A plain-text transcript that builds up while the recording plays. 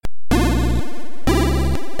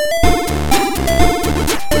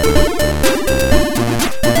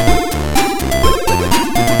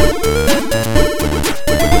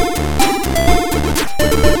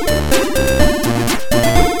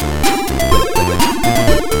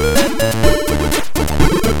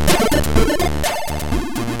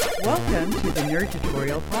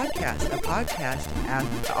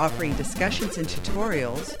podcast offering discussions and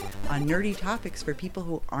tutorials on nerdy topics for people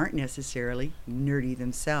who aren't necessarily nerdy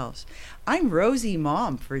themselves. I'm Rosie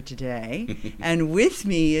Mom for today, and with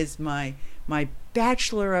me is my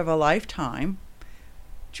bachelor of a lifetime,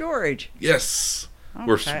 George. Yes.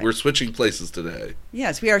 Okay. We're switching places today.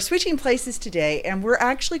 Yes, we are switching places today, and we're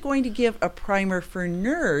actually going to give a primer for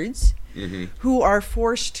nerds who are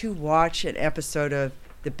forced to watch an episode of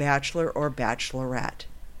The Bachelor or Bachelorette.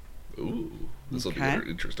 Ooh, this will be very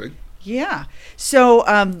interesting. Yeah. So,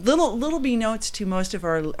 little B notes to most of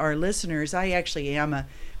our listeners. I actually am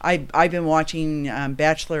I've been watching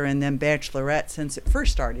Bachelor and then Bachelorette since it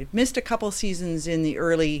first started. Missed a couple seasons in the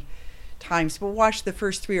early times, but watched the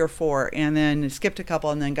first 3 or 4 and then skipped a couple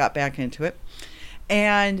and then got back into it.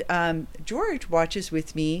 And George watches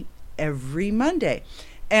with me every Monday.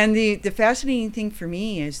 And the fascinating thing for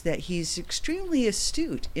me is that he's extremely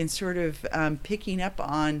astute in sort of picking up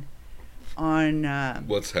on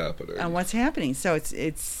what's happening. On what's happening. So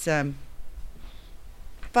it's fun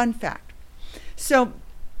fact. So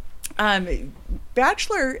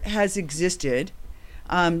Bachelor has existed,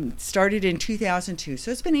 started in 2002,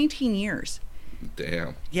 so it's been 18 years.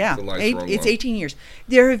 Damn. Yeah, it's 18 years.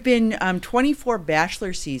 There have been 24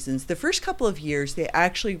 Bachelor seasons. The first couple of years, they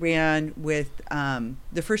actually ran with,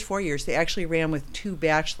 the first 4 years, they actually ran with 2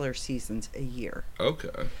 Bachelor seasons a year. Okay.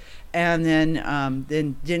 And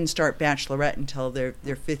then didn't start Bachelorette until their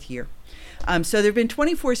 5th year. So there have been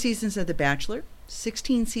 24 seasons of The Bachelor,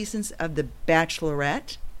 16 seasons of The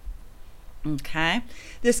Bachelorette. Okay.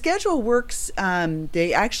 The schedule works,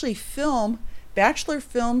 they actually film Bachelor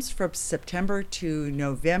films from September to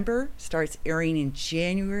November, starts airing in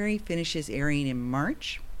January, finishes airing in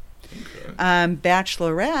March. Okay.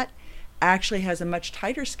 Bachelorette actually has a much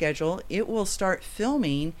tighter schedule. It will start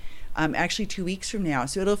filming actually 2 weeks from now.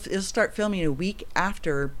 So it'll start filming a week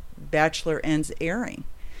after Bachelor ends airing.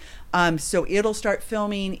 So it'll start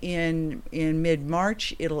filming in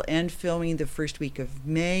mid-March. It'll end filming the first week of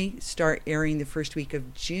May, start airing the first week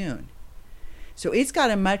of June. So it's got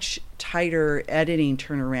a much tighter editing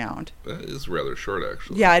turnaround. That is rather short,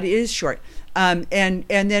 actually. Yeah, it is short. And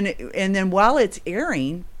then while it's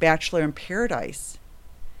airing, Bachelor in Paradise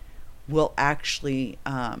will actually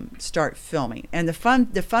start filming. And the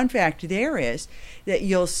fun fact there is that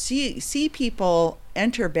you'll see people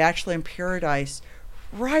enter Bachelor in Paradise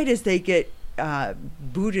right as they get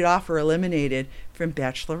booted off or eliminated from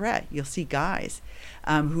Bachelorette. You'll see guys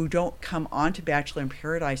who don't come onto Bachelor in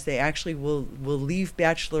Paradise. They actually will leave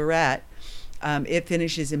Bachelorette. It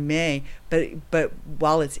finishes in May, but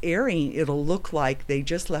while it's airing, it'll look like they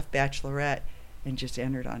just left Bachelorette and just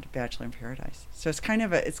entered onto Bachelor in Paradise. So it's kind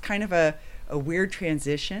of a weird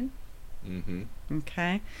transition. Mm-hmm.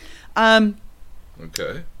 Okay.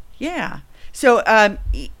 Okay. Yeah. So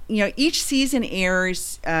each season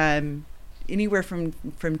airs anywhere from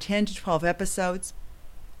 10 to 12 episodes.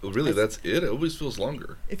 Well, really, that's it? It always feels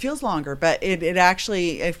longer. It feels longer, but it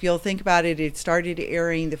actually, if you'll think about it, it started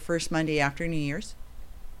airing the first Monday after New Year's.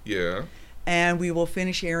 Yeah. And we will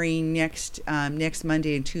finish airing next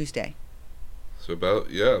Monday and Tuesday. So about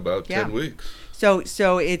 10 weeks.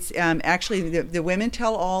 So it's actually the Women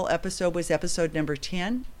Tell All episode was episode number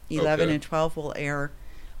 10. 11 and 12 will air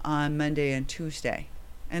on Monday and Tuesday.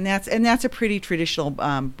 And that's a pretty traditional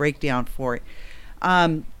breakdown for it.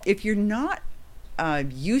 If you're not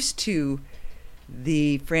used to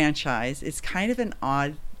the franchise, it's kind of an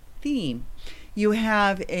odd theme. You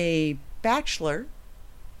have a bachelor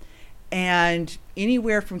and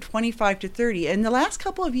anywhere from 25 to 30. And the last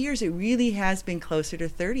couple of years, it really has been closer to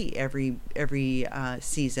 30 every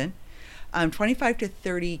season. 25 to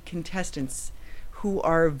 30 contestants who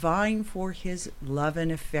are vying for his love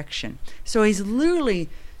and affection. So he's literally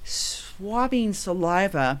swabbing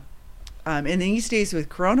saliva. And these days with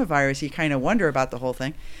coronavirus, you kind of wonder about the whole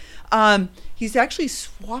thing. He's actually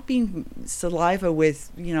swapping saliva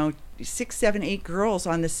with, 6, 7, 8 girls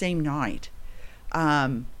on the same night.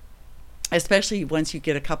 Especially once you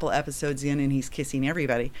get a couple episodes in and he's kissing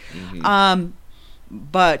everybody. Mm-hmm.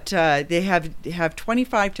 But they have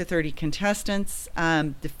 25 to 30 contestants.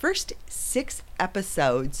 The first 6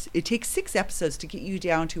 episodes, it takes 6 episodes to get you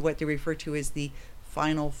down to what they refer to as the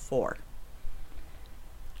final 4.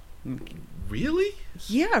 Really?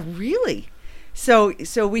 Yeah, really. So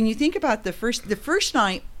when you think about the first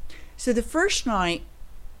night, it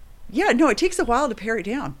takes a while to pare it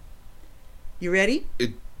down. You ready?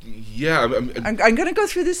 Yeah, I'm going to go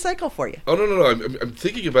through this cycle for you. Oh no! I'm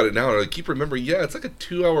thinking about it now, and I keep remembering. Yeah, it's like a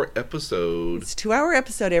 2-hour episode. It's a 2-hour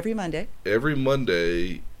episode every Monday. Every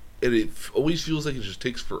Monday, and it always feels like it just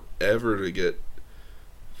takes forever to get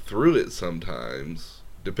through it. Sometimes,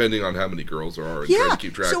 depending on how many girls there are, and Yeah. trying to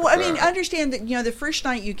keep track So, of I mean, that. understand that, the first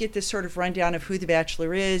night you get this sort of rundown of who the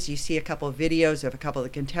Bachelor is. You see a couple of videos of a couple of the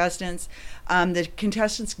contestants. The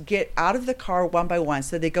contestants get out of the car one by one.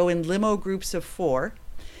 So they go in limo groups of 4,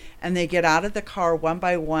 and they get out of the car one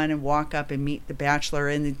by one and walk up and meet the Bachelor.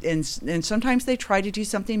 And sometimes they try to do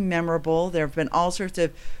something memorable. There have been all sorts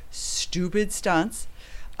of stupid stunts.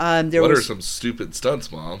 What are some stupid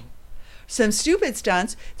stunts, Mom? Some stupid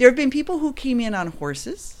stunts. There have been people who came in on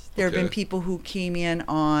horses. There have been Okay. people who came in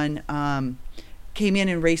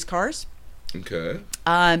in race cars. Okay.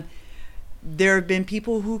 There have been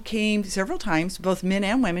people who came several times, both men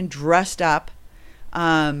and women, dressed up.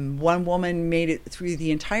 One woman made it through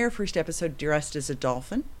the entire first episode dressed as a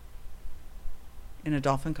dolphin, in a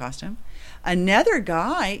dolphin costume. Another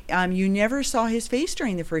guy, you never saw his face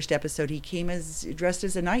during the first episode. He came dressed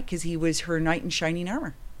as a knight because he was her knight in shining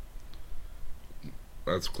armor.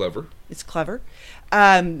 That's clever. It's clever.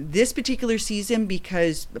 This particular season,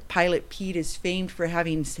 because pilot Pete is famed for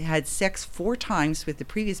having had sex 4 times with the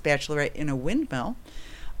previous Bachelorette in a windmill,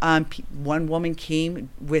 one woman came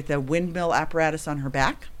with a windmill apparatus on her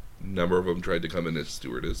back. A number of them tried to come in as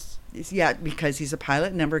stewardess. Yeah, because he's a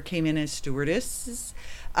pilot. A number came in as stewardesses.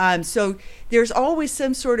 So there's always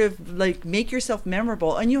some sort of make yourself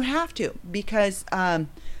memorable, and you have to, because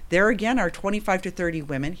there again are 25 to 30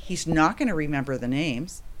 women. He's not going to remember the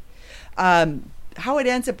names. How it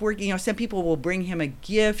ends up working, some people will bring him a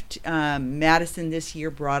gift. Madison this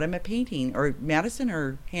year brought him a painting, or Madison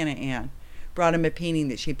or Hannah Ann brought him a painting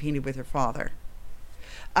that she painted with her father.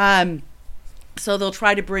 So they'll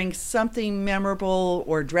try to bring something memorable,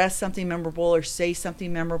 or dress something memorable, or say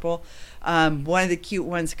something memorable. One of the cute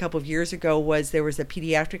ones a couple of years ago was there was a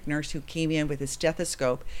pediatric nurse who came in with a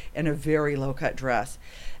stethoscope and a very low-cut dress,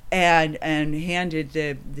 and handed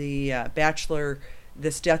the Bachelor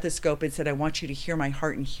the stethoscope and said, "I want you to hear my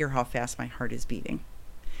heart and hear how fast my heart is beating,"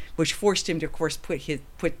 which forced him to, of course,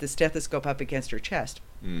 put the stethoscope up against her chest.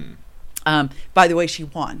 By the way, she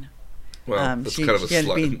won. Well, that's kind of a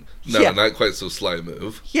sly, not quite so sly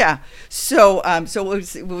move. Yeah. So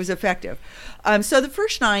it was effective. So the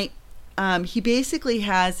first night, he basically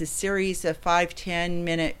has a series of 5 to 10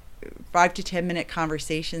 minute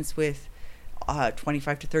conversations with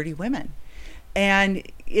 25 to 30 women. And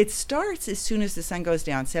it starts as soon as the sun goes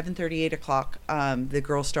down, 7:30, 8 o'clock. The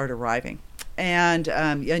girls start arriving. And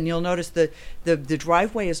you'll notice the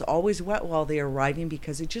driveway is always wet while they're arriving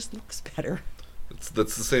because it just looks better.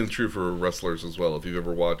 That's the same true for wrestlers as well. If you've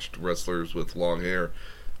ever watched wrestlers with long hair,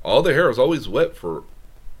 all their hair is always wet for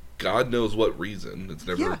God knows what reason. It's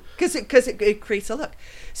never because it creates a look.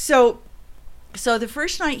 So the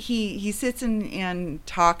first night he sits and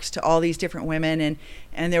talks to all these different women,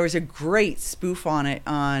 and there was a great spoof on it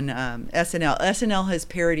on SNL. SNL has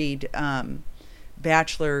parodied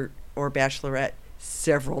Bachelor or Bachelorette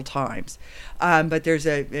several times, but there's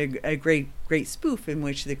a great spoof in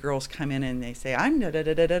which the girls come in and they say, "I'm da da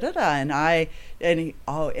da da da da da," and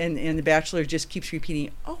the Bachelor just keeps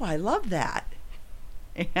repeating, "Oh, I love that,"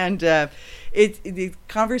 and the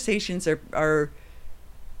conversations are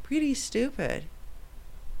pretty stupid.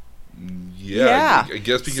 Yeah. I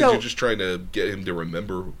guess because you're just trying to get him to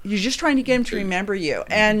remember. You're just trying to get him to remember you.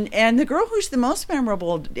 And the girl who's the most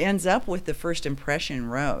memorable ends up with the first impression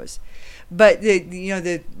rose. But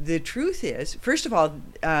the truth is, first of all,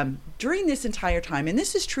 during this entire time, and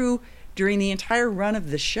this is true during the entire run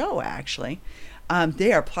of the show, actually,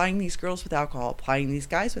 they are plying these girls with alcohol, plying these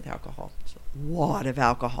guys with alcohol. There's a lot of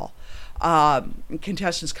alcohol.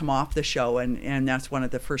 Contestants come off the show, and that's one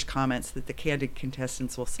of the first comments that the candid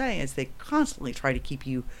contestants will say, is they constantly try to keep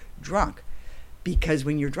you drunk, because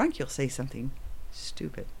when you're drunk, you'll say something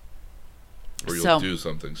stupid. Or you'll do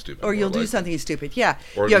something stupid. Or you'll do something stupid, yeah.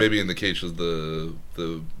 Or maybe in the case of the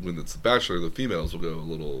when it's the Bachelor, the females will go a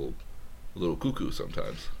little cuckoo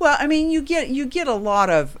sometimes. Well, I mean, you get a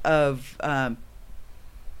lot of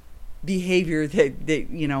behavior that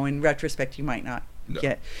in retrospect you might not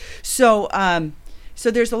get. So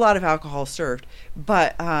there's a lot of alcohol served,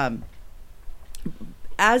 but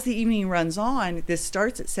as the evening runs on, this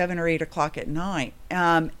starts at 7 or 8 o'clock at night,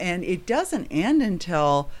 and it doesn't end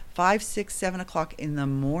until 5, 6, 7 o'clock in the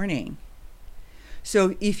morning.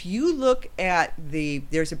 So if you look at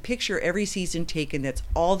there's a picture every season taken that's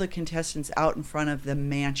all the contestants out in front of the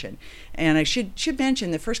mansion. And I should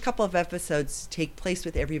mention the first couple of episodes take place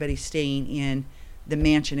with everybody staying in the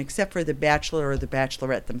mansion, except for the Bachelor or the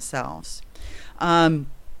Bachelorette themselves. And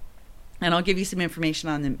I'll give you some information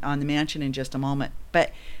on the mansion in just a moment.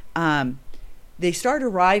 But they start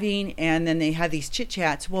arriving, and then they have these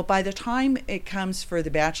chit-chats. Well, by the time it comes for the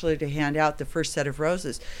Bachelor to hand out the first set of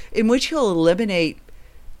roses, in which he'll eliminate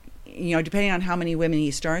depending on how many women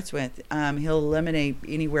he starts with, he'll eliminate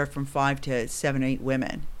anywhere from 5 to 7, 8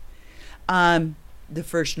 women the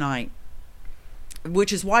first night,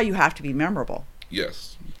 which is why you have to be memorable.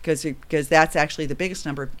 Yes. Because that's actually the biggest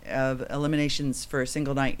number of eliminations for a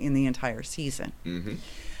single night in the entire season.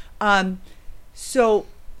 Mm-hmm. So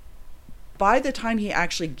by the time he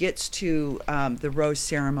actually gets to the rose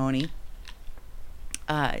ceremony,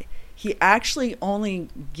 he actually only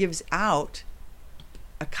gives out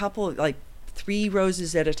a couple, like 3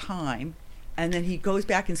 roses at a time. And then he goes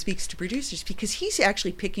back and speaks to producers because he's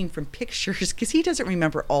actually picking from pictures because he doesn't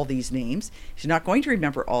remember all these names. He's not going to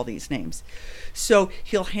remember all these names. So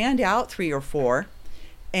he'll hand out 3 or 4,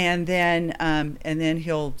 and then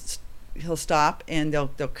he'll stop and they'll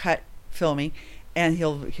cut filming, and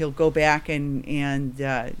he'll go back and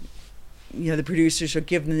the producers will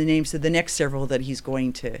give him the names of the next several that he's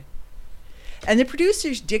going to. And the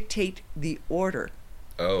producers dictate the order.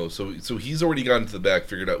 Oh, so he's already gotten to the back,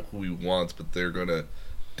 figured out who he wants, but they're gonna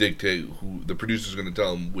dictate who the producer's gonna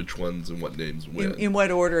tell him which ones and what names win. In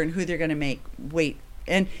what order and who they're gonna make wait.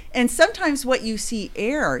 And sometimes what you see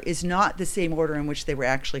air is not the same order in which they were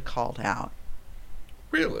actually called out.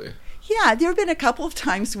 Really? Yeah, there have been a couple of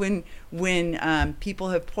times when people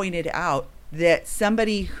have pointed out that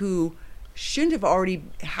somebody who shouldn't have already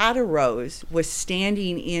had a rose was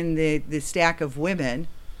standing in the stack of women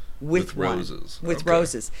with roses. With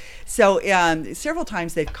roses. So several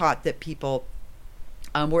times they've caught that people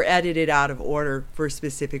were edited out of order for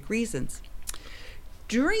specific reasons.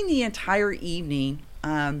 During the entire evening,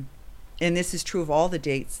 and this is true of all the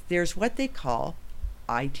dates, there's what they call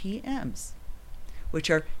ITMs,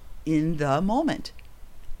 which are in the moment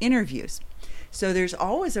interviews. So there's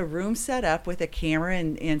always a room set up with a camera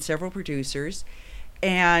and several producers,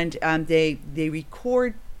 and they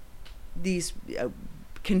record these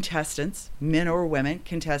contestants, men or women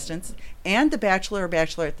contestants, and the bachelor or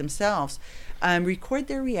bachelorette themselves, record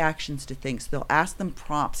their reactions to things. They'll ask them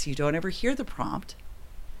prompts. You don't ever hear the prompt,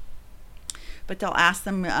 but they'll ask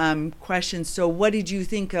them questions. So what did you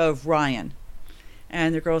think of Ryan?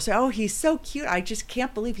 And the girls say, oh, he's so cute. I just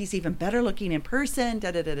can't believe he's even better looking in person,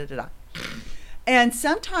 da-da-da-da-da-da. And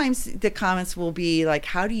sometimes the comments will be like,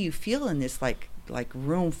 how do you feel in this like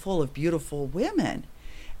room full of beautiful women?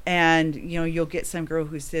 And, you'll get some girl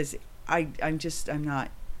who says, I'm not,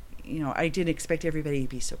 I didn't expect everybody to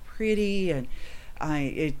be so pretty. And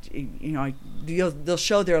they'll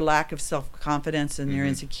show their lack of self-confidence and their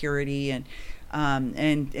insecurity and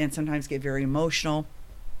sometimes get very emotional.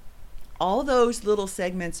 All those little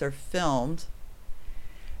segments are filmed.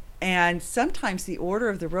 And sometimes the order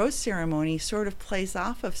of the rose ceremony sort of plays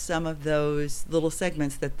off of some of those little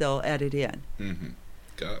segments that they'll edit in. Mm-hmm.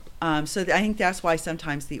 Got it. So I think that's why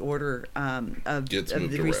sometimes the order of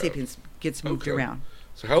the recipients gets moved around.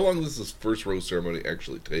 So how long does this first rose ceremony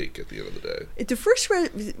actually take at the end of the day? The first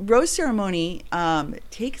rose ceremony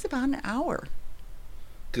takes about an hour.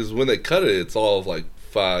 Because when they cut it, it's all like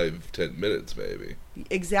 5-10 minutes maybe.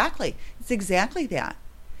 Exactly. It's exactly that.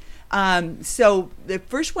 So the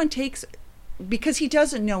first one takes, because he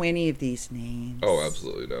doesn't know any of these names. Oh,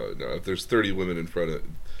 absolutely no. If there's 30 women in front of,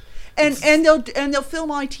 and they'll film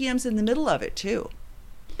ITMs in the middle of it too.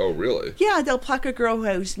 Oh, really? Yeah, they'll pluck a girl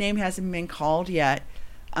whose name hasn't been called yet,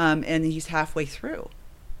 and he's halfway through,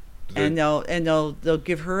 and they'll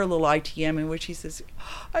give her a little ITM in which he says,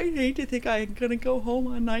 "I hate to think I'm gonna go home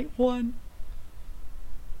on night 1."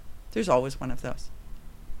 There's always one of those.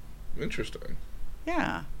 Interesting.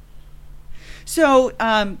 Yeah. So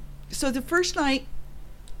the first night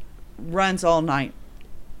runs all night.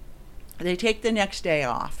 They take the next day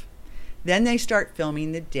off. Then they start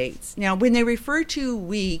filming the dates. Now, when they refer to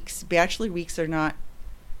weeks, bachelor weeks are not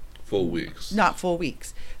full weeks. Not full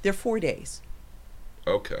weeks. They're 4 days.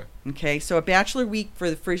 Okay. Okay. So a bachelor week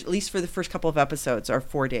for the first, at least for the first couple of episodes, are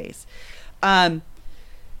 4 days.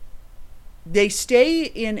 They stay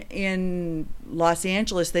in Los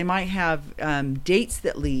Angeles. They might have dates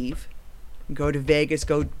that leave. Go to Vegas,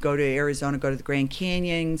 go to Arizona, go to the Grand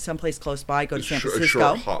Canyon, someplace close by, go to San Francisco. A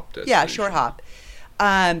short hop destination. Yeah, short hop.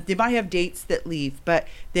 They might have dates that leave, but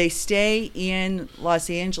they stay in Los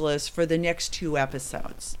Angeles for the next 2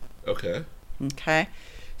 episodes. Okay. Okay.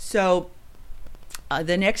 So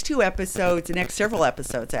the next 2 episodes, the next several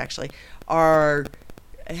episodes actually,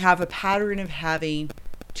 have a pattern of having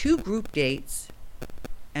 2 group dates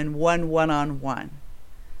and 1 one-on-one.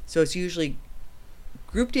 So it's usually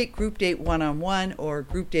group date, one-on-one, or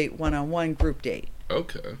group date, one-on-one, group date.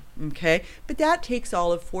 Okay. Okay. But that takes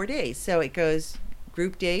all of 4 days. So it goes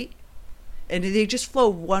group date, and they just flow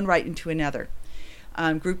one right into another.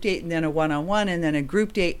 Group date, and then a one-on-one, and then a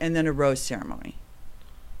group date, and then a rose ceremony.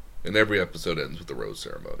 And every episode ends with the rose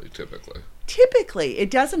ceremony, typically. Typically,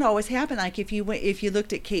 it doesn't always happen. Like if you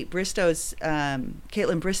looked at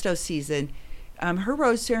Caitlin Bristow's season, her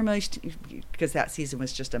rose ceremonies, because that season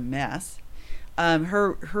was just a mess.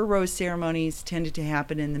 Her rose ceremonies tended to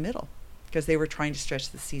happen in the middle because they were trying to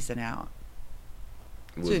stretch the season out.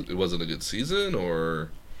 It wasn't a good season,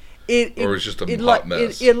 or it was just a hot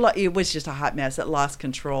mess? It was just a hot mess. It lost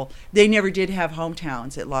control. They never did have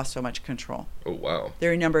hometowns. It lost so much control. Oh, wow.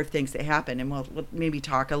 There are a number of things that happened, and we'll maybe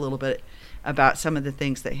talk a little bit about some of the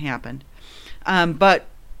things that happened. But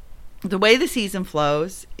the way the season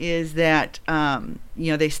flows is that,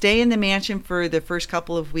 they stay in the mansion for the first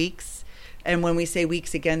couple of weeks. And when we say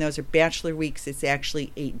weeks, again, those are bachelor weeks. It's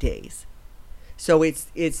actually 8 days. So it's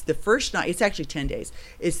the first night. It's actually 10 days.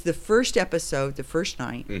 It's the first episode, the first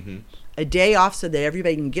night, a day off so that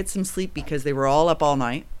everybody can get some sleep because they were all up all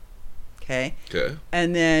night. Okay.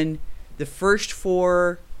 And then the first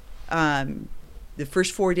 4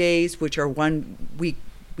 days, which are 1 week,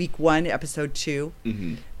 week 1, episode 2,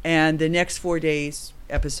 and the next 4 days,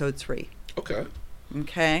 episode 3.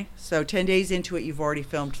 Okay. So 10 days into it, you've already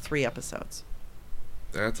filmed 3 episodes.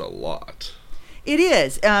 That's a lot. It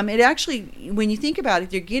is. It actually, when you think about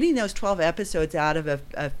it, you're getting those 12 episodes out of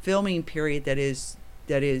a filming period that is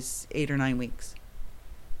 8 or 9 weeks.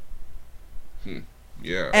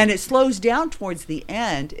 Yeah. And it slows down towards the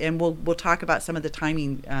end, and we'll talk about some of the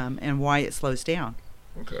timing and why it slows down.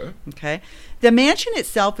 Okay. The mansion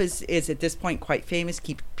itself is at this point quite famous.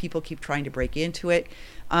 People keep trying to break into it.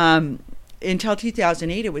 Until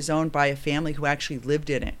 2008, it was owned by a family who actually lived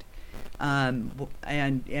in it.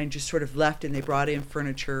 And just sort of left, and they brought in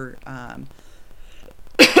furniture.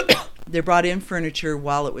 They brought in furniture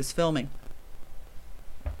while it was filming,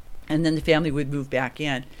 and then the family would move back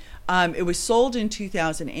in. It was sold in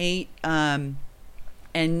 2008, and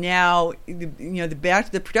now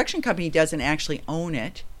the production company doesn't actually own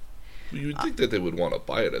it. You would think that they would want to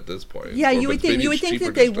buy it at this point. Yeah, you would think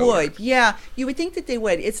that they would. Yeah, you would think that they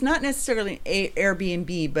would. It's not necessarily an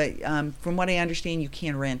Airbnb, but from what I understand, you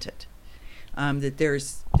can rent it. That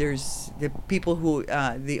there's the people who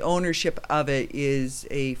the ownership of it is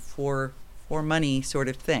a for money sort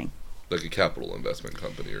of thing, like a capital investment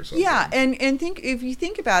company or something. Yeah, and if you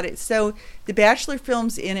think about it, so The Bachelor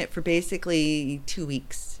films in it for basically 2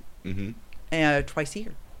 weeks, twice a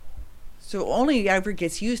year, so only ever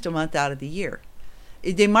gets used a month out of the year.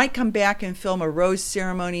 They might come back and film a rose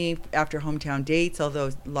ceremony after hometown dates, although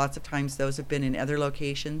lots of times those have been in other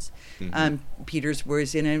locations. Peters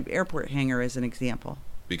was in an airport hangar, as an example.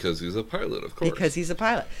 Because he's a pilot, of course. Because he's a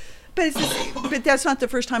pilot. But that's not the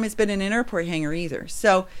first time it's been in an airport hangar either.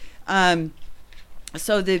 So the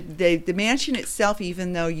mansion itself,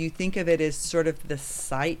 even though you think of it as sort of the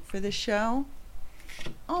site for the show,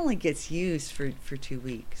 only gets used for 2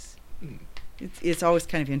 weeks. It's always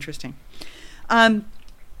kind of interesting.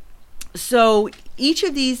 So each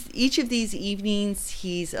of these evenings,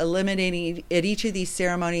 he's eliminating at each of these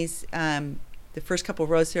ceremonies. The first couple of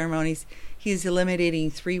rose ceremonies, he's eliminating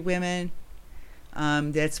 3 women.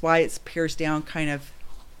 That's why it pares down kind of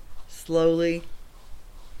slowly.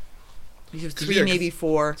 3, maybe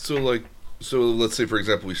 4. So let's say, for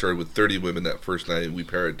example, we started with 30 women that first night, and we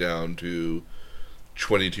pare it down to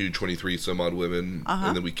 22, 23 some odd women,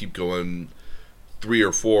 and then we keep going 3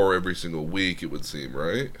 or 4 every single week, it would seem,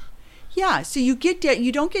 right? Yeah, so you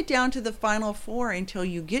don't get down to the final 4 until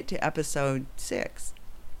you get to episode 6.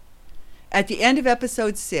 At the end of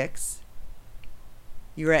episode 6,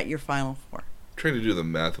 you're at your final 4. I'm trying to do the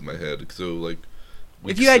math in my head. So,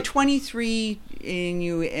 if you had 23 and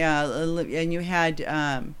you had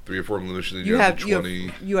 3 or 4 eliminations, you have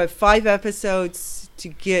 20. You have 5 episodes to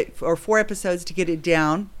get, or 4 episodes to get it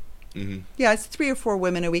down. Yeah, it's 3 or 4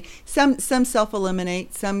 women a week. Some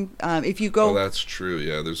self-eliminate. Some, if you go... Oh, that's true,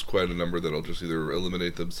 yeah. There's quite a number that'll just either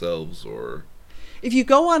eliminate themselves or... If you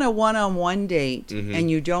go on a one-on-one date and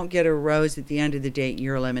you don't get a rose at the end of the date,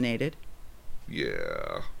 you're eliminated.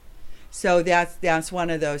 Yeah. So that's one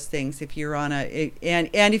of those things. If you're on and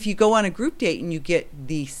if you go on a group date and you get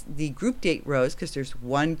the group date rose, because there's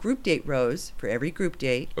 1 group date rose for every group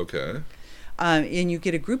date. Okay. And you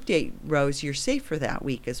get a group date rose, you're safe for that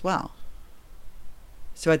week as well.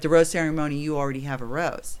 So at the rose ceremony, you already have a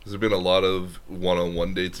rose. Has there been a lot of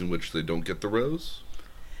one-on-one dates in which they don't get the rose?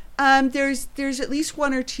 There's at least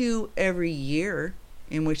 1 or 2 every year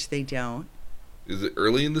in which they don't. Is it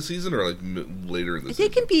early in the season or later in the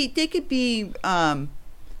season? They could be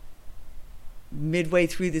midway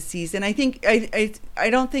through the season. I think I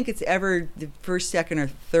don't think it's ever the first, second, or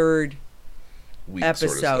third week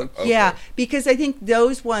episode. Sort of okay. Yeah, because I think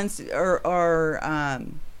those ones are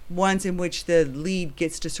ones in which the lead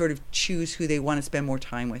gets to sort of choose who they want to spend more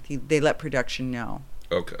time with. They let production know.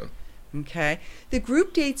 Okay. Okay. The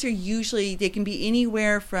group dates are usually, they can be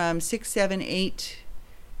anywhere from 6, 7, 8,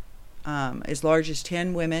 as large as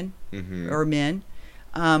 10 women or men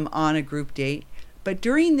on a group date. But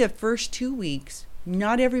during the first 2 weeks,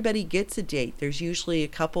 not everybody gets a date. There's usually a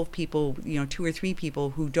couple of people, 2 or 3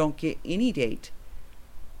 people who don't get any date.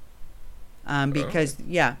 Because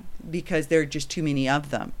there are just too many of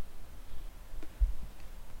them.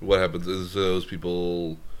 What happens is those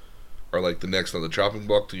people are like the next on the chopping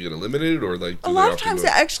block to get eliminated, or like a lot of times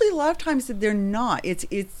they're not.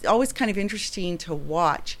 It's always kind of interesting to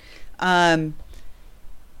watch. A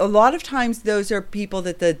lot of times those are people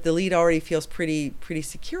that the lead already feels pretty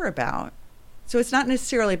secure about. So it's not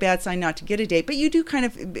necessarily a bad sign not to get a date, but you do kind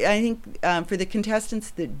of, I think, for the contestants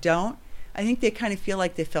that don't, I think they kind of feel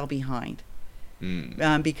like they fell behind.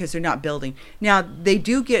 Because they're not building. Now, they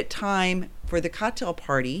do get time for the cocktail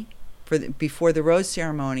party before the rose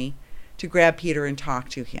ceremony to grab Peter and talk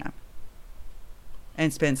to him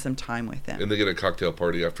and spend some time with him. And they get a cocktail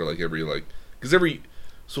party after every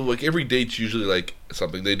date's usually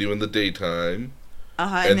something they do in the daytime.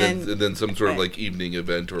 And then some sort of evening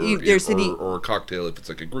event or a cocktail if it's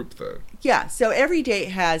a group thing. Yeah, so every date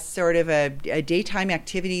has sort of a daytime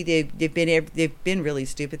activity. They've been really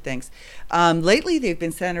stupid things. Lately, they've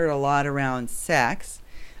been centered a lot around sex.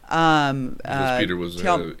 Because Peter was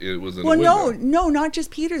it was in no, not just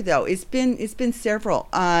Peter though. It's been several.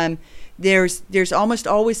 There's almost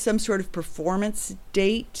always some sort of performance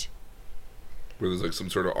date. Where there's some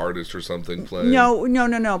sort of artist or something playing?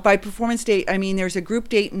 No. By performance date, I mean there's a group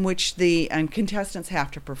date in which the contestants have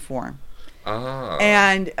to perform. Ah.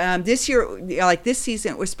 And this year, this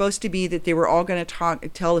season, it was supposed to be that they were all going to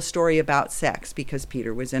tell a story about sex because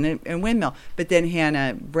Peter was in a windmill. But then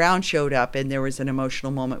Hannah Brown showed up, and there was an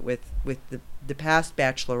emotional moment with the past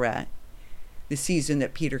Bachelorette, the season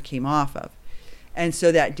that Peter came off of. And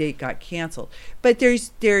so that date got canceled. But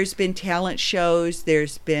there's been talent shows.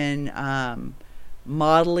 There's been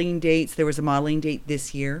modeling dates. There was a modeling date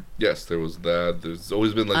this year. Yes, there was that. There's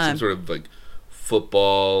always been some sort of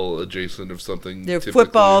football adjacent of something. There's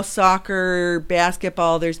football, soccer,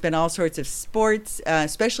 basketball. There's been all sorts of sports,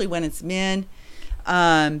 especially when it's men.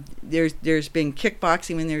 There's been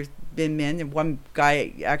kickboxing when there's been men. And one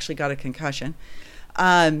guy actually got a concussion.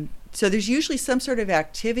 So there's usually some sort of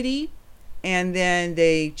activity. And then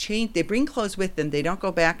they bring clothes with them. They don't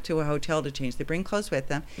go back to a hotel to change. They bring clothes with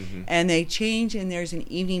them. And they change, and there's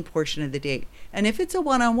an evening portion of the date. And if it's a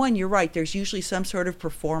one-on-one, you're right, there's usually some sort of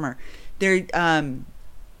performer. It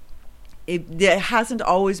hasn't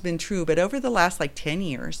always been true, but over the last 10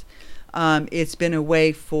 years, it's been a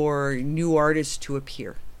way for new artists to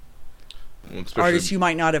appear. Artists you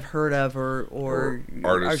might not have heard of, or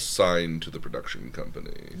artists signed to the production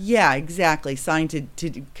company. Yeah, exactly. Signed to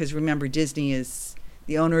because remember, Disney is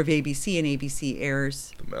the owner of ABC, and ABC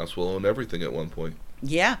airs. The mouse will own everything at one point.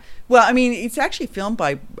 Yeah. Well, I mean, it's actually filmed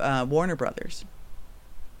by Warner Brothers,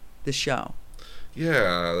 the show.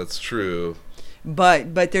 Yeah, that's true.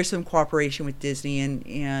 But there's some cooperation with Disney,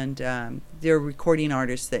 and they're recording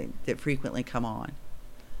artists that frequently come on.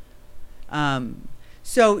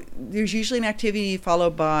 So there's usually an activity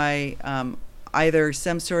followed by either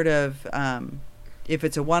some sort of, if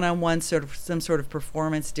it's a one-on-one, some sort of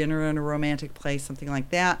performance, dinner in a romantic place, something like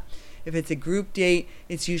that. If it's a group date,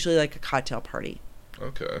 it's usually a cocktail party.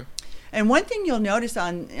 Okay. And one thing you'll notice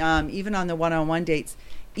on even on the one-on-one dates,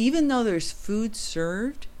 even though there's food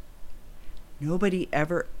served, nobody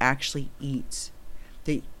ever actually eats.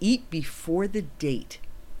 They eat before the date.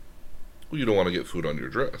 Well, you don't want to get food on your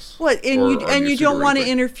dress. Well, and you don't want to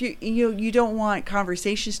interfere. You don't want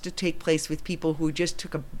conversations to take place with people who just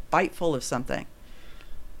took a bite full of something.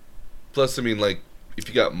 Plus, I mean, if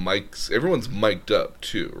you got mics, everyone's mic'd up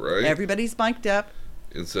too, right? Everybody's mic'd up.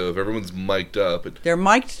 And so if everyone's mic'd up... They're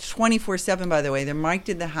mic'd 24/7, by the way. They're mic'd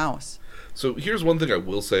in the house. So here's one thing I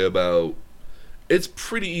will say about... It's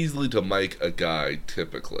pretty easily to mic a guy,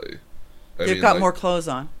 typically. They've got more clothes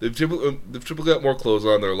on. They've typically got more clothes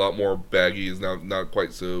on. They're a lot more baggy. It's not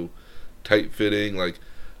quite so tight-fitting.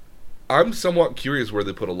 I'm somewhat curious where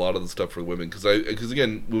they put a lot of the stuff for women. Because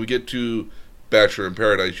again, when we get to Bachelor in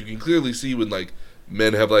Paradise, you can clearly see when,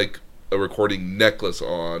 men have, a recording necklace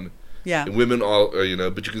on. Yeah. And women all,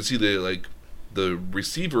 but you can see the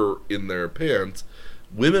receiver in their pants.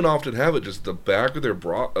 Women often have it just the back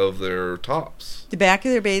of their tops. The back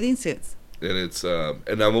of their bathing suits. And it's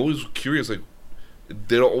and I'm always curious, they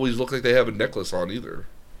don't always look like they have a necklace on either.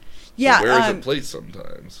 Yeah, so where is it placed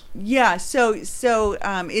sometimes? Yeah, so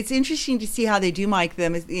it's interesting to see how they do mic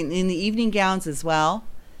them in the evening gowns as well.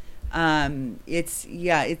 I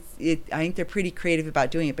think they're pretty creative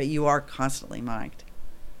about doing it, but you are constantly mic'd.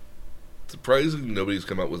 Surprising nobody's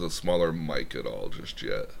come out with a smaller mic at all just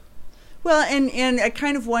yet. Well, and I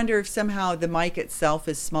kind of wonder if somehow the mic itself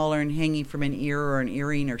is smaller and hanging from an ear or an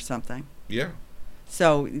earring or something. Yeah.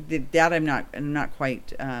 So that I'm not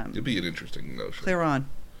quite It'd be an interesting notion. clear on.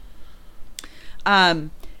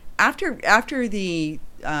 After the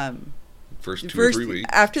first 2 or 3 weeks.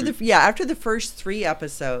 After the first 3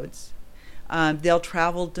 episodes, they'll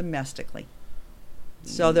travel domestically.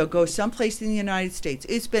 So they'll go someplace in the United States.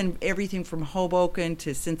 It's been everything from Hoboken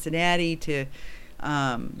to Cincinnati to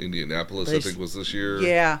Indianapolis, I think, was this year.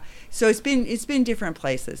 Yeah, so it's been different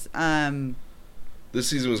places. This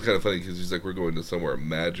season was kind of funny because he's like, we're going to somewhere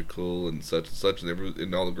magical and such,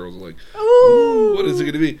 and all the girls are like, ooh, what is it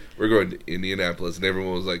going to be? We're going to Indianapolis, and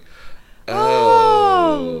everyone was like,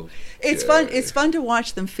 oh. It's fun. It's fun to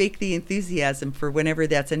watch them fake the enthusiasm for whenever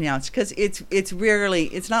that's announced, because it's rarely.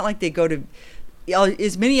 It's not like they go to.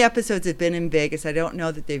 As many episodes have been in Vegas, I don't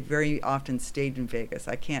know that they've very often stayed in Vegas.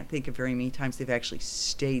 I can't think of very many times they've actually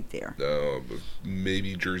stayed there. No, but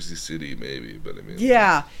maybe Jersey City, maybe, but I mean.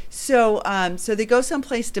 Yeah, so they go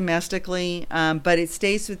someplace domestically, but it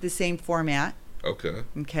stays with the same format. Okay.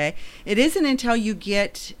 Okay. It isn't until you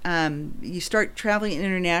get you start traveling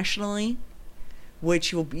internationally,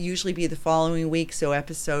 which will usually be the following week. So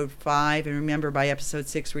episode 5, and remember by episode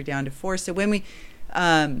 6 we're down to 4. So when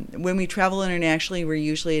we travel internationally, we're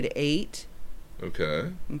usually at 8.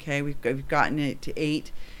 Okay. Okay, we've gotten it to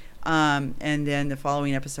 8, and then the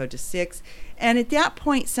following episode to 6, and at that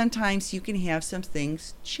point, sometimes you can have some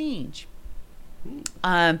things change.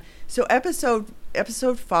 So episode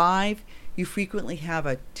 5, you frequently have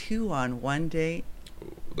a 2-on-1 date.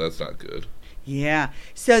 Ooh, that's not good. Yeah.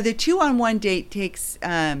 So the 2-on-1 date takes.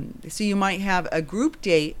 So you might have a group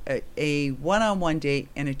date, a 1-on-1 date,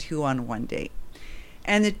 and a 2-on-1 date.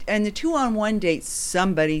 And the 2-on-1 date,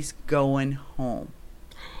 somebody's going home.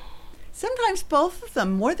 Sometimes both of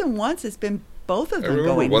them. More than once, it's been both of them going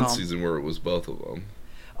home. I remember one season where it was both of them.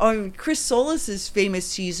 Oh, Chris Solas's famous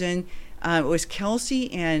season was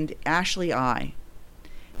Kelsey and Ashley I.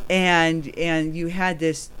 And you had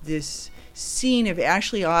this scene of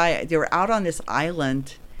Ashley I. They were out on this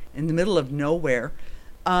island in the middle of nowhere.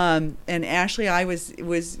 And Ashley I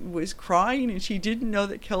was crying, and she didn't know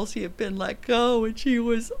that Kelsey had been let go, and she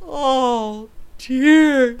was all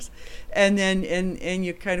tears. And then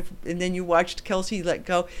you watched Kelsey let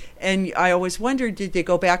go, and I always wondered, did they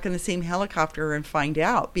go back in the same helicopter and find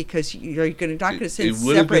out? Because you're not going to send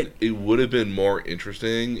separate. It would have been more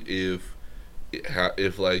interesting if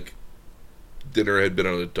like dinner had been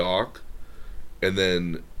on a dock, and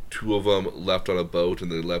then 2 of them left on a boat,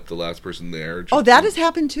 and they left the last person there. That has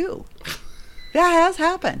happened too. That has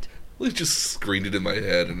happened. Well, it just screened it in my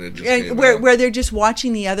head, and it just came out. Where they're just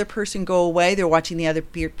watching the other person go away. They're watching the other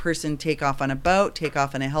person take off on a boat, take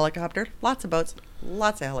off in a helicopter. Lots of boats,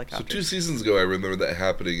 lots of helicopters. So 2 seasons ago, I remember that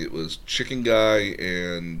happening. It was Chicken Guy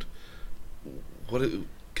and what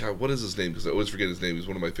is his name? Because I always forget his name. He's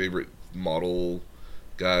one of my favorite model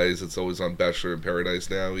guys. It's always on Bachelor in Paradise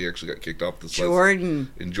now. He actually got kicked off the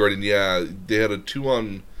Jordan. Jordan, yeah. They had a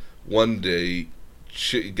 2-on-1 day.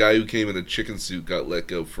 Guy who came in a chicken suit got let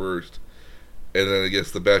go first. And then I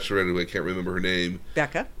guess the Bachelorette, who I can't remember her name.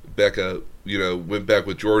 Becca, went back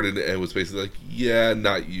with Jordan and was basically like, yeah,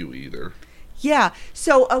 not you either. Yeah.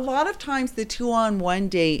 So a lot of times the 2-on-1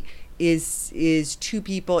 date is 2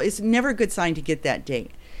 people. It's never a good sign to get that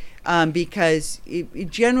date. Because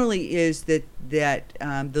it generally is that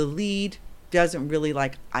the lead doesn't really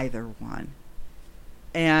like either one,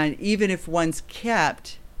 and even if one's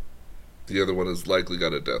kept, the other one has likely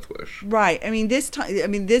got a death wish. Right. I mean, this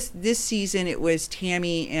season it was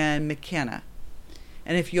Tammy and McKenna,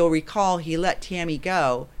 and if you'll recall, he let Tammy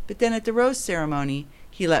go, but then at the rose ceremony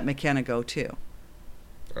he let McKenna go too.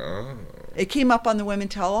 Oh. It came up on the Women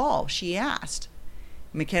Tell All. She asked.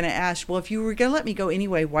 McKenna asked, well, if you were going to let me go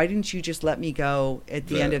anyway, why didn't you just let me go at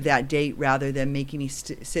the end of that date rather than making me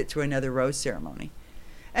sit through another rose ceremony?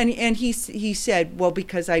 And he said, well,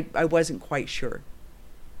 because I wasn't quite sure.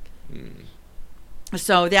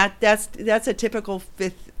 So that's a typical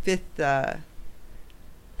fifth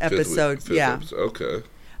episode. Fifth episode. Okay.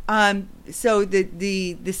 So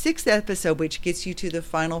the 6th episode, which gets you to the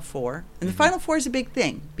final 4, and the final 4 is a big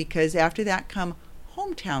thing because after that come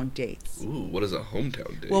hometown dates. Ooh, what is a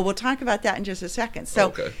hometown date? Well, we'll talk about that in just a second. So,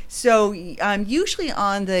 okay. So usually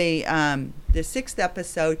on the 6th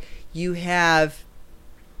episode, you have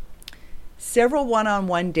several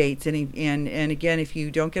 1-on-1 dates, and again, if you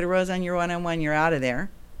don't get a rose on your 1-on-1, you're out of there.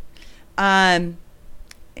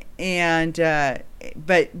 and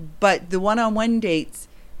but the one-on-one dates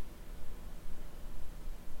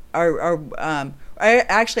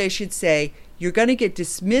I should say you're going to get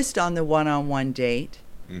dismissed on the one-on-one date.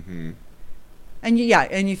 Mm-hmm. And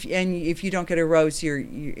if you don't get a rose, you're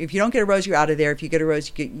out of there. If you get a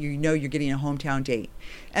rose, you're getting a hometown date.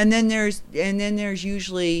 And then there's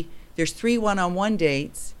usually 3 one-on-one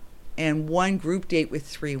dates and 1 group date with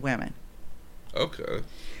 3 women. Okay.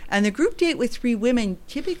 And the group date with 3 women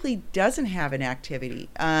typically doesn't have an activity.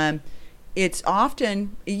 It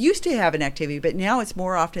used to have an activity, but now it's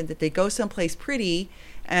more often that they go someplace pretty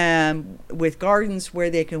with gardens where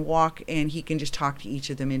they can walk, and he can just talk to each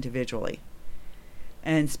of them individually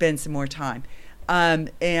and spend some more time.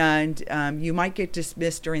 You might get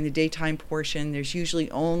dismissed during the daytime portion. There's usually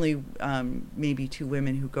only maybe 2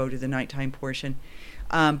 women who go to the nighttime portion.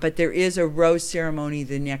 But there is a rose ceremony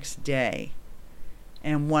the next day,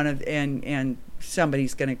 and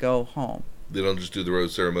somebody's going to go home. They don't just do the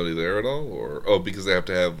rose ceremony there at all? Or because they have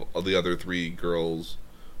to have all the other 3 girls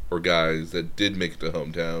or guys that did make it to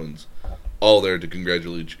hometowns all there to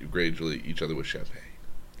congratulate each other with champagne.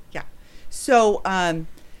 Yeah. So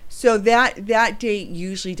that date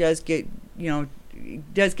usually does get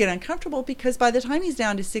uncomfortable, because by the time he's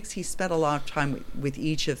down to 6, he's spent a lot of time with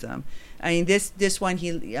each of them. I mean, this time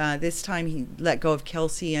he let go of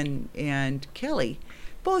Kelsey and Kelly,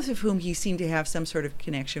 both of whom he seemed to have some sort of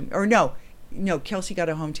connection. Or no, Kelsey got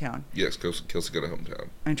a hometown. Yes, Kelsey got a hometown.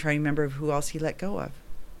 I'm trying to remember who else he let go of.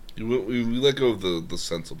 We let go of the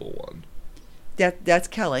sensible one. That's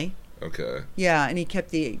Kelly. Okay. Yeah, and he kept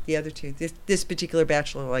the other 2. This particular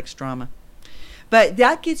bachelor likes drama. But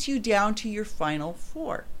that gets you down to your final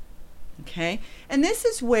 4. Okay? And this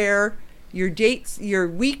is where your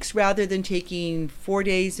weeks, rather than taking 4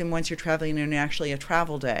 days and once you're traveling and actually a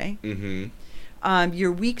travel day,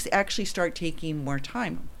 your weeks actually start taking more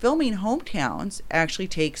time. Filming hometowns actually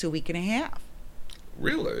takes a week and a half.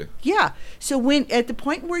 Really? Yeah. So at the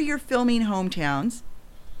point where you're filming hometowns,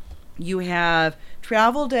 you have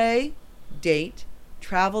travel day, date,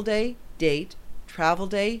 travel day, date, travel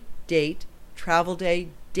day, date, travel day,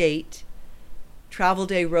 date, travel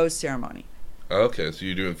day, rose ceremony. Okay, so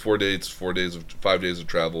you're doing 4 dates, 5 days of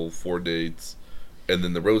travel, 4 dates, and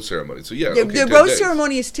then the rose ceremony. So yeah, the rose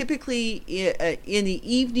ceremony is typically in the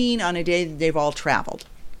evening on a day that they've all traveled.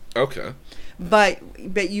 Okay. But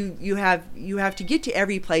you have to get to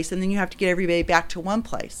every place, and then you have to get everybody back to one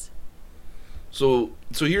place. So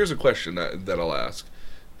here's a question that I'll ask.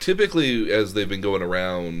 Typically, as they've been going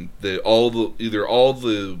around, all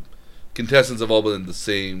the contestants have all been in the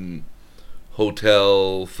same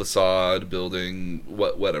hotel, facade, building,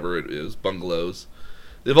 whatever it is, bungalows.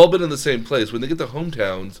 They've all been in the same place. When they get to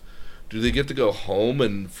hometowns, do they get to go home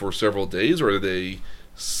and for several days, or are they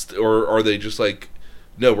just like,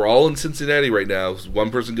 no, we're all in Cincinnati right now.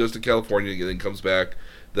 One person goes to California and then comes back.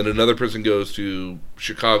 Then another person goes to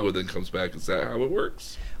Chicago, then comes back. Is that how it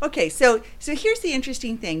works? Okay, so here's the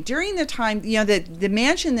interesting thing. During the time, the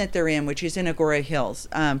mansion that they're in, which is in Agoura Hills,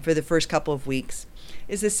 for the first couple of weeks,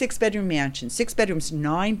 is a 6-bedroom mansion. 6 bedrooms,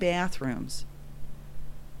 9 bathrooms.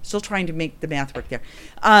 Still trying to make the math work there.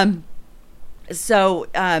 And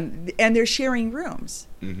they're sharing rooms.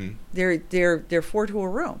 Mm-hmm. They're 4 to a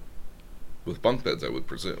room. With bunk beds, I would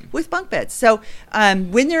presume. With bunk beds. So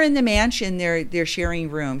when they're in the mansion, they're sharing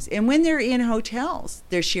rooms, and when they're in hotels,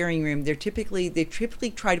 they're sharing room. They typically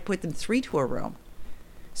try to put them 3 to a room,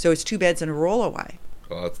 so it's 2 beds and a rollaway.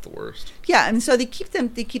 Oh, that's the worst. Yeah, and so they keep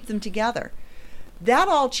them together. That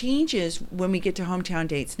all changes when we get to hometown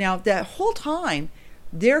dates. Now, that whole time,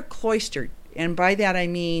 they're cloistered, and by that I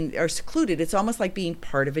mean are secluded. It's almost like being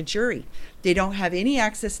part of a jury. They don't have any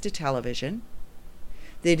access to television.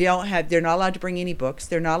 They're not allowed to bring any books.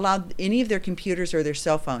 They're not allowed any of their computers or their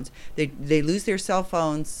cell phones. They lose their cell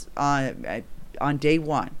phones on day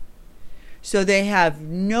 1. So they have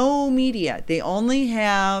no media. They only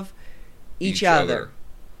have each other.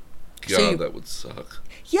 God, that would suck.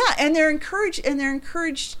 Yeah, and they're encouraged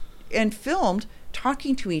and filmed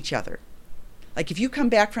talking to each other. Like if you come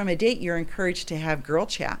back from a date, you're encouraged to have girl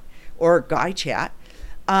chat or guy chat.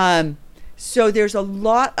 So there's a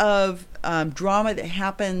lot of drama that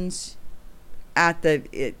happens at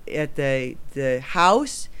the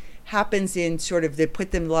house. Happens in sort of, they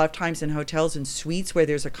put them a lot of times in hotels and suites where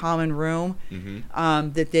there's a common room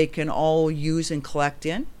that they can all use and collect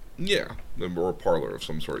in. Yeah, or a parlor of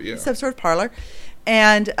some sort. Yeah, some sort of parlor,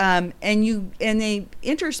 and they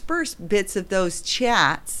intersperse bits of those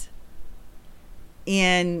chats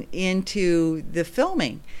into the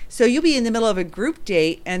filming. So you'll be in the middle of a group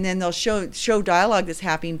date, and then they'll show dialogue that's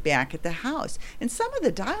happening back at the house. And some of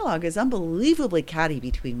the dialogue is unbelievably catty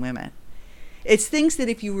between women. It's things that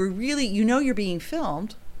if you were really, you're being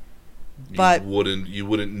filmed, but you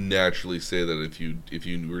wouldn't naturally say that if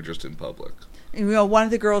you were just in public. One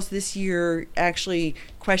of the girls this year actually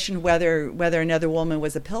questioned whether another woman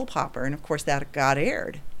was a pill popper, and of course that got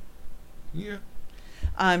aired. Yeah.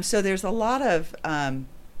 So there's a lot of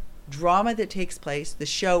drama that takes place. The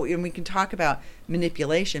show, and we can talk about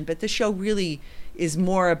manipulation, but the show really is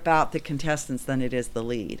more about the contestants than it is the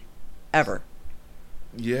lead, ever.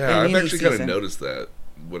 Yeah, I've actually kind of noticed that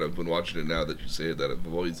when I've been watching it now that you say that.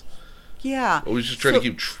 I've always just trying to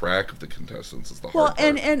keep track of the contestants is the hard part.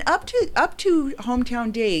 And up to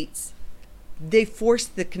hometown dates, they force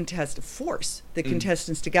the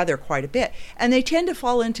contestants together quite a bit, and they tend to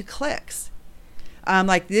fall into cliques.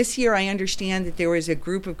 Like this year, I understand that there was a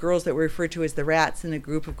group of girls that were referred to as the rats and a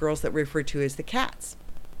group of girls that were referred to as the cats.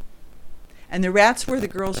 And the rats were the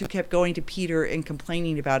girls who kept going to Peter and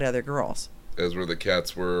complaining about other girls. As where the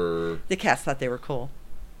cats were... The cats thought they were cool.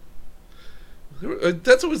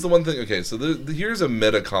 That's always the one thing. Okay, so here's a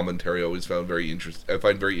meta commentary I always found very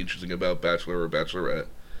interesting about Bachelor or Bachelorette.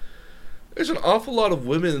 There's an awful lot of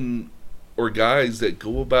women or guys that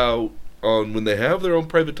go about when they have their own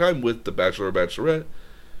private time with the Bachelor or Bachelorette,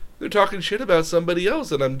 they're talking shit about somebody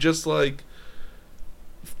else, and I'm just like,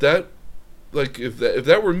 if that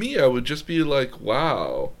were me, I would just be like,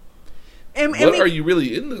 wow. What are you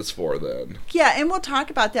really in this for, then? Yeah, and we'll talk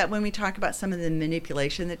about that when we talk about some of the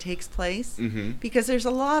manipulation that takes place. Mm-hmm. Because there's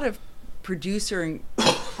a lot of producer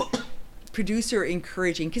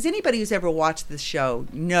encouraging. Because anybody who's ever watched the show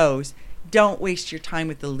knows, don't waste your time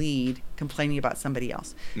with the lead complaining about somebody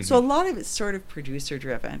else. Mm-hmm. So a lot of it's sort of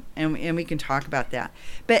producer-driven, and we can talk about that.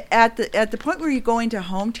 But at the point where you go into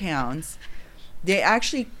hometowns, they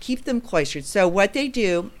actually keep them cloistered. So what they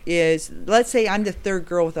do is, let's say I'm the third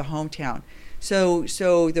girl with a hometown. So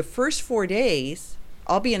the first 4 days,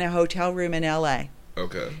 I'll be in a hotel room in L.A.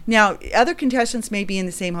 Okay. Now, other contestants may be in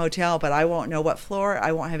the same hotel, but I won't know what floor.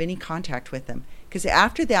 I won't have any contact with them. Because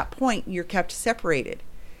after that point, you're kept separated.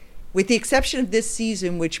 With the exception of this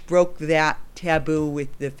season, which broke that taboo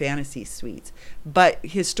with the fantasy suites. But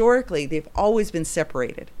historically, they've always been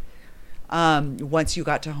separated. Once you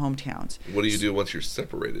got to hometowns. What do you do once you're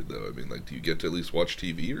separated, though? I mean, like, do you get to at least watch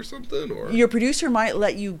TV or something? Or your producer might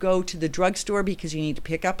let you go to the drugstore because you need to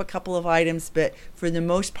pick up a couple of items, but for the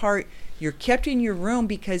most part, you're kept in your room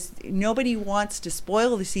because nobody wants to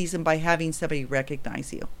spoil the season by having somebody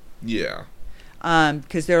recognize you. Yeah.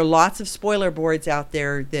 Because there are lots of spoiler boards out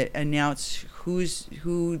there that announce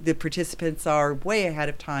who the participants are way ahead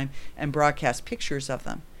of time and broadcast pictures of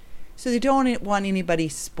them. So they don't want anybody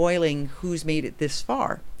spoiling who's made it this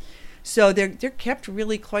far. So they're kept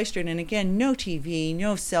really cloistered. And again, no TV,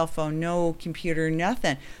 no cell phone, no computer,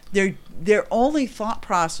 nothing. Their only thought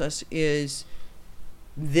process is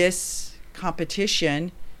this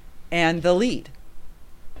competition and the lead.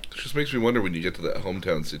 It just makes me wonder when you get to that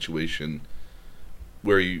hometown situation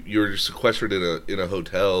where you're sequestered in a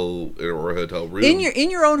hotel or a hotel room. In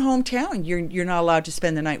your own hometown, you're not allowed to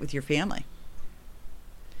spend the night with your family.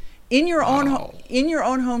 In your own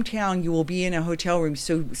hometown, you will be in a hotel room.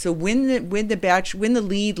 So when the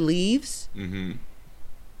lead leaves, mm-hmm.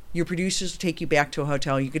 your producers will take you back to a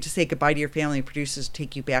hotel. You get to say goodbye to your family. And producers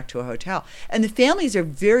take you back to a hotel, and the families are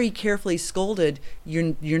very carefully scolded.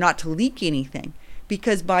 You're not to leak anything,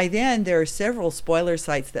 because by then there are several spoiler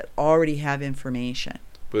sites that already have information.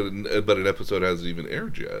 But an episode hasn't even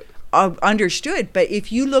aired yet. Understood. But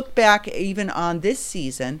if you look back even on this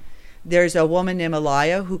season. There's a woman named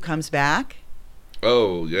Alaya who comes back.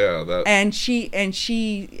 Oh, yeah. That. And she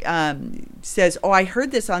says, oh, I heard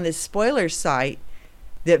this on this spoiler site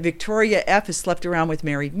that Victoria F. has slept around with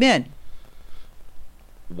married men.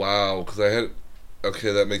 Wow, because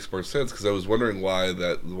okay, that makes more sense, because I was wondering how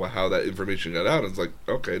that information got out. It's like,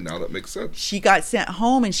 okay, now that makes sense. She got sent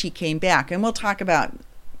home and she came back. And we'll talk about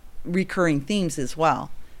recurring themes as well.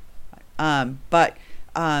 But...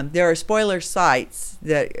 there are spoiler sites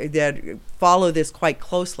that follow this quite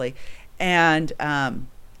closely, and they're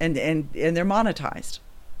monetized.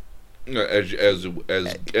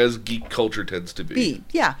 As geek culture tends to be.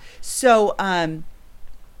 Yeah. So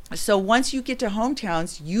once you get to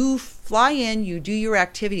hometowns, you fly in, you do your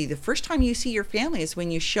activity. The first time you see your family is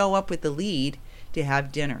when you show up with the lead to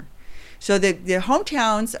have dinner. So the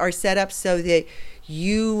hometowns are set up so that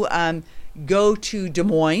you go to Des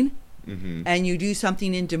Moines. Mm-hmm. And you do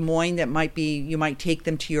something in Des Moines that you might take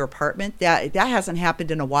them to your apartment. That hasn't happened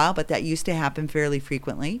in a while, but that used to happen fairly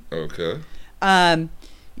frequently. Okay.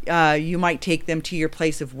 You might take them to your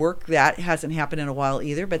place of work. That hasn't happened in a while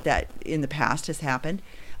either, but that in the past has happened.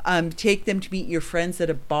 Take them to meet your friends at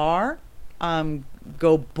a bar.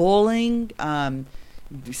 Go bowling.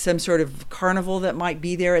 Some sort of carnival that might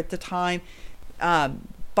be there at the time.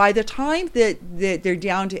 By the time that they're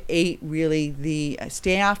down to 8, really, the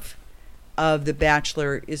staff of The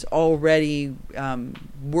Bachelor is already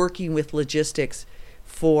working with logistics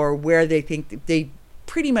for where they think they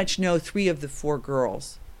pretty much know 3 of the 4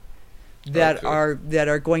 girls that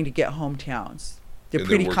are going to get hometowns. They're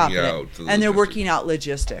pretty confident, and they're working out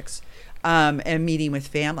logistics and meeting with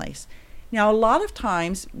families. Now, a lot of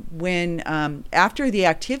times when after the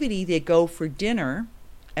activity they go for dinner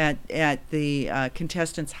at the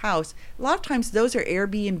contestant's house, a lot of times those are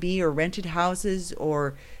Airbnb or rented houses,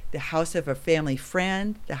 or the house of a family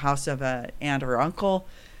friend, the house of an aunt or uncle.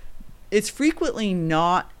 It's frequently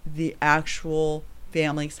not the actual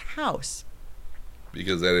family's house.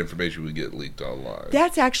 Because that information would get leaked online.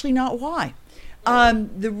 That's actually not why.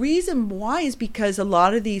 The reason why is because a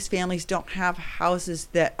lot of these families don't have houses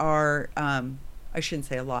that are, I shouldn't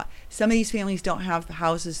say a lot. Some of these families don't have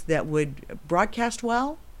houses that would broadcast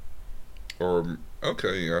well.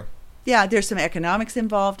 Yeah. Yeah, there's some economics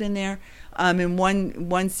involved in there. In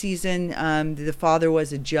one season, the father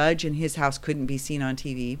was a judge, and his house couldn't be seen on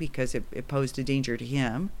TV because it posed a danger to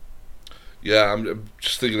him. Yeah, I'm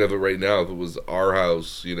just thinking of it right now. If it was our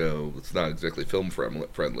house, it's not exactly film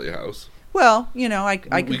friendly house. Well, we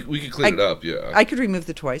could clean it up. Yeah, I could remove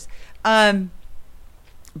the toys. But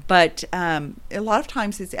a lot of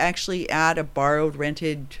times it's actually at a borrowed,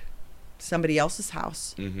 rented, somebody else's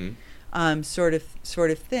house. Mm-hmm. Sort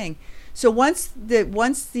of thing. So once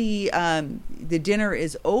the dinner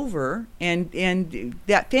is over, and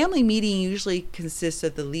that family meeting usually consists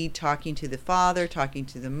of the lead talking to the father, talking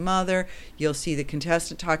to the mother. You'll see the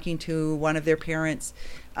contestant talking to one of their parents.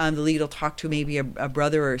 The lead will talk to maybe a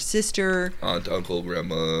brother or a sister, aunt, uncle,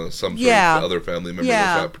 grandma, some sort of other family member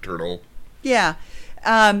that's not paternal. Yeah,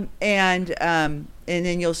 and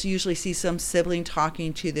then you'll usually see some sibling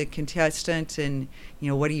talking to the contestant, and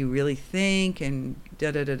what do you really think, and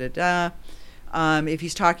da da da da da. If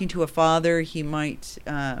he's talking to a father, he might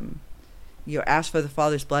ask for the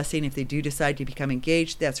father's blessing if they do decide to become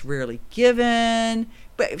engaged. That's rarely given,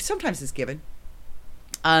 but sometimes it's given.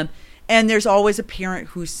 And there's always a parent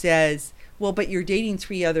who says, "Well, but you're dating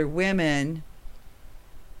 3 other women.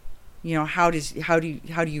 How do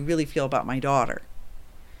you really feel about my daughter?"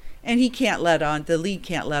 And the lead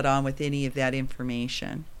can't let on with any of that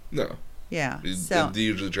information. No. Yeah. They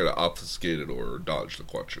usually try to obfuscate it or dodge the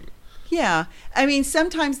question. Yeah. I mean,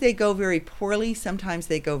 sometimes they go very poorly. Sometimes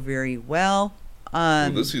they go very well.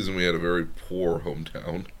 This season we had a very poor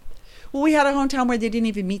hometown. Well, we had a hometown where they didn't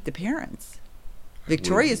even meet the parents.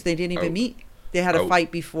 Victoria's, they didn't even meet. They had a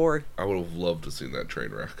fight before. I would have loved to have seen that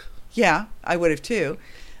train wreck. Yeah, I would have too.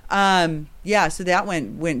 So that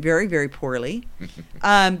went very, very poorly.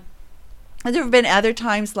 There have been other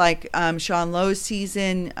times, like Sean Lowe's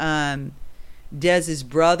season. Dez's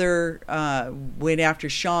brother went after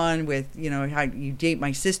Sean with, how you date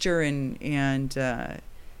my sister, and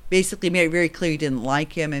basically made it very clear he didn't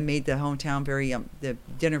like him, and made the hometown the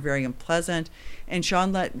dinner very unpleasant. And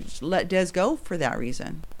Sean let Dez go for that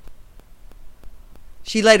reason.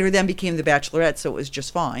 She later then became the Bachelorette, so it was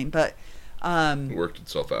just fine. But it worked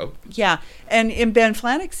itself out. Yeah, and in Ben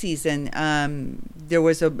Flajnik's season, there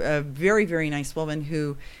was a very, very nice woman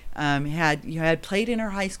who had played in her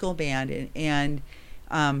high school band and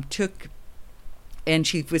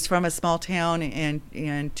she was from a small town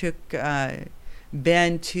and took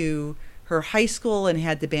Ben to her high school and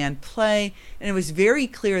had the band play, and it was very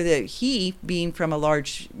clear that he, being from a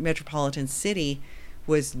large metropolitan city,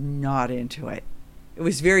 was not into it. It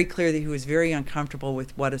was very clear that he was very uncomfortable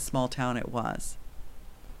with what a small town it was.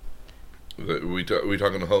 We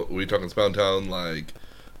talking small town, like,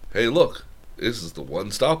 hey, look, this is the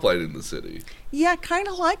one stoplight in the city. Yeah, kind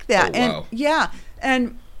of like that. Oh, wow.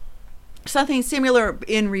 And something similar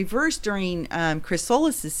in reverse during Chris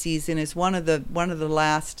Solis' season is one of the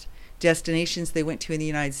last destinations they went to in the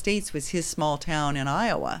United States was his small town in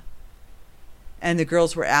Iowa, and the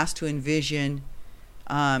girls were asked to envision.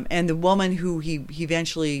 And the woman who he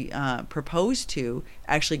eventually proposed to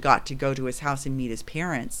actually got to go to his house and meet his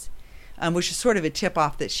parents, which is sort of a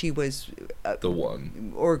tip-off that she was the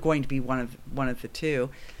one, or going to be one of the two,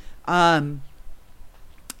 and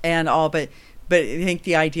all. But I think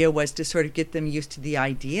the idea was to sort of get them used to the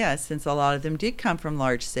idea, since a lot of them did come from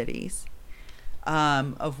large cities,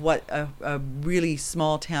 of what a really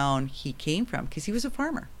small town he came from, because he was a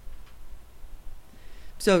farmer.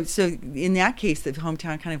 So in that case, the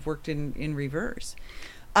hometown kind of worked in reverse.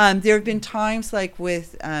 There have been times like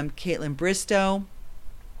with Caitlin Bristow.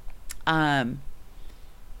 On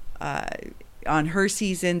her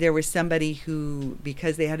season, there was somebody who,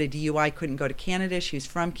 because they had a DUI, couldn't go to Canada. She was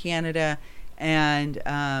from Canada, and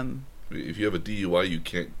if you have a DUI, you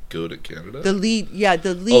can't go to Canada? The lead. Oh,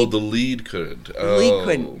 the lead couldn't. The lead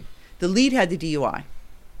couldn't. The lead had the DUI.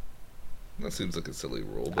 That seems like a silly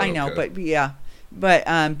rule. I know, but yeah.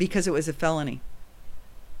 But because it was a felony.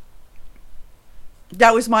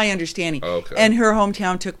 That was my understanding. Okay. And her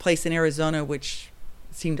hometown took place in Arizona, which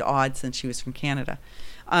seemed odd since she was from Canada.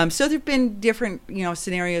 So there have been different,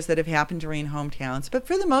 scenarios that have happened during hometowns. But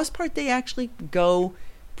for the most part, they actually go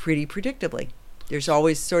pretty predictably. There's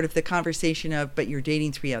always sort of the conversation of, but you're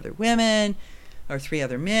dating 3 other women or 3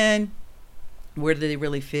 other men. Where do they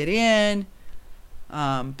really fit in?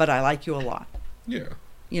 But I like you a lot. Yeah.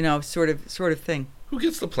 Sort of thing. Who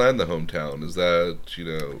gets to plan the hometown? Is that,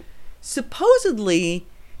 Supposedly,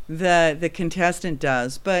 the contestant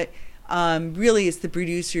does, but really it's the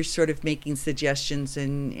producers sort of making suggestions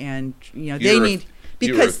and they need,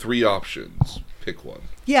 because here are 3 options. Pick one.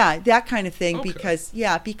 Yeah, that kind of thing. Okay.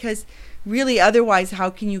 Because really, otherwise, how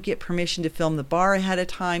can you get permission to film the bar ahead of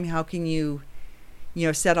time? How can you,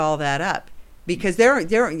 set all that up? Because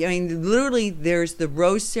literally, there's the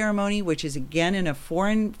rose ceremony, which is again in a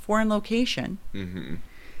foreign location. Mm-hmm.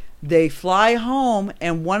 They fly home,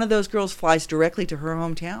 and one of those girls flies directly to her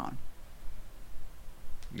hometown.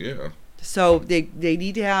 Yeah. So they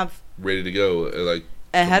need to have ready to go, like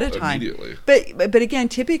ahead of time. Immediately. But again,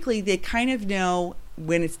 typically they kind of know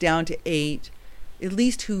when it's down to 8, at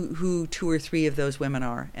least who 2 or 3 of those women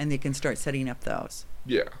are, and they can start setting up those.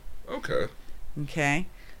 Yeah. Okay. Okay.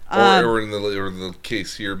 Or in the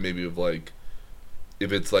case here, maybe of like,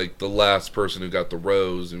 if it's like the last person who got the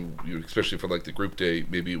rose, and especially for like the group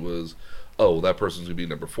date, maybe it was, that person's gonna be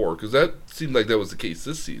number 4, because that seemed like that was the case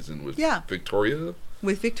this season with Victoria.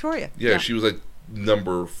 With Victoria, yeah, she was like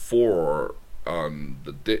number 4 on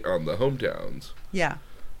the hometowns. Yeah,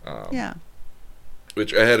 yeah.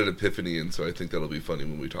 Which I had an epiphany in, so I think that'll be funny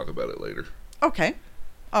when we talk about it later. Okay,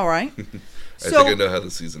 all right. I think I know how the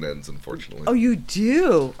season ends, unfortunately. Oh, you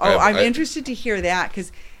do? Oh, I'm interested to hear that,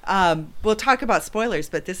 because we'll talk about spoilers,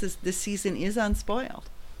 but this season is unspoiled.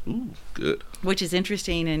 Ooh, good. Which is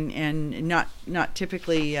interesting and not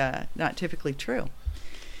typically true.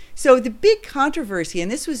 So the big controversy,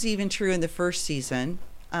 and this was even true in the first season,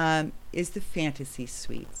 is the fantasy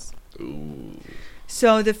suites. Ooh.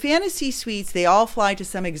 So the fantasy suites, they all fly to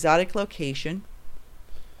some exotic location.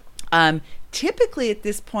 Typically at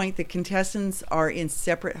this point, the contestants are in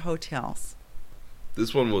separate hotels.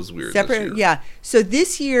 This one was weird. Separate, this year. yeah. So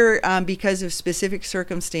this year, because of specific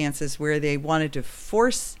circumstances where they wanted to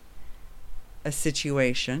force a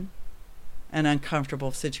situation, an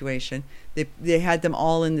uncomfortable situation, they had them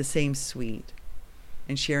all in the same suite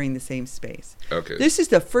and sharing the same space. Okay. This is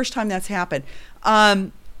the first time that's happened.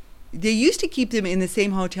 They used to keep them in the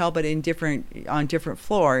same hotel, but on different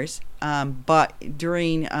floors. But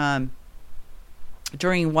during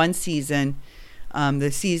one season,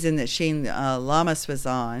 the season that Shane Lamas was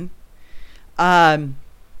on, the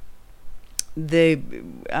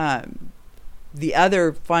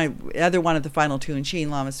other one of the final 2, and Shane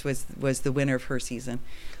Lamas was the winner of her season.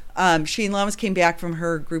 Shane Lamas came back from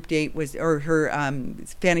her group date her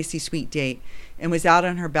fantasy suite date, and was out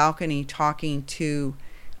on her balcony talking to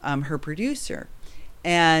her producer,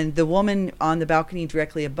 and the woman on the balcony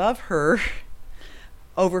directly above her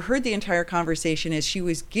overheard the entire conversation as she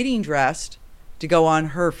was getting dressed to go on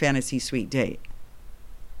her fantasy suite date.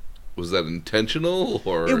 Was that intentional,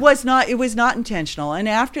 or? It was not intentional. And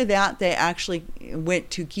after that, they actually went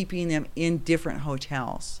to keeping them in different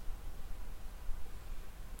hotels.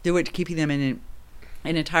 They went to keeping them in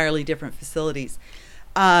entirely different facilities,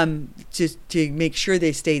 to make sure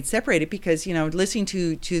they stayed separated. Because listening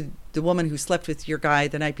to the woman who slept with your guy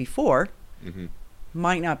the night before mm-hmm.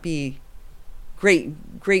 might not be great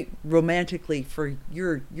romantically for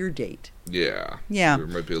your date. Yeah. There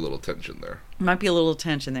might be a little tension there.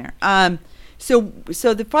 So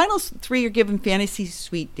the final 3 are given fantasy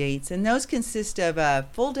suite dates, and those consist of a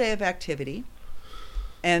full day of activity,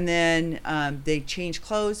 and then they change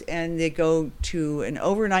clothes and they go to an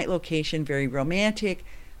overnight location, very romantic,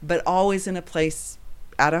 but always in a place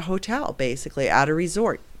at a hotel, basically at a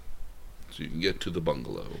resort. So you can get to the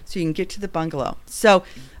bungalow. So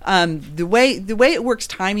the way it works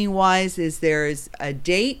timing wise is there's a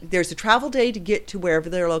travel day to get to wherever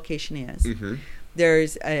their location is. Mm-hmm.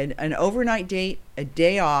 There's an overnight date, a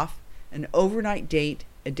day off, an overnight date,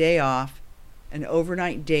 a day off, an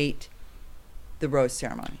overnight date, the rose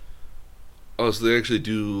ceremony. Oh, so they actually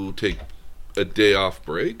do take a day off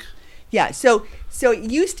break? Yeah, so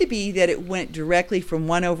it used to be that it went directly from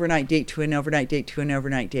one overnight date to an overnight date to an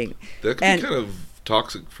overnight date. That could be kind of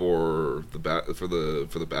toxic for the bachelor or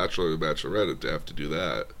the bachelorette to have to do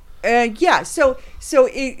that. Yeah, so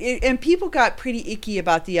it and people got pretty icky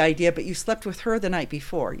about the idea, but you slept with her the night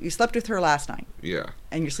before. You slept with her last night. Yeah.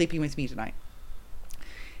 And you're sleeping with me tonight.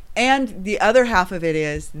 And the other half of it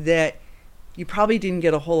is that you probably didn't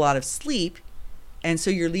get a whole lot of sleep, and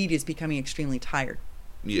so your lead is becoming extremely tired.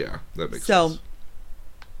 Yeah, that makes sense.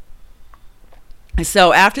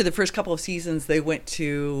 So after the first couple of seasons, they went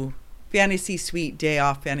to fantasy suite day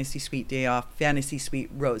off, fantasy suite day off, fantasy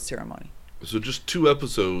suite rose ceremony. So just 2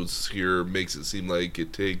 episodes here makes it seem like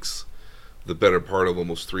it takes the better part of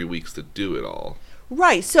almost 3 weeks to do it all.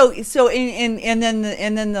 Right. So and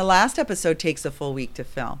then the last episode takes a full week to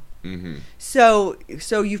film. Mm-hmm.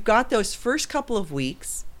 So you've got those first couple of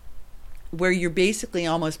weeks where you're basically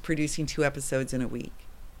almost producing 2 episodes in a week.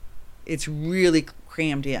 It's really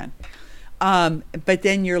crammed in. But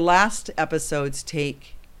then your last episodes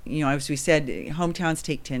take, as we said, hometowns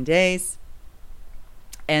take 10 days.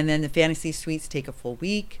 And then the fantasy suites take a full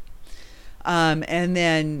week. And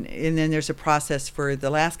then there's a process for the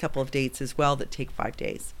last couple of dates as well that take 5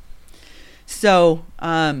 days. So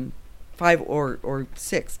 5 or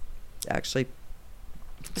 6, actually.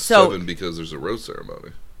 7 because there's a rose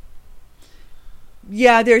ceremony.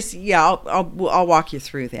 Yeah, I'll walk you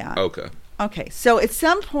through that. Okay. So at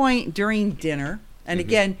some point during dinner, and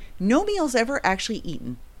again, no meal's ever actually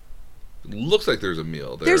eaten. It looks like there's a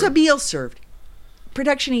meal there. There's a meal served.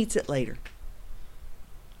 Production eats it later.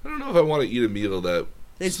 I don't know if I want to eat a meal that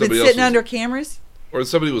it's been sitting under cameras, or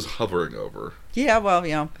somebody was hovering over. Yeah, well,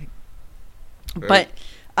 Right? But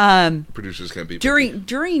producers can't be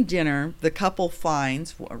during dinner. The couple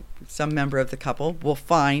finds, or some member of the couple will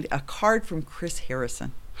find a card from Chris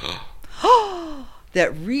Harrison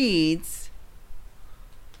that reads,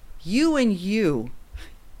 "You and you.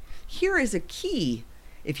 Here is a key.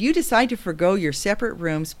 If you decide to forgo your separate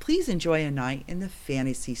rooms, please enjoy a night in the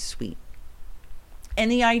fantasy suite."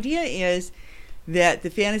 And the idea is that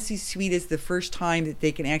the fantasy suite is the first time that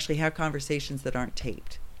they can actually have conversations that aren't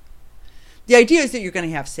taped. The idea is that you're going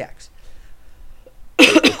to have sex.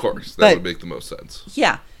 Of course, that would make the most sense.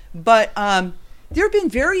 Yeah, but there have been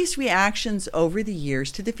various reactions over the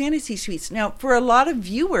years to the fantasy suites. Now, for a lot of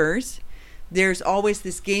viewers, there's always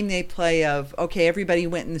this game they play of, okay, everybody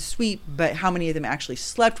went in the suite, but how many of them actually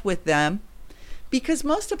slept with them? Because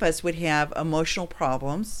most of us would have emotional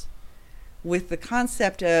problems with the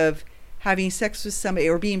concept of having sex with somebody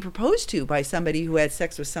or being proposed to by somebody who had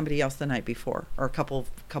sex with somebody else the night before or a couple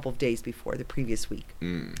of days before, the previous week.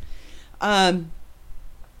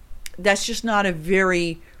 That's just not a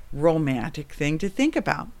very romantic thing to think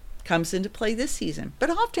about. Comes into play this season, but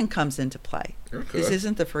often comes into play. Okay. This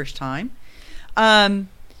isn't the first time.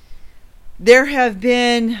 There have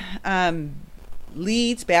been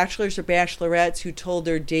leads, bachelors or bachelorettes, who told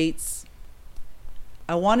their dates,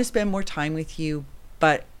 "I want to spend more time with you,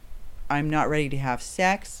 but I'm not ready to have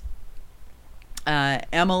sex."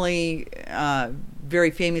 Emily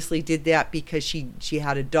very famously did that because she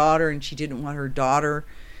had a daughter and she didn't want her daughter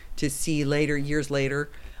to see years later,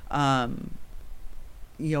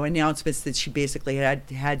 announcements that she basically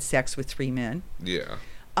had sex with 3 men. Yeah.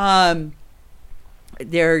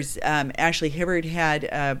 There's Ashley Hibbard had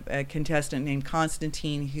a contestant named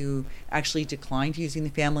Constantine who actually declined using the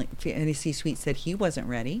fantasy suite, said he wasn't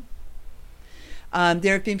ready.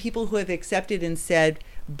 There have been people who have accepted and said,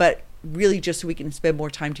 but really just so we can spend more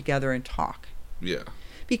time together and talk. Yeah.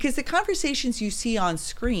 Because the conversations you see on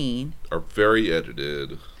screen are very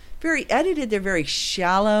edited. They're very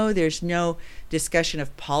shallow. There's no discussion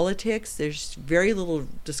of politics. There's very little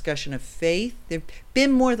discussion of faith. There've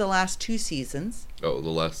been more the last 2 seasons. Oh,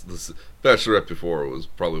 this Bachelorette before was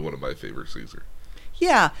probably one of my favorite seasons.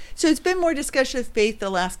 Yeah, so it's been more discussion of faith the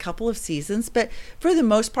last couple of seasons, but for the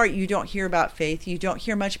most part, you don't hear about faith. You don't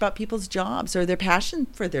hear much about people's jobs or their passion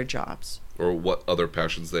for their jobs. Or what other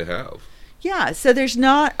passions they have. Yeah, so there's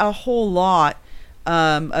not a whole lot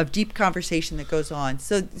of deep conversation that goes on.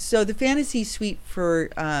 So the fantasy suite for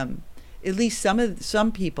at least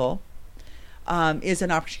some people is an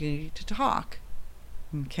opportunity to talk.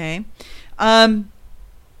 Okay.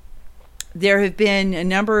 There have been a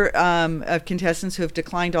number of contestants who have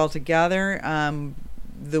declined altogether.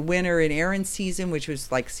 The winner in Aaron's season, which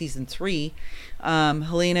was like season 3,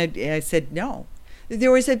 Helena said no.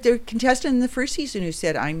 There was a contestant in the first season who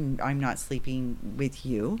said, I'm not sleeping with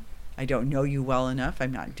you. I don't know you well enough.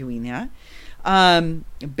 I'm not doing that.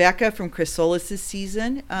 Becca from Chris Solis'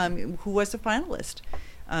 season, who was a finalist,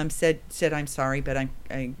 said I'm sorry, but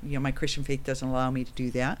my Christian faith doesn't allow me to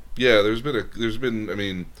do that. Yeah, there's been I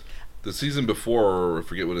mean, the season before, I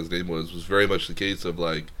forget what his name was very much the case of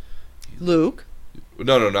like Luke.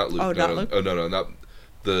 No, not Luke. Oh, not Luke. Oh, no, not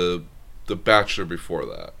the Bachelor before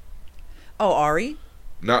that. Oh, Ari.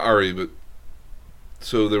 Not Ari, but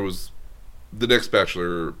so there was the next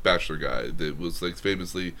Bachelor guy that was like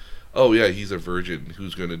famously, oh yeah, he's a virgin.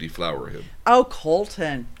 Who's going to deflower him? Oh,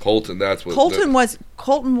 Colton. That's what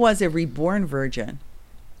Colton was a reborn virgin.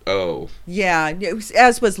 Oh. Yeah,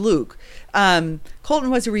 as was Luke. Colton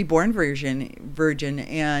was a reborn virgin,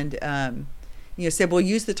 and said we'll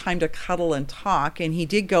use the time to cuddle and talk, and he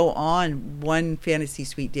did go on one fantasy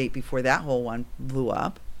suite date before that whole one blew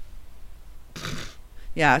up.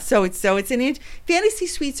 Yeah, so fantasy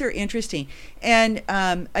suites are interesting, and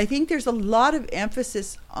I think there's a lot of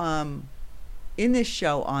emphasis in this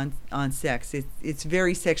show on sex. It's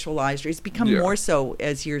very sexualized. It's become more so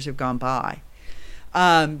as years have gone by.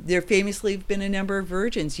 There famously have been a number of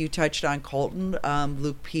virgins. You touched on Colton.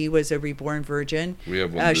 Luke P. was a reborn virgin. We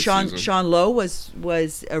have one this season. Sean Lowe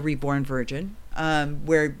was a reborn virgin,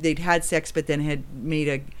 where they'd had sex but then had made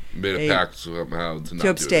a pact somehow to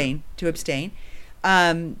abstain.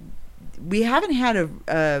 We haven't had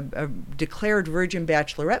a declared virgin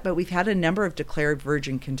bachelorette, but we've had a number of declared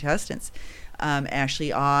virgin contestants.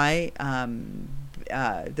 Ashley I,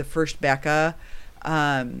 the first Becca,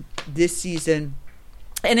 this season.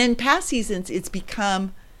 And in past seasons, it's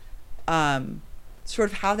become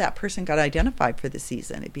sort of how that person got identified for the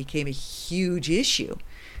season. It became a huge issue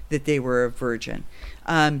that they were a virgin.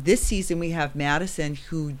 This season, we have Madison,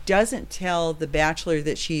 who doesn't tell the Bachelor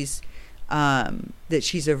that she's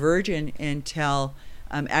a virgin until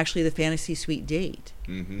actually the fantasy suite date.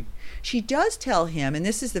 Mm-hmm. She does tell him, and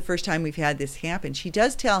this is the first time we've had this happen. She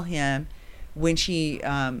does tell him. When she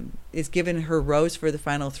is given her rose for the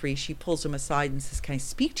final three, she pulls him aside and says, "Can I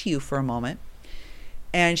speak to you for a moment?"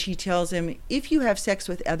 And she tells him, "If you have sex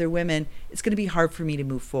with other women, it's going to be hard for me to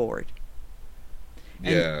move forward."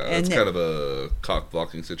 That's kind of a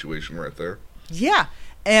cock-blocking situation right there. Yeah,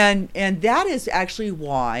 and that is actually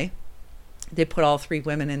why they put all three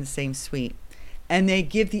women in the same suite. And they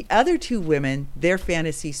give the other two women their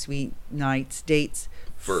fantasy suite dates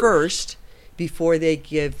first before they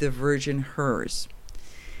give the virgin hers.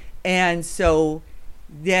 And so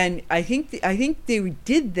then I think they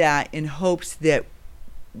did that in hopes that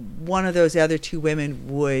one of those other two women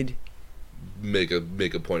would make a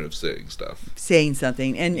point of saying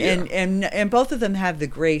something, and both of them have the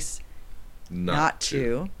grace not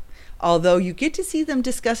to. Although you get to see them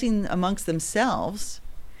discussing amongst themselves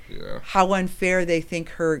how unfair they think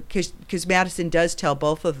her, because Madison does tell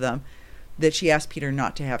both of them that she asked Peter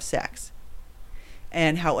not to have sex,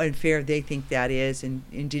 and how unfair they think that is, and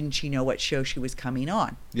didn't she know what show she was coming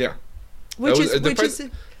on? Yeah.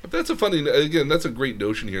 That's a funny, again, that's a great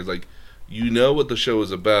notion here. It's like, you know what the show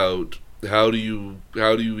is about. How do you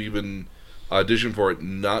even audition for it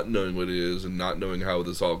not knowing what it is and not knowing how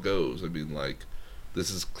this all goes? I mean, like, this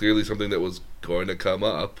is clearly something that was going to come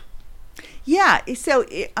up. Yeah, so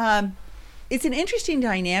it's an interesting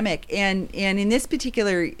dynamic, and in this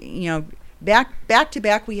particular, back to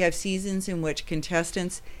back, we have seasons in which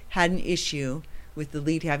contestants had an issue with the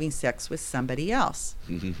lead having sex with somebody else.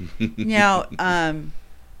 Now,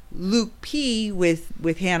 Luke P.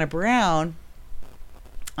 with Hannah Brown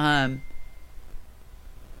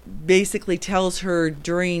basically tells her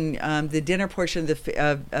during the dinner portion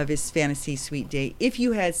of his fantasy suite date, if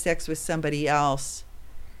you had sex with somebody else,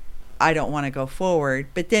 I don't want to go forward.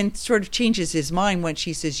 But then sort of changes his mind when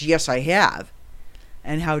she says, yes, I have.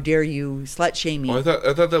 And how dare you slut shame me? Oh, I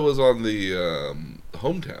thought that was on the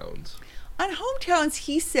Hometowns. On Hometowns,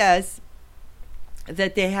 he says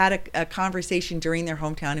that they had a conversation during their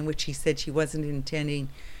hometown in which he said she wasn't intending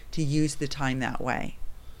to use the time that way.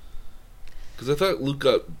 Because I thought Luke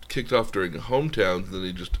got kicked off during Hometowns, and then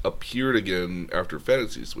he just appeared again after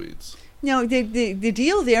Fantasy Suites. No, the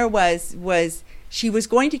deal there was she was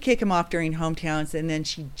going to kick him off during Hometowns, and then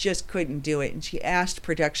she just couldn't do it. And she asked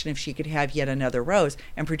production if she could have yet another rose.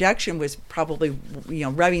 And production was probably,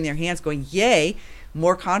 rubbing their hands going, yay,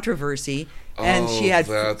 more controversy. And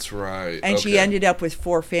that's right. And she ended up with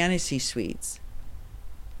 4 fantasy suites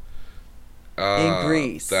in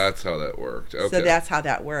Greece. That's how that worked. Okay. So that's how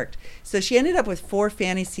that worked. So she ended up with 4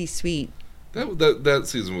 fantasy suites. That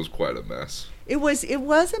season was quite a mess. It was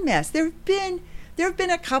a mess. There have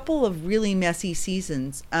been a couple of really messy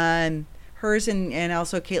seasons. Hers and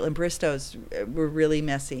also Caitlin Bristow's were really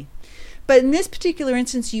messy. But in this particular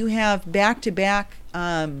instance, you have back-to-back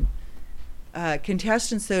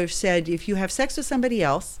contestants that have said, if you have sex with somebody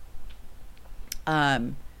else,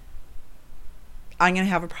 I'm going to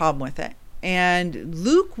have a problem with it. And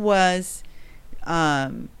Luke was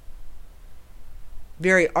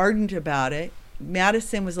very ardent about it.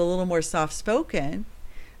 Madison was a little more soft-spoken,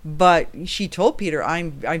 but she told Peter,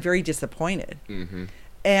 I'm very disappointed. Mm-hmm.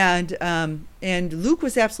 And Luke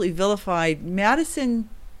was absolutely vilified. Madison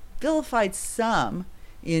vilified some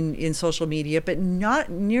in social media, but not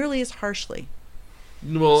nearly as harshly.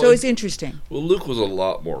 Well, so it's interesting. Well, Luke was a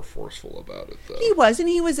lot more forceful about it, though. He was, and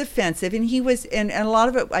he was offensive, and he was, and a lot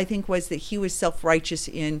of it, I think, was that he was self-righteous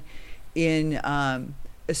in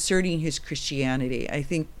asserting his Christianity. I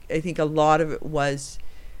think a lot of it was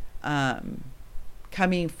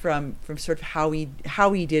coming from sort of how he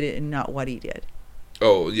did it and not what he did.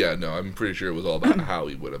 Oh yeah, no, I'm pretty sure it was all about how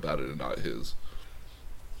he went about it and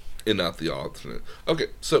not the alternate. Okay,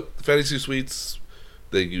 so Fantasy Suites,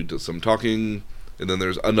 they did some talking, and then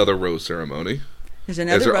there's another rose ceremony. There's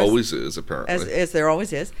another as there rose, always is, apparently. As there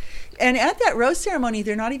always is. And at that rose ceremony,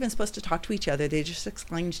 they're not even supposed to talk to each other. They just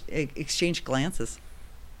exchange glances.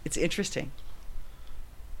 It's interesting.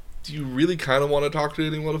 Do you really kind of want to talk to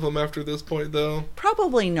any one of them after this point, though?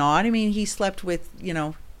 Probably not. I mean, he slept with,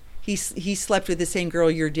 he slept with the same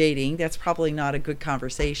girl you're dating. That's probably not a good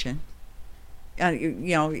conversation.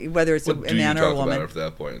 Whether it's a man or a woman. What do you talk about after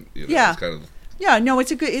that point? Yeah. It's kind of... Yeah, no,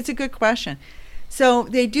 it's a good question. So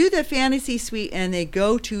they do the fantasy suite, and they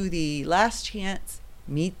go to the last chance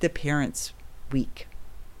meet the parents week.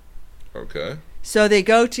 Okay. So they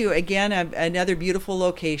go to, again, another beautiful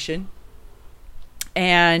location.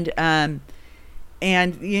 And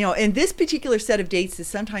this particular set of dates is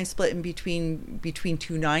sometimes split in between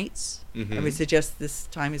 2 nights. Mm-hmm. I would suggest this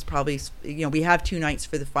time is probably, we have 2 nights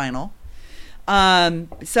for the final.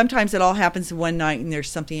 Sometimes it all happens in one night, and there's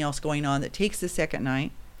something else going on that takes the second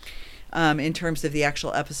night, in terms of the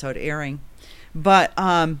actual episode airing. But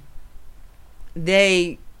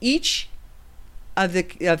they each of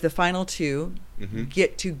the final 2 mm-hmm.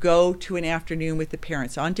 get to go to an afternoon with the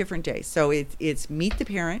parents on different days. So it's meet the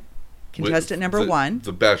parent, contestant number 1.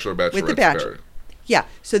 The bachelorette's with the bachelor. Yeah.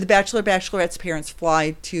 So the bachelorette's parents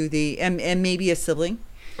fly to and maybe a sibling.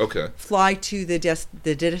 Okay. Fly to the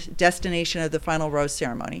destination of the final rose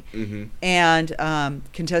ceremony. Mm-hmm. And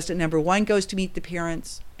contestant number 1 goes to meet the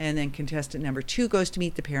parents, and then contestant number 2 goes to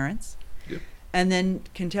meet the parents. Yep. And then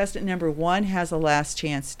contestant number 1 has a last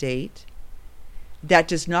chance date. That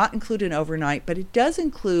does not include an overnight, but it does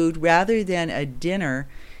include, rather than a dinner,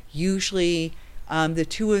 usually the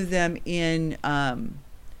 2 of them in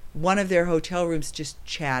one of their hotel rooms just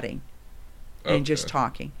chatting and just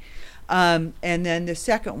talking. And then the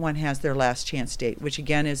second one has their last chance date, which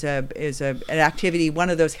again is an activity, one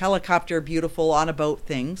of those helicopter beautiful on a boat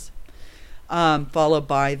things, followed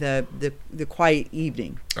by the quiet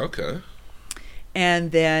evening. Okay.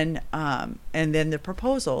 And then the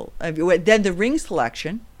proposal, then the ring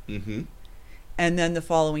selection, mm-hmm. and then the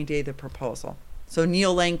following day the proposal. So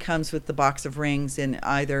Neil Lang comes with the box of rings, and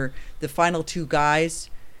either the final 2 guys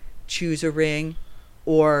choose a ring,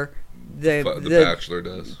 or the bachelor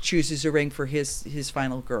does chooses a ring for his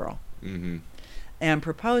final girl, mm-hmm. and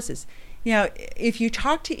proposes. If you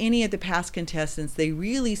talk to any of the past contestants, they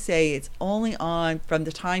really say it's only on from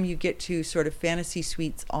the time you get to sort of Fantasy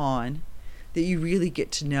Suites on that you really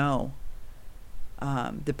get to know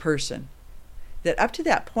the person. That up to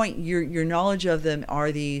that point, your knowledge of them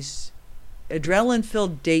are these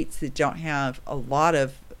adrenaline-filled dates that don't have a lot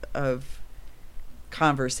of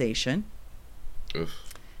conversation. Oof.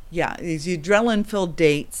 Yeah, these adrenaline-filled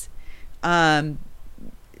dates, with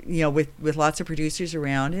lots of producers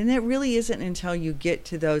around, and it really isn't until you get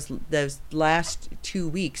to those last 2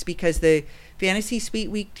 weeks, because the Fantasy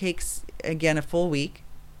Suite week takes, again, a full week,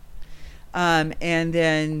 and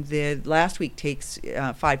then the last week takes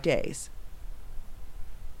 5 days.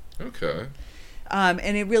 Okay.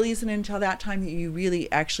 And it really isn't until that time that you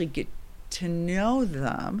really actually get to know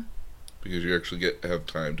them. Because you actually have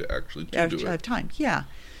time to actually do it. Have time, yeah.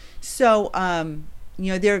 So,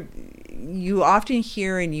 you often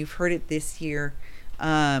hear, and you've heard it this year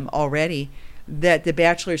already, that the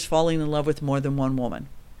Bachelor is falling in love with more than one woman.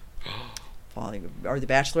 Or the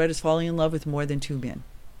Bachelorette is falling in love with more than 2 men.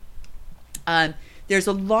 There's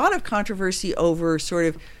a lot of controversy over sort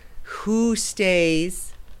of who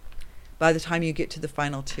stays by the time you get to the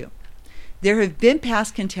final 2. There have been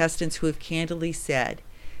past contestants who have candidly said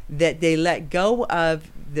that they let go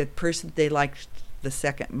of the person they liked the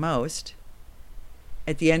second most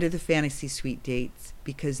at the end of the Fantasy Suite dates,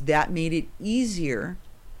 because that made it easier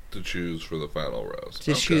to choose for the final rose.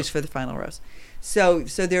 So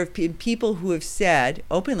there have been people who have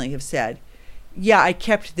openly said, yeah, I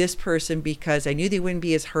kept this person because I knew they wouldn't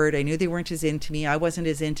be as hurt. I knew they weren't as into me. I wasn't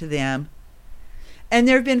as into them. And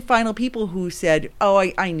there have been final people who said, oh,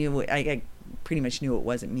 I knew it. I pretty much knew it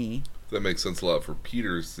wasn't me. That makes sense a lot for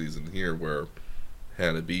Peter's season here, where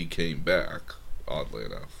Hannah B came back, oddly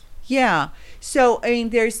enough. Yeah. So, I mean,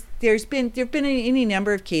 there've been any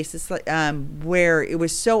number of cases where it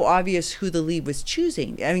was so obvious who the lead was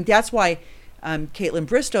choosing. I mean, that's why Caitlin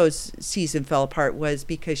Bristow's season fell apart, was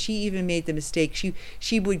because she even made the mistake.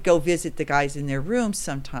 She would go visit the guys in their rooms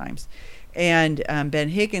sometimes. And Ben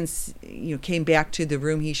Higgins, came back to the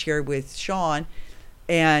room he shared with Sean,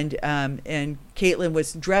 and Caitlin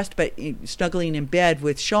was dressed but snuggling in bed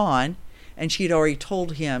with Sean, and she'd already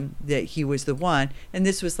told him that he was the one. And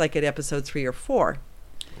this was like at episode 3 or 4.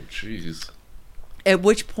 Oh, jeez. At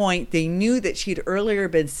which point they knew that she'd earlier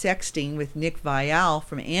been sexting with Nick Viall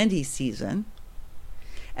from Andy's season.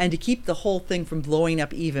 And to keep the whole thing from blowing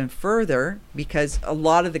up even further, because a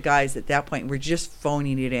lot of the guys at that point were just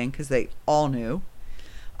phoning it in because they all knew,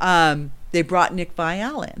 they brought Nick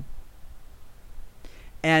Viall in,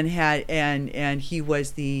 and he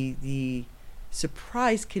was the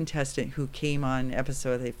surprise contestant who came on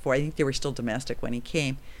episode 4. I think they were still domestic when he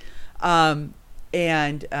came, and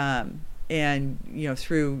came in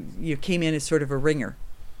as sort of a ringer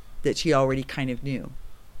that she already kind of knew.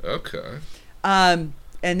 Okay.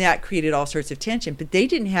 And that created all sorts of tension. But they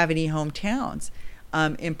didn't have any hometowns,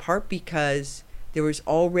 in part because there was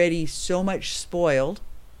already so much spoiled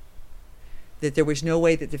that there was no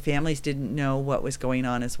way that the families didn't know what was going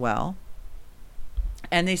on as well.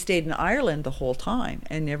 And they stayed in Ireland the whole time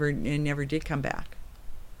and never did come back.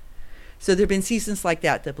 So there have been seasons like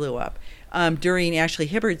that blew up. During Ashley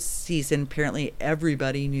Hibbard's season, apparently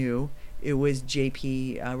everybody knew it was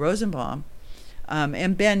J.P. Rosenbaum.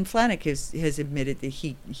 And Ben Flajnik has admitted that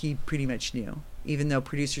he pretty much knew, even though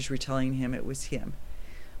producers were telling him it was him.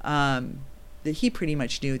 That he pretty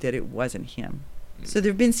much knew that it wasn't him. So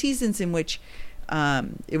there have been seasons in which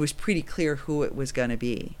it was pretty clear who it was going to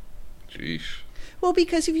be. Jeez. Well,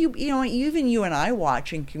 because if even you and I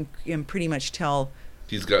watch and can pretty much tell.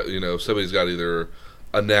 He's got, somebody's got either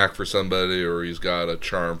a knack for somebody, or he's got a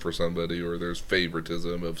charm for somebody, or there's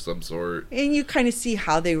favoritism of some sort. And you kind of see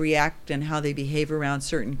how they react and how they behave around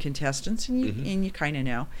certain contestants, and you kind of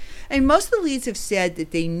know. And most of the leads have said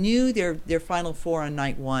that they knew their final 4 on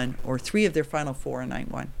night 1, or 3 of their final 4 on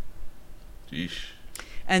night 1. Yeesh.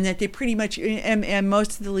 And that they pretty much, and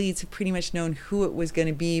most of the leads have pretty much known who it was going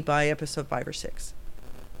to be by episode 5 or 6.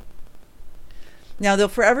 Now, they'll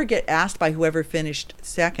forever get asked by whoever finished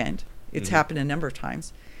second. It's happened a number of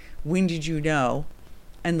times. When did you know?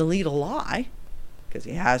 And the lead will lie, because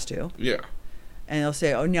he has to. Yeah. And they'll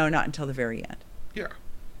say, oh, no, not until the very end. Yeah.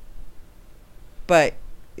 But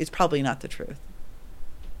it's probably not the truth.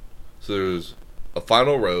 So there's a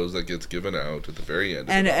final rose that gets given out at the very end.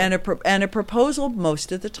 And a proposal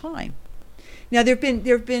most of the time. Now, there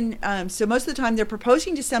have been so most of the time they're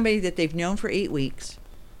proposing to somebody that they've known for 8 weeks.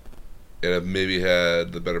 And have maybe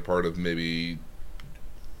had the better part of maybe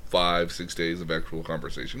 5-6 days of actual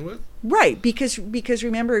conversation with. Right, because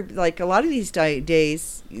remember, like a lot of these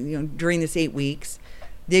days, during this 8 weeks,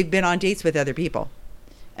 they've been on dates with other people,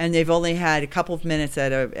 and they've only had a couple of minutes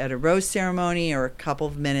at a rose ceremony or a couple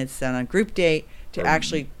of minutes on a group date to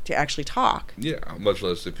actually talk. Yeah, much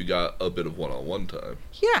less if you got a bit of one-on-one time.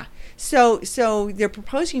 Yeah, so they're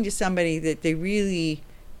proposing to somebody that they really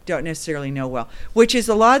don't necessarily know well, which is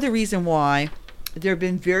a lot of the reason why there have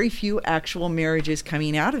been very few actual marriages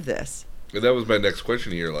coming out of this. And that was my next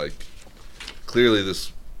question here. Like, clearly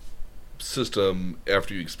this system,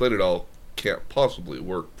 after you explain it all, can't possibly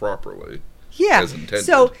work properly. Yeah. As intended.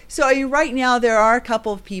 So I mean, right now there are a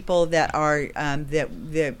couple of people that are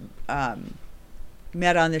that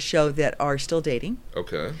met on the show that are still dating.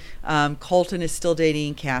 Okay. Colton is still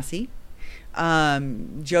dating Cassie.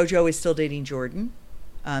 JoJo is still dating Jordan.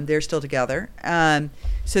 They're still together.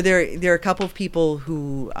 So there are a couple of people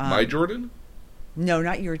who... My Jordan? No,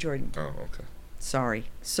 not your Jordan. Oh, okay. Sorry.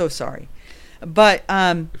 So sorry. But...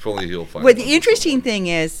 if only he'll find... Well, the interesting thing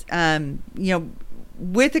is,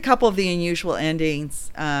 with a couple of the unusual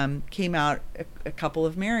endings, came out a couple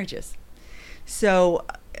of marriages. So,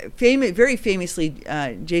 very famously,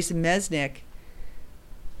 Jason Mesnick,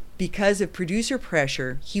 because of producer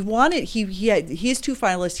pressure, he had his 2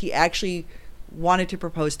 finalists, he actually wanted to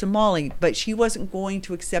propose to Molly, but she wasn't going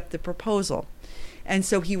to accept the proposal. And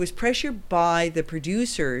so he was pressured by the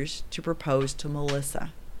producers to propose to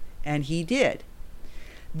Melissa. And he did.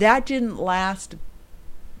 That didn't last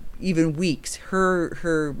even weeks.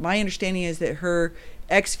 My understanding is that her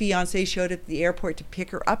ex-fiancé showed up at the airport to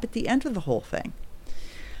pick her up at the end of the whole thing.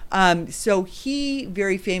 So he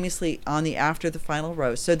very famously on the after the final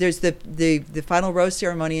rose. So there's the final rose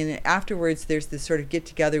ceremony, and then afterwards there's this sort of get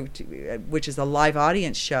together, which is a live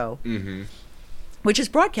audience show, which is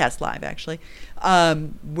broadcast live actually,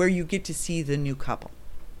 where you get to see the new couple.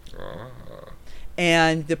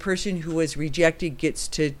 And the person who was rejected gets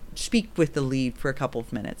to speak with the lead for a couple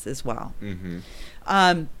of minutes as well.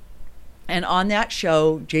 And on that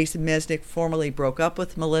show, Jason Mesnick formally broke up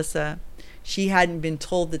with Melissa. She hadn't been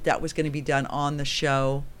told that that was going to be done on the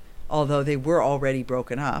show, although they were already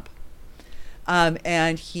broken up.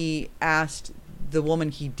 And he asked the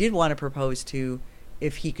woman he did want to propose to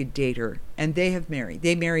if he could date her. And they have married.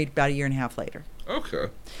 They married about a year and a half later. Okay.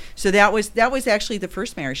 So that was actually the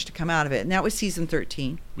first marriage to come out of it, and that was season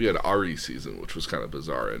 13. We had Ari season, which was kind of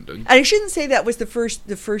bizarre ending. And I shouldn't say that was the first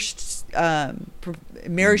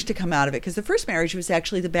marriage to come out of it, because the first marriage was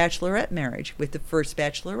actually the Bachelorette marriage with the first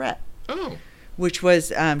Bachelorette. Oh. Which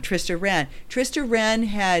was Trista Rehn. Trista Rehn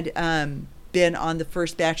had been on the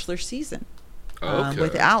first Bachelor season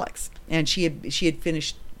with Alex, and she had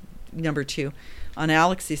finished number 2 on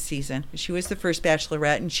Alex's season. She was the first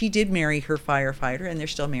Bachelorette, and she did marry her firefighter, and they're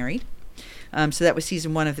still married. So that was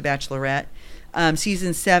season 1 of The Bachelorette.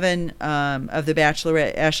 Season 7 of The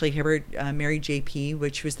Bachelorette, Ashley Hibbert married JP,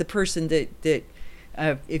 which was the person that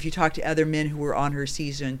if you talk to other men who were on her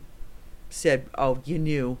season, said, "Oh, you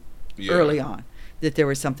knew early on that there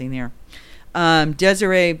was something there." Des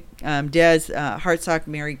Hartsock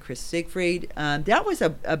married Chris Siegfried. That was a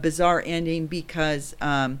bizarre ending because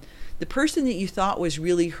the person that you thought was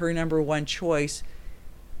really her number one choice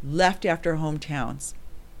left after hometowns.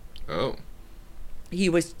 Oh. He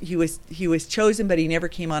was chosen, but he never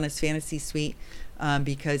came on his fantasy suite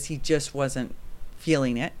because he just wasn't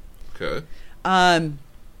feeling it. Okay. And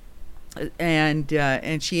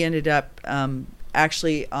she ended up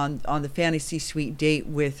actually on the fantasy suite date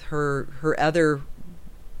with her other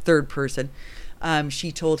third person.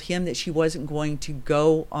 She told him that she wasn't going to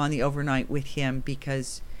go on the overnight with him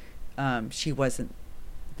because she wasn't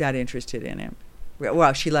that interested in him.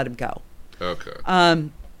 Well, she let him go. Okay.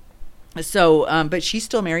 But she's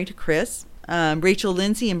still married to Chris. Rachel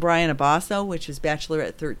Lindsay and Brian Abasso, which is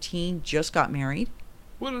Bachelorette 13, just got married.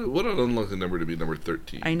 What an unlucky number to be number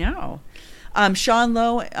 13. I know. Sean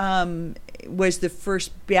Lowe was the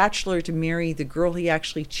first bachelor to marry the girl he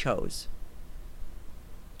actually chose.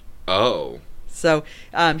 Oh. So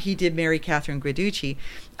he did marry Catherine Guiducci.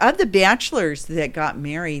 Of the bachelors that got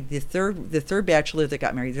married, the third bachelor that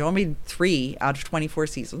got married, there were only 3 out of 24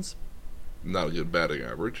 seasons. Not a good batting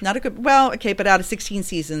average. Not a good, well, okay, but out of 16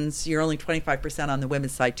 seasons, you're only 25% on the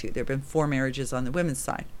women's side too. There have been 4 marriages on the women's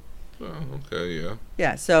side. Oh, okay, yeah.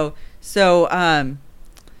 Yeah, so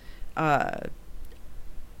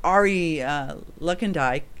Ari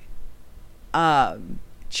Luckendijk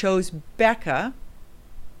chose Becca,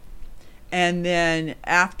 and then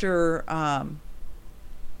after, and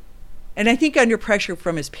I think under pressure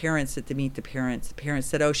from his parents at the Meet the Parents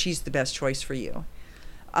said, "Oh, she's the best choice for you,"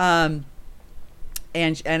 and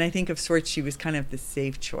I think of sorts she was kind of the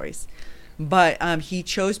safe choice, but he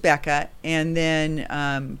chose Becca, and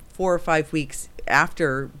then 4 or 5 weeks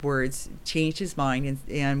afterwards changed his mind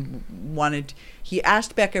and wanted. He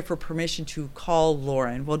asked Becca for permission to call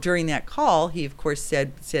Lauren. Well, during that call, he of course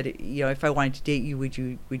said, if I wanted to date you, would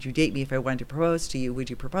you date me? If I wanted to propose to you, would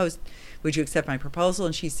you accept my proposal?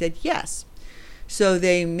 And she said yes. So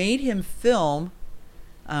they made him film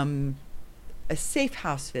a safe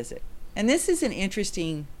house visit. And this is an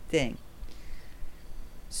interesting thing.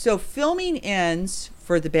 So filming ends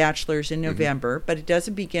for The Bachelors in November, but it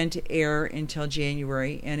doesn't begin to air until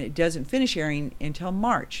January, and it doesn't finish airing until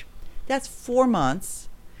March. That's 4 months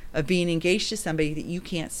of being engaged to somebody that you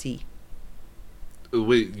can't see.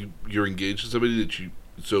 Wait, you're engaged to somebody that you...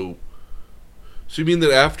 So you mean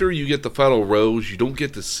that after you get the final rose, you don't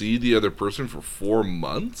get to see the other person for 4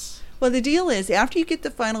 months? Well, the deal is, after you get the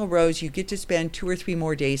final rose, you get to spend 2 or 3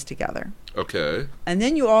 more days together. Okay. And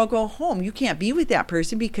then you all go home. You can't be with that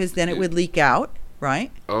person because then it would leak out,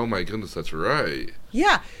 right? Oh, my goodness, that's right.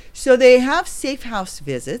 Yeah. So they have safe house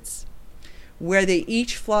visits where they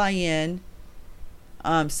each fly in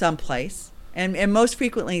someplace. And most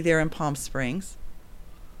frequently, they're in Palm Springs.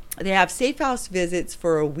 They have safe house visits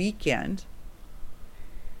for a weekend,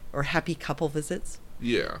 or happy couple visits.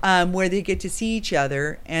 Yeah. Where they get to see each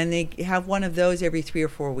other, and they have one of those every 3 or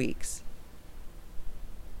 4 weeks.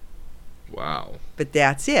 Wow. But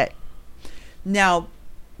that's it. Now,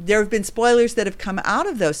 there have been spoilers that have come out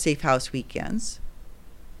of those safe house weekends.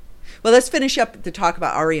 Well, let's finish up to talk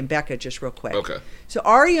about Ari and Becca just real quick. Okay. So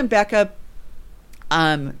Ari and Becca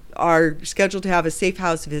are scheduled to have a safe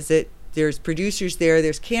house visit There's producers there.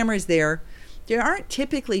 There's cameras there. They aren't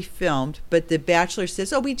typically filmed, but the Bachelor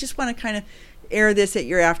says, "Oh, we just want to kind of air this at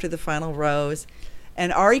your after the final rose."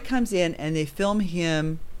 And Ari comes in and they film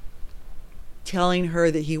him telling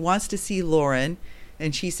her that he wants to see Lauren,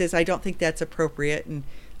 and she says, "I don't think that's appropriate, and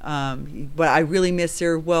but I really miss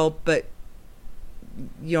her." "Well, but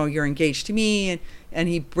you're engaged to me," and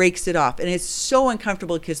he breaks it off, and it's so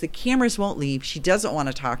uncomfortable because the cameras won't leave. She doesn't want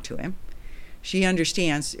to talk to him. She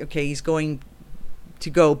understands, okay, he's going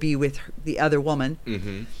to go be with the other woman.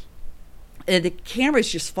 Mm-hmm. And the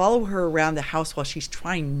cameras just follow her around the house while she's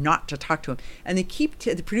trying not to talk to him. And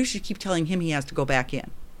the producers keep telling him he has to go back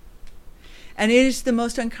in. And it is the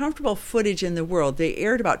most uncomfortable footage in the world. They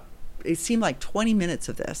aired it seemed like 20 minutes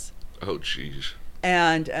of this. Oh, jeez.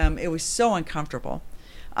 And it was so uncomfortable.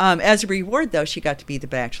 As a reward, though, she got to be the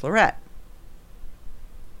Bachelorette.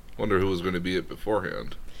 Wonder who was going to be it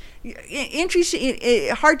beforehand. Interesting.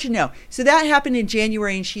 Hard to know. So that happened in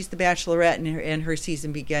January, and she's the Bachelorette, and her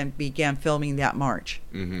season began filming that March,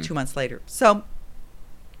 2 months later. So,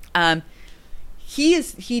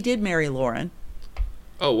 he did marry Lauren.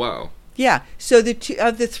 Oh, wow. Yeah. So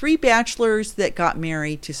of the 3 bachelors that got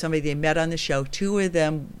married to somebody they met on the show, 2 of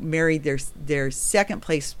them married their second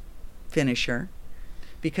place finisher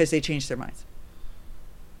because they changed their minds.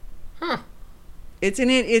 Huh. It's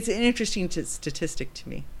an interesting statistic to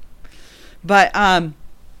me. But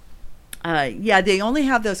they only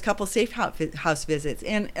have those couple safe house visits,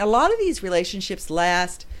 and a lot of these relationships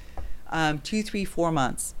last 2, 3, 4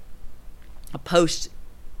 months post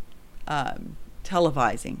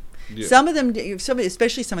televising. Yeah. Some of them,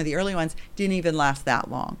 especially some of the early ones, didn't even last that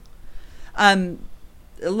long. A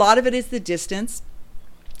lot of it is the distance.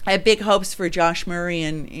 I have big hopes for Josh Murray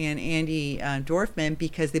and Andy Dorfman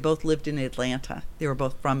because they both lived in Atlanta. They were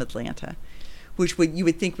both from Atlanta, which you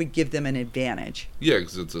would think would give them an advantage. Yeah,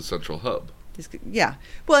 because it's a central hub. Yeah.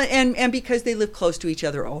 Well, and because they live close to each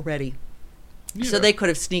other already. Yeah. So they could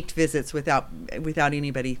have sneaked visits without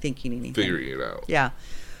anybody thinking anything. Figuring it out. Yeah.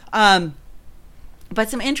 But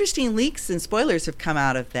some interesting leaks and spoilers have come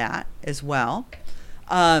out of that as well.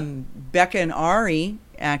 Becca and Ari,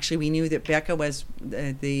 actually, we knew that Becca was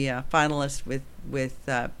the finalist with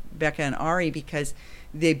Becca and Ari because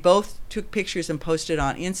they both took pictures and posted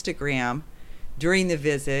on Instagram during the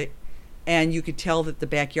visit, and you could tell that the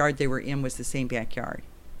backyard they were in was the same backyard.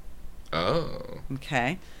 Oh.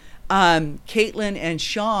 Okay. Caitlin and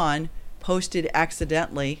Sean posted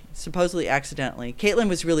supposedly accidentally. Caitlin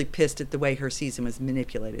was really pissed at the way her season was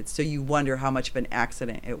manipulated, so you wonder how much of an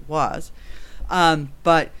accident it was.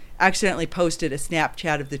 But accidentally posted a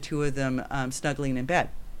Snapchat of the 2 of them snuggling in bed.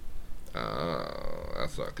 Oh,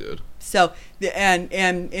 that's not good. So,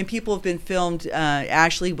 and people have been filmed.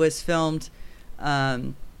 Ashley was filmed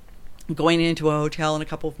going into a hotel, and a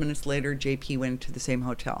couple of minutes later, JP went to the same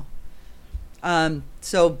hotel.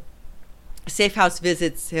 So, safe house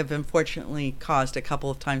visits have unfortunately caused a couple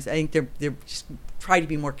of times. I think they're just trying to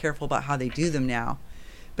be more careful about how they do them now,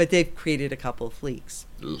 but they've created a couple of leaks.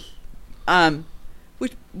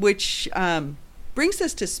 Which brings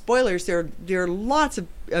us to spoilers. There are lots of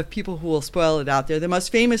people who will spoil it out there. The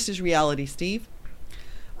most famous is Reality Steve,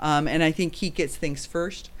 and I think he gets things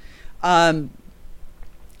first.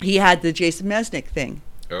 He had the Jason Mesnick thing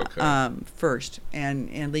first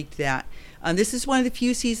and leaked that. This is one of the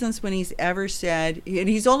few seasons when he's ever said, and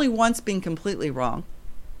he's only once been completely wrong.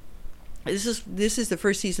 This is the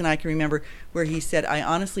first season I can remember where he said, "I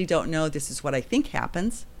honestly don't know. This is what I think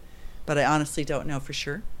happens, but I honestly don't know for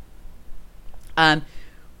sure."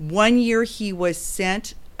 1 year he was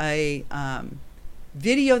sent a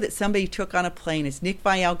video that somebody took on a plane as Nick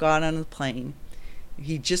Viall got on the plane.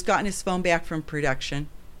 He'd just gotten his phone back from production.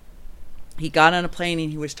 He got on a plane and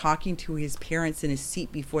he was talking to his parents in his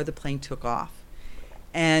seat before the plane took off.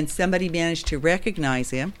 And somebody managed to recognize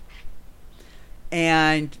him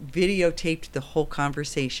and videotaped the whole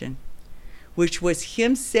conversation, which was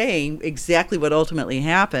him saying exactly what ultimately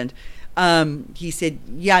happened. He said,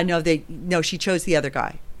 "Yeah, she chose the other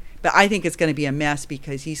guy, but I think it's going to be a mess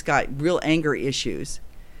because he's got real anger issues."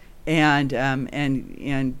 And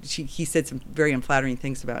he said some very unflattering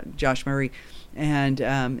things about Josh Murray, and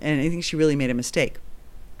I think she really made a mistake.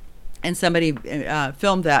 And somebody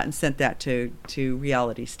filmed that and sent that to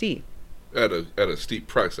Reality Steve. At a steep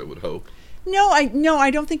price, I would hope. No,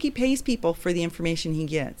 I don't think he pays people for the information he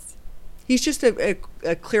gets. He's just a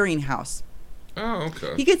clearinghouse. Oh,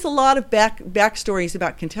 okay. He gets a lot of backstories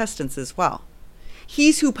about contestants as well.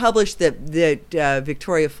 He's who published that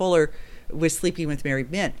Victoria Fuller was sleeping with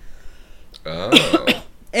married men. Oh.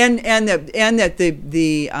 and that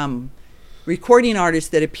the recording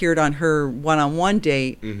artist that appeared on her one-on-one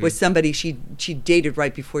date was somebody she dated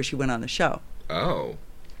right before she went on the show. Oh.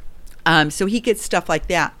 So he gets stuff like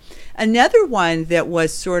that. Another one that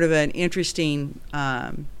was sort of an interesting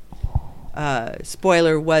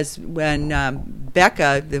spoiler was when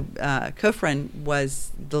Becca, the Kufrin,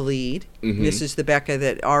 was the lead. This is the Becca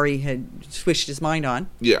that Ari had switched his mind on.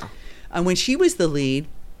 Yeah. And when she was the lead,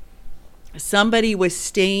 somebody was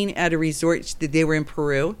staying at a resort. They were in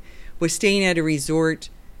Peru. Was staying at a resort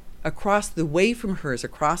across the way from hers,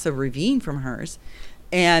 across a ravine from hers,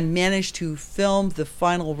 and managed to film the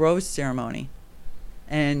final rose ceremony,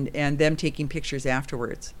 and them taking pictures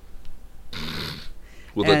afterwards.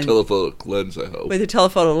 With a telephoto lens, I hope. With a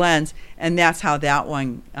telephoto lens, and that's how that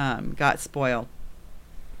one got spoiled.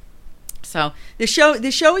 So the show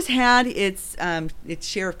has had its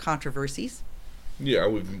share of controversies. Yeah,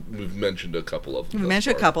 we've mentioned a couple of them. We've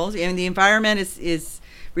mentioned a couple, and the environment is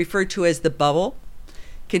referred to as the bubble.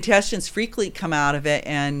 Contestants frequently come out of it,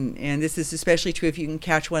 and this is especially true if you can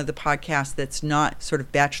catch one of the podcasts that's not sort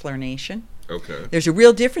of Bachelor Nation. Okay. There's a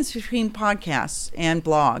real difference between podcasts and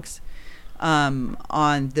blogs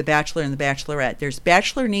on The Bachelor and The Bachelorette. There's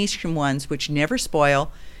Bachelor Nation ones, which never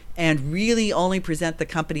spoil and really only present the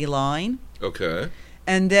company line. Okay.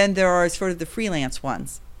 And then there are sort of the freelance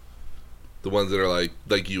ones. The ones that are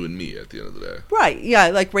like you and me at the end of the day. Right, yeah,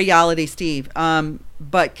 like Reality Steve.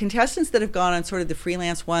 But contestants that have gone on sort of the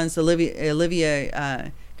freelance ones,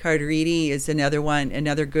 Olivia Cardariti is another one,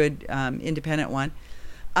 another good independent one.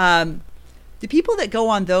 The people that go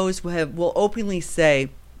on those will openly say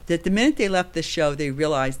that the minute they left the show, they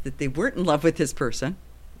realized that they weren't in love with this person.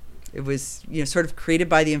 It was, sort of created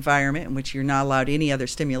by the environment in which you're not allowed any other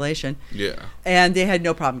stimulation. Yeah. And they had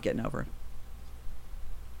no problem getting over it.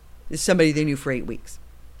 It's somebody they knew for 8 weeks.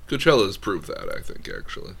 Coachella has proved that, I think,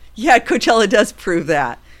 actually. Yeah, Coachella does prove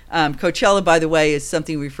that. Coachella, by the way, is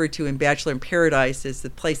something referred to in Bachelor in Paradise as the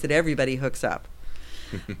place that everybody hooks up.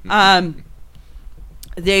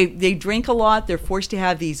 They drink a lot. They're forced to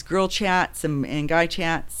have these girl chats and guy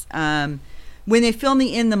chats. When they film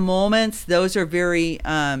the in the moments, those are very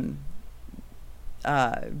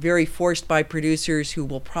very forced by producers who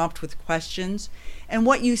will prompt with questions. And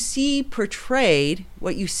what you see portrayed,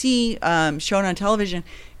 what you see shown on television,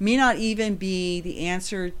 may not even be the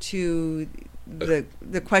answer to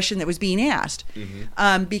the question that was being asked,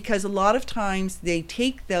 because a lot of times they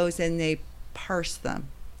take those and they parse them.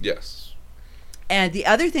 Yes. And the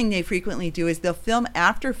other thing they frequently do is they'll film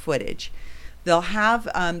after footage. They'll have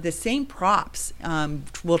the same props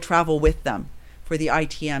will travel with them for the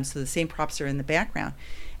ITM, so the same props are in the background.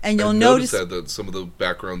 And you'll notice that some of the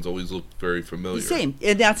backgrounds always look very familiar. The same,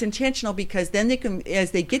 and that's intentional because then they can, as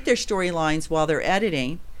they get their storylines while they're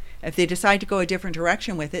editing, if they decide to go a different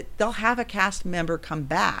direction with it, they'll have a cast member come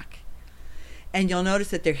back, and you'll notice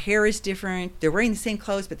that their hair is different. They're wearing the same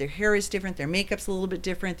clothes, but their hair is different. Their makeup's a little bit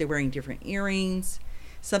different. They're wearing different earrings,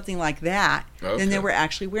 something like that, than they were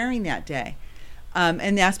actually wearing that day,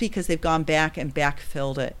 and that's because they've gone back and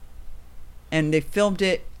backfilled it, and they filmed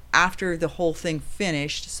it after the whole thing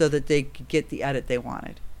finished so that they could get the edit they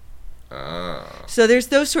wanted. So there's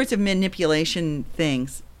those sorts of manipulation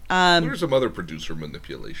things. What are some other producer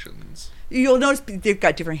manipulations? You'll notice they've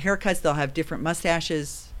got different haircuts. They'll have different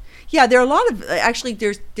mustaches. Yeah, there are a lot of, actually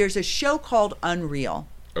there's a show called Unreal.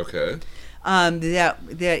 Okay.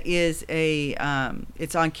 That is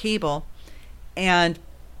it's on cable, and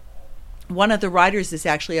one of the writers is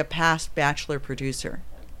actually a past Bachelor producer.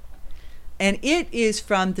 And it is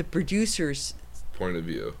from the producer's point of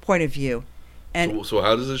view. And so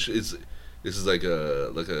how does this is like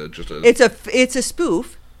a just a it's a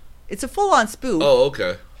spoof. It's a full-on spoof. Oh,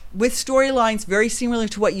 okay. With storylines very similar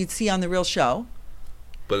to what you'd see on the real show.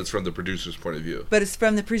 But it's from the producer's point of view. But it's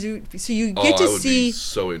from the producer, so you get to see. I would be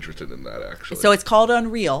so interested in that, actually. So it's called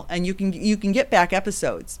Unreal, and you can get back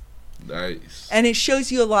episodes. Nice. And it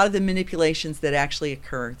shows you a lot of the manipulations that actually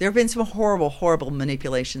occur. There have been some horrible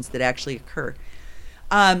manipulations that actually occur.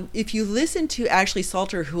 If you listen to Ashley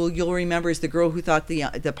Salter, who you'll remember is the girl who thought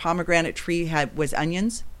the pomegranate tree was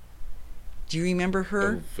onions. Do you remember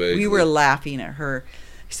her? Oh, vaguely. We were laughing at her.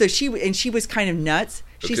 So she was kind of nuts.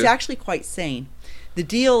 She's actually quite sane. The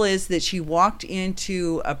deal is that she walked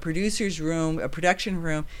into a producer's room, a production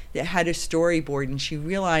room that had a storyboard, and she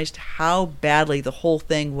realized how badly the whole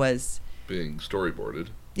thing was being storyboarded.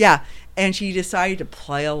 Yeah, and she decided to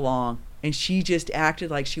play along, and she just acted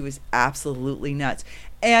like she was absolutely nuts.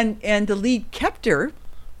 And the lead kept her,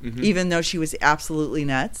 even though she was absolutely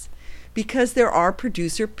nuts, because there are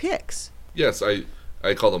producer picks. Yes,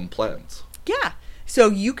 I call them plans. Yeah. So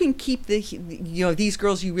you can keep these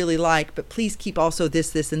girls you really like, but please keep also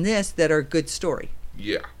this, and this that are good story.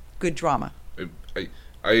 Yeah. Good drama. I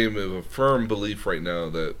am of a firm belief right now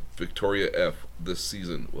that Victoria F. this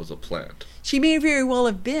season was a plant. She may very well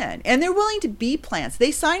have been. And they're willing to be plants.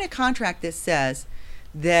 They sign a contract that says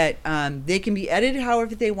that they can be edited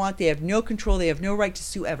however they want. They have no control. They have no right to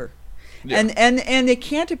sue ever. Yeah. And they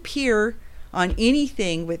can't appear on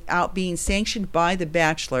anything without being sanctioned by The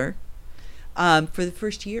Bachelor for the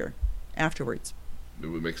first year afterwards. It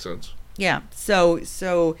would make sense. Yeah. So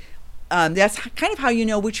that's kind of how you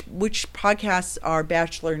know which podcasts are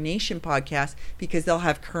Bachelor Nation podcasts, because they'll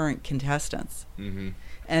have current contestants. Mm-hmm.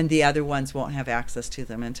 And the other ones won't have access to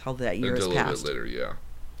them until that year has passed. Until a bit later,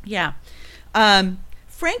 yeah. Yeah.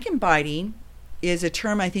 Frankenbiting is a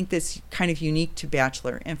term I think that's kind of unique to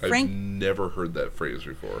Bachelor. And I've never heard that phrase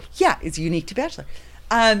before. Yeah, it's unique to Bachelor.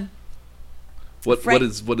 What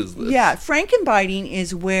is this? Yeah, Frankenbiting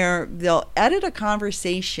is where they'll edit a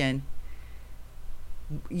conversation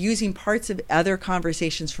using parts of other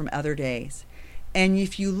conversations from other days. And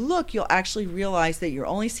if you look, you'll actually realize that you're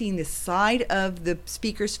only seeing the side of the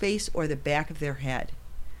speaker's face or the back of their head.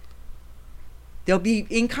 They'll be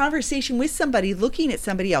in conversation with somebody, looking at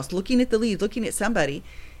somebody else, looking at the lead, looking at somebody,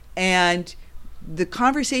 and the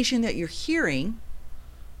conversation that you're hearing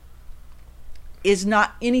is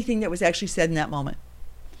not anything that was actually said in that moment.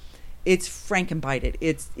 It's Frankenbited.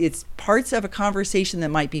 It's parts of a conversation that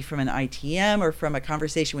might be from an ITM or from a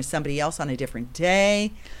conversation with somebody else on a different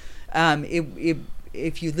day.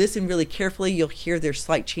 If you listen really carefully, you'll hear there's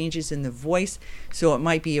slight changes in the voice. So it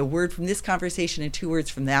might be a word from this conversation and 2 words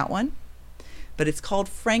from that one. But it's called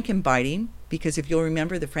Frankenbiting because if you'll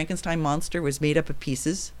remember, the Frankenstein monster was made up of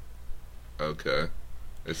pieces. Okay.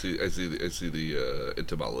 I see the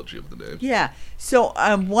etymology of the name. Yeah. So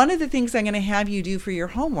one of the things I'm going to have you do for your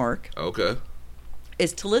homework, okay,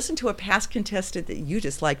 is to listen to a past contestant that you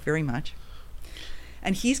dislike very much,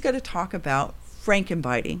 and he's going to talk about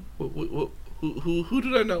Frankenbiting. Who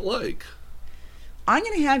did I not like? I'm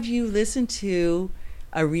going to have you listen to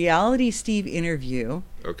a Reality Steve interview.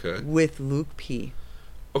 Okay. With Luke P.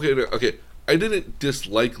 Okay. I didn't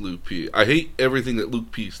dislike Luke P. I hate everything that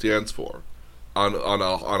Luke P stands for. On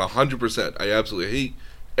 100%, I absolutely hate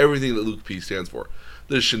everything that Luke P stands for.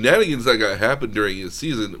 The shenanigans that happened during his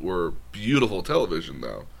season were beautiful television,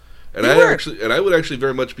 though, and I would actually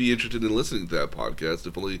very much be interested in listening to that podcast,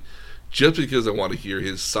 if only just because I want to hear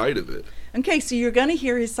his side of it. Okay, so you're going to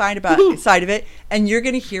hear his side of it, and you're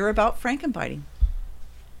going to hear about Frankenbiting.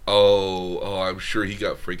 Oh, I'm sure he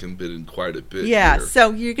got Frankenbitten quite a bit. Yeah, here.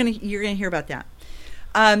 So you're gonna hear about that.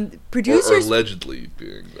 Producers, or allegedly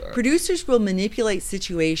being that. Producers will manipulate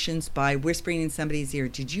situations by whispering in somebody's ear,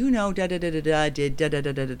 "Did you know da da da da da did da da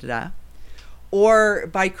da da da da?" Or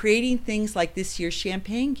by creating things like this year's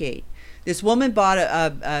Champagne Gate. This woman bought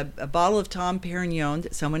a bottle of Dom Perignon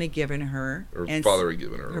that someone had given her. Her father had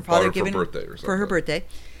given her. Her father for birthday or something. For her birthday.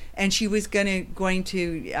 And she was going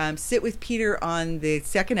to sit with Peter on the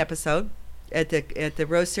second episode at the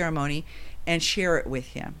rose ceremony and share it with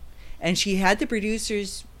him. And she had the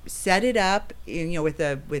producers set it up, with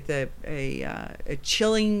a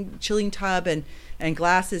chilling tub and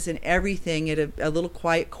glasses and everything at a little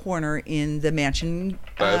quiet corner in the mansion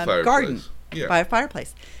garden by a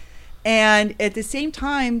fireplace. And at the same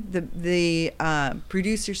time, the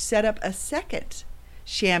producers set up a second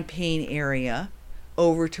champagne area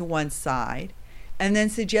over to one side, and then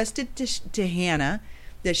suggested to Hannah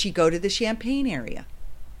that she go to the champagne area.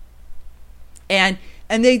 And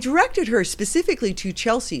they directed her specifically to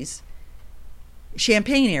Chelsea's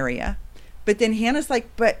champagne area, but then Hannah's like,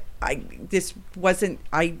 "But I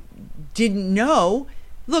didn't know.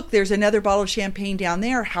 Look, there's another bottle of champagne down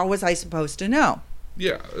there. How was I supposed to know?"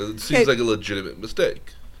 Yeah, it seems like a legitimate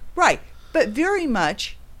mistake. Right, but very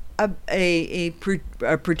much a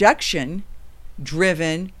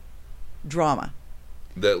production-driven drama.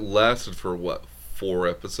 That lasted for, 4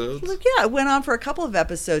 episodes? Look, yeah, it went on for a couple of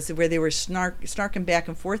episodes where they were snarking back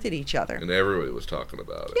and forth at each other. And everybody was talking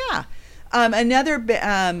about it. Yeah. Another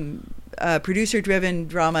producer-driven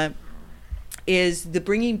drama is the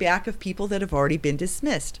bringing back of people that have already been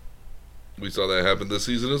dismissed. We saw that happen this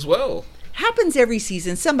season as well. Happens every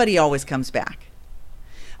season. Somebody always comes back.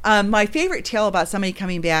 My favorite tale about somebody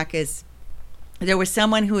coming back is there was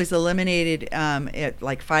someone who was eliminated at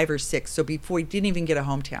like 5 or 6, so before he didn't even get a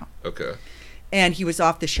hometown. Okay. And he was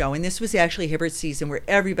off the show. And this was actually Hibbert's season where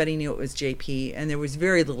everybody knew it was JP, and there was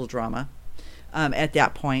very little drama at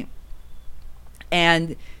that point.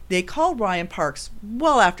 And they called Ryan Parks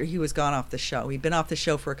well after he was gone off the show. He'd been off the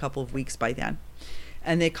show for a couple of weeks by then.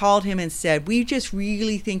 And they called him and said, we just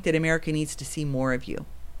really think that America needs to see more of you.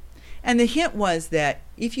 And the hint was that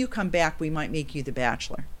if you come back, we might make you the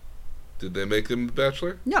Bachelor. Did they make him the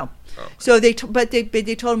Bachelor? No. Oh, okay. So they told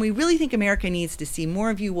him, we really think America needs to see more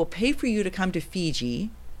of you. We'll pay for you to come to Fiji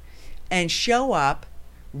and show up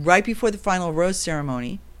right before the final rose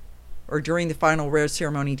ceremony, or during the final rose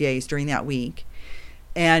ceremony days during that week,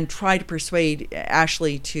 and try to persuade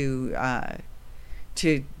Ashley to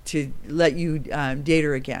let you date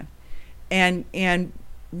her again. And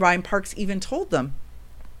Ryan Parks even told them,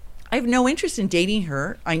 I have no interest in dating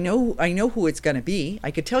her. I know who it's going to be.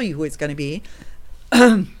 I could tell you who it's going to be.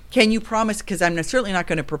 Can you promise, because I'm certainly not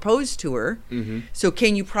going to propose to her, so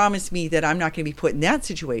can you promise me that I'm not going to be put in that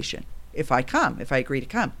situation if I agree to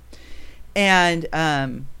come? And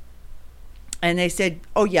they said,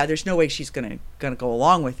 oh yeah, there's no way she's going to go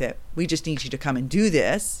along with it. We just need you to come and do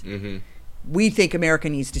this. We think America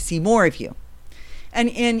needs to see more of you. And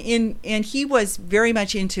he was very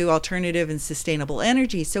much into alternative and sustainable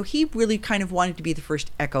energy, so he really kind of wanted to be the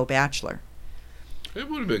first Eco Bachelor. It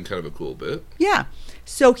would have been kind of a cool bit. Yeah.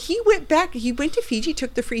 So he went back. He went to Fiji,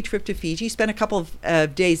 took the free trip to Fiji, spent a couple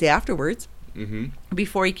of days afterwards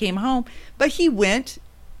before he came home. But he went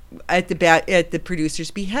at the producer's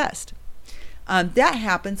behest. That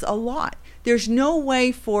happens a lot. There's no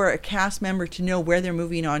way for a cast member to know where they're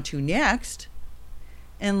moving on to next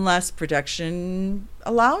unless production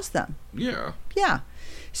allows them. Yeah. Yeah.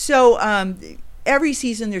 So every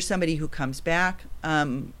season there's somebody who comes back.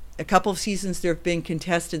 A couple of seasons there have been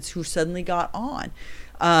contestants who suddenly got on.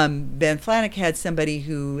 Ben Flajnik had somebody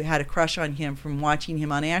who had a crush on him from watching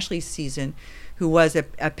him on Ashley's season, who was a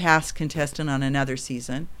past contestant on another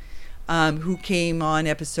season, who came on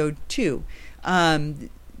episode 2.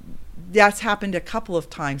 That's happened a couple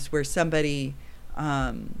of times where somebody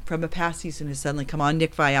from a past season has suddenly come on.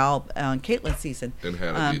 Nick Viall on Caitlin's season, and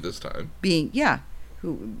Hannity this time being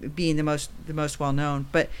the most well known.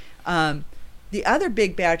 But the other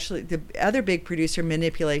big producer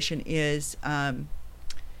manipulation is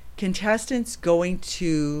contestants going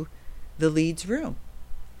to the lead's room.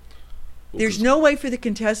 There's no way for the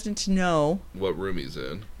contestant to know what room he's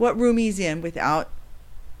in without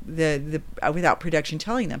without production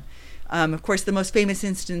telling them. Of course, the most famous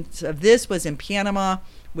instance of this was in Panama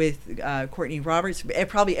with Courtney Roberts,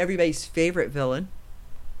 probably everybody's favorite villain,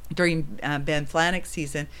 during Ben Flajnik's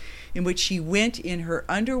season, in which she went in her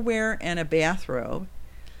underwear and a bathrobe,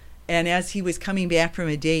 and as he was coming back from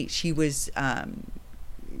a date, she was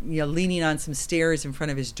leaning on some stairs in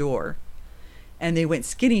front of his door, and they went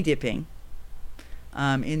skinny dipping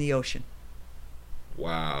in the ocean.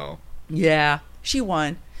 Wow. Yeah, she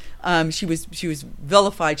won. She was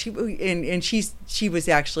vilified. She was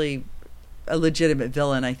actually a legitimate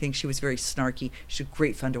villain. I think she was very snarky. She's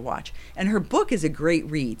great fun to watch, and her book is a great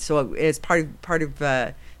read. So as part of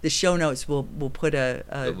the show notes, we'll put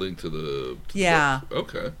a link to the book.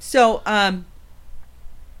 Okay. So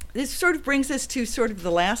this sort of brings us to sort of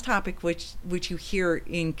the last topic, which you hear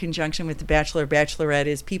in conjunction with the Bachelor, Bachelorette,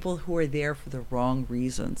 is people who are there for the wrong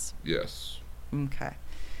reasons. Yes. Okay.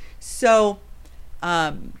 So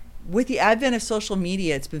with the advent of social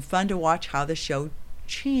media, it's been fun to watch how the show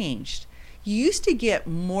changed. You used to get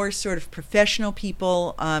more sort of professional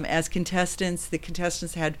people as contestants. The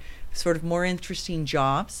contestants had sort of more interesting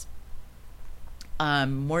jobs,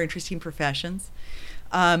 more interesting professions.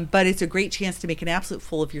 But it's a great chance to make an absolute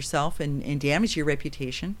fool of yourself and damage your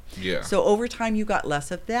reputation. Yeah. So over time, you got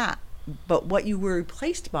less of that. But what you were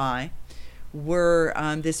replaced by were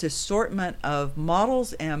this assortment of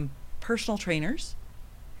models and personal trainers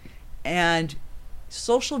and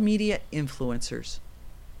social media influencers.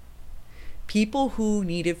 People who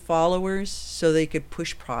needed followers so they could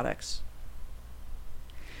push products.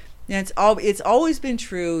 And it's always been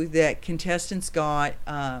true that contestants got,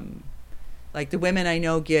 like the women I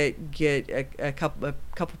know get a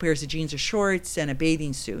couple pairs of jeans or shorts and a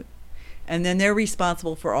bathing suit, and then they're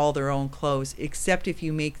responsible for all their own clothes, except if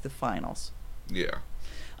you make the finals. Yeah.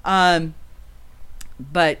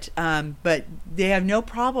 But they have no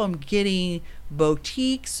problem getting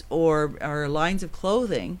boutiques or lines of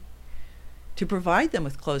clothing to provide them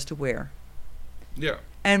with clothes to wear. Yeah.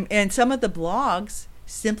 And some of the blogs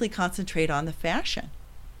simply concentrate on the fashion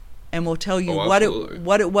and will tell you what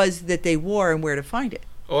it was that they wore and where to find it.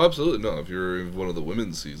 Oh, absolutely. No, if you're in one of the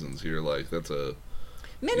women's seasons here, like that's a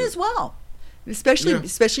men as well,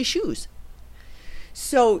 especially shoes.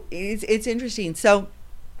 So it's interesting. So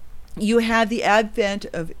you have the advent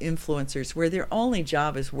of influencers where their only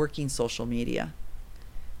job is working social media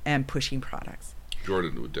and pushing products.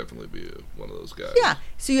 Jordan would definitely be one of those guys. Yeah.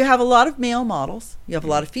 So you have a lot of male models. You have a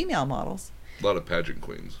lot of female models. A lot of pageant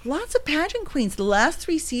queens. Lots of pageant queens. The last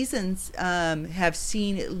 3 seasons have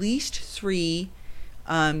seen at least 3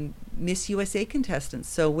 Miss USA contestants,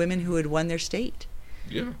 so women who had won their state.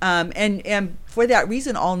 Yeah. And for that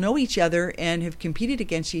reason, all know each other and have competed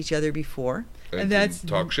against each other before. And that's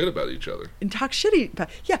talk shit about each other. And talk shit about.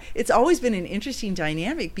 Yeah, it's always been an interesting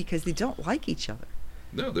dynamic because they don't like each other.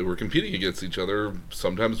 No, they were competing against each other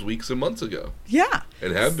sometimes weeks and months ago. Yeah,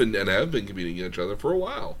 and have been competing against each other for a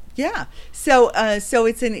while. Yeah, so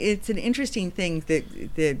it's an interesting thing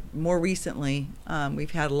that more recently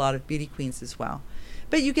we've had a lot of beauty queens as well,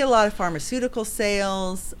 but you get a lot of pharmaceutical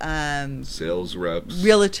sales, sales reps,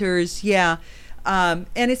 realtors, yeah, and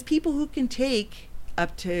it's people who can take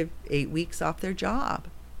up to 8 weeks off their job.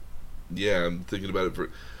 Yeah, I'm thinking about it for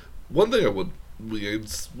one thing.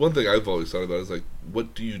 It's one thing I've always thought about is like,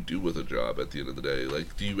 what do you do with a job at the end of the day?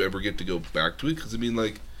 Like, do you ever get to go back to it? Because I mean,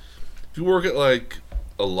 like, if you work at like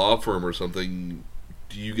a law firm or something,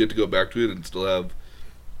 do you get to go back to it and still have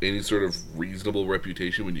any sort of reasonable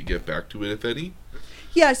reputation when you get back to it, if any?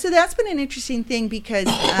 Yeah, so that's been an interesting thing because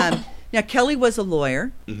now Kelly was a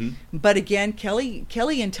lawyer, but again, Kelly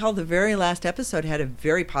until the very last episode had a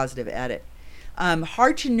very positive edit.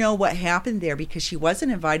 Hard to know what happened there because she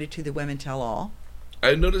wasn't invited to the Women Tell All.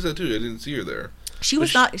 I noticed that too. I didn't see her there. She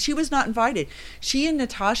was not invited. She and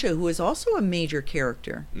Natasha, who is also a major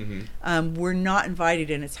character, were not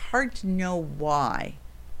invited, and it's hard to know why.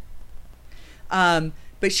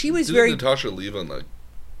 But she was Didn't Natasha leave on like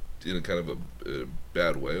in a kind of a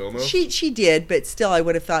bad way almost? She did, but still, I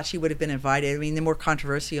would have thought she would have been invited. I mean, the more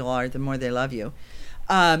controversial you are, the more they love you.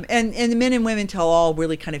 And the Men and Women Tell All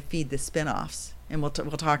really kind of feed the spinoffs, and we'll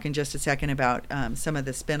talk in just a second about some of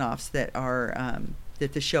the spinoffs that are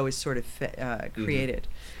that the show is sort of created,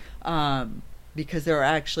 because there are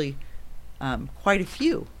actually quite a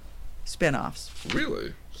few spinoffs.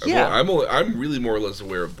 Really? Yeah. I'm really more or less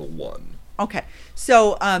aware of the one. Okay,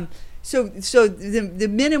 so the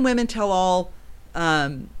Men and Women Tell All,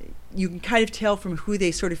 you can kind of tell from who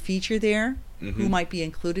they sort of feature there. Who might be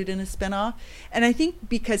included in a spinoff. And I think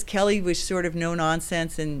because Kelly was sort of no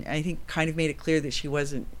nonsense and I think kind of made it clear that she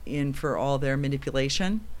wasn't in for all their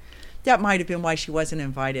manipulation, that might have been why she wasn't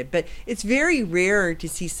invited. But it's very rare to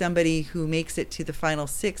see somebody who makes it to the final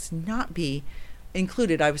 6 not be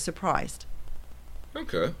included. I was surprised.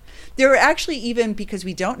 Okay. There are actually, even because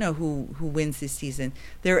we don't know who wins this season,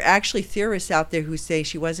 there are actually theorists out there who say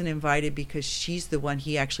she wasn't invited because she's the one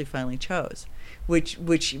he actually finally chose. Which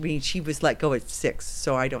I mean, she was let go at 6,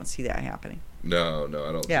 so I don't see that happening. No,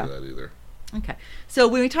 I don't see that either. Okay. So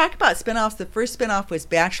when we talk about spinoffs, the first spinoff was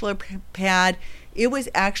Bachelor Pad. It was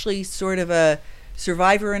actually sort of a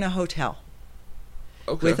Survivor in a hotel.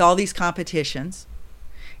 Okay. With all these competitions.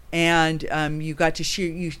 And you got to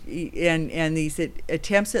share and these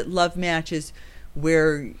attempts at love matches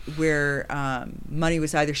where money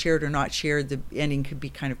was either shared or not shared. The ending could be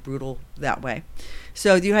kind of brutal that way.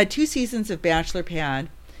 So you had 2 seasons of Bachelor Pad,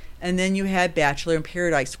 and then you had Bachelor in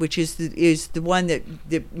Paradise, which is the one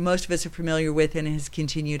that most of us are familiar with and has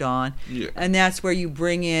continued on. Yeah. And that's where you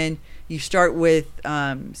start with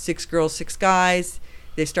 6 girls, 6 guys.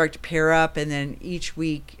 They start to pair up, and then each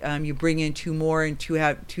week you bring in 2 more, and 2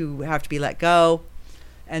 have to be let go,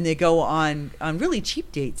 and they go on really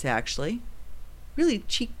cheap dates, actually, really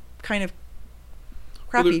cheap kind of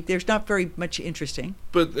crappy. Well, there's not very much interesting.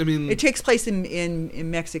 But I mean, it takes place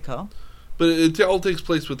in Mexico. But it all takes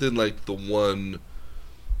place within like the one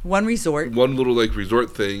resort, one little like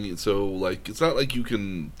resort thing. So like it's not like you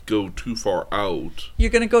can go too far out. You're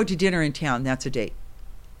going to go to dinner in town. That's a date.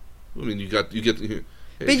 I mean, you get. But you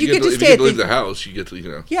get to stay if you get to leave the house, you get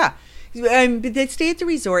to Yeah, but they stay at the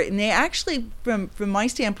resort, and they actually, from my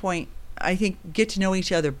standpoint, I think get to know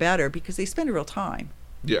each other better because they spend a real time.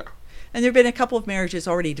 Yeah. And there have been a couple of marriages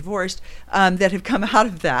already divorced that have come out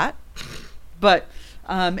of that, but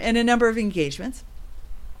and a number of engagements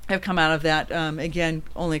have come out of that. Again,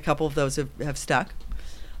 only a couple of those have stuck.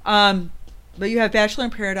 But you have Bachelor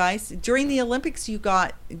in Paradise. During the Olympics, you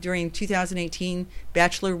got, during 2018,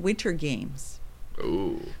 Bachelor Winter Games.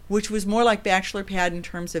 Ooh. Which was more like Bachelor Pad in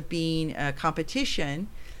terms of being a competition.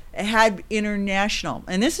 It had international,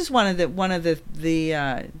 and this is one of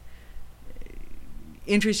the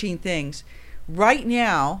interesting things. Right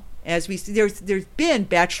now, as we see, there's been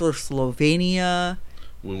Bachelor Slovenia.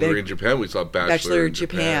 When we were in Japan, we saw Bachelor in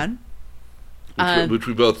Japan. Which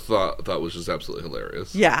we both thought was just absolutely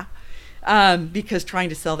hilarious. Yeah. Because trying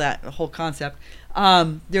to sell that whole concept.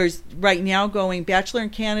 There's right now going Bachelor in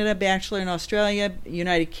Canada, Bachelor in Australia,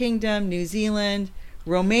 United Kingdom, New Zealand,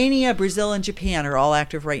 Romania, Brazil, and Japan are all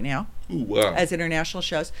active right now. Ooh, wow. As international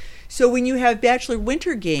shows. So when you have Bachelor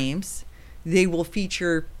Winter Games, they will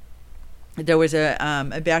feature. There was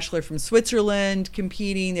a bachelor from Switzerland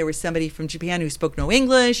competing. There was somebody from Japan who spoke no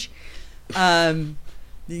English.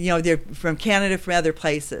 They're from Canada, from other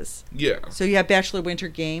places. Yeah. So you have Bachelor Winter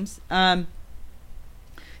Games.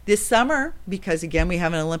 This summer, because again we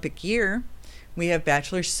have an Olympic year, we have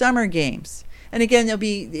Bachelor Summer Games. And again,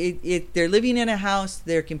 they're living in a house.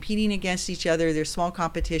 They're competing against each other. They're small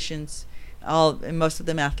competitions, and most of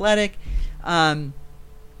them athletic.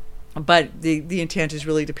 But the intent is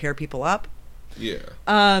really to pair people up. Yeah.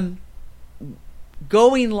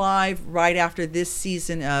 Going live right after this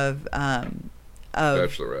season of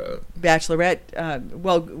Bachelorette.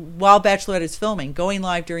 While Bachelorette is filming, going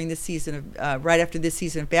live during this season of right after this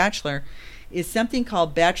season of Bachelor, is something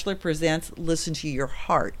called Bachelor Presents Listen to Your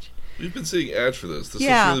Heart. We've been seeing ads for this. This is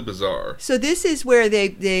really bizarre. So this is where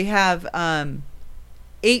they have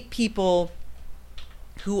 8 people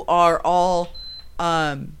who are all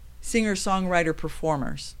singer-songwriter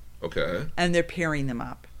performers. Okay. And they're pairing them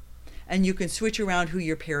up. And you can switch around who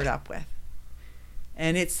you're paired up with.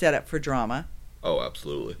 And it's set up for drama. Oh,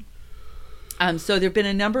 absolutely. So there have been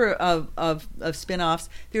a number of spin-offs.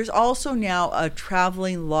 There's also now a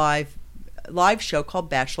traveling live show called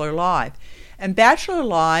Bachelor Live. And Bachelor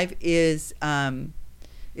Live is emceed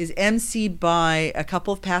by a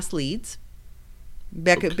couple of past leads.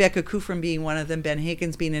 Becca Kufrin being one of them, Ben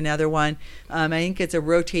Higgins being another one. I think it's a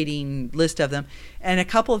rotating list of them. And a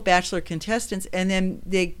couple of Bachelor contestants. And then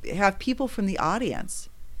they have people from the audience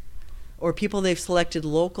or people they've selected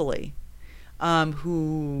locally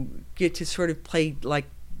who get to sort of play like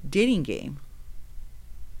dating game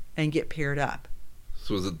and get paired up.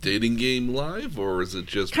 So is it dating game live, or is it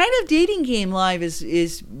just... Kind of dating game live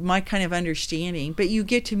is my kind of understanding. But you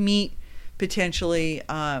get to meet potentially,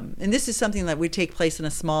 and this is something that would take place in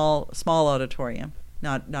a small auditorium,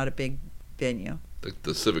 not a big venue. Like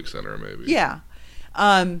the Civic Center, maybe. Yeah.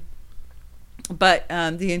 But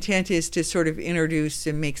the intent is to sort of introduce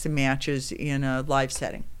and make some matches in a live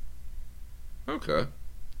setting. Okay.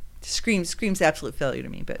 Screams absolute failure to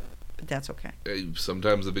me, but that's okay.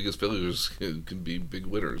 Sometimes the biggest failures can be big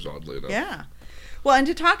winners, oddly enough. Yeah. Well, and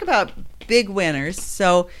to talk about big winners,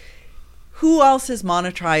 so who else has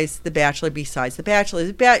monetized The Bachelor besides The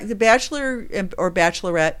Bachelor? The Bachelor or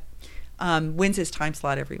Bachelorette wins his time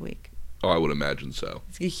slot every week. Oh, I would imagine so.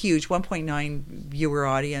 It's a huge 1.9 viewer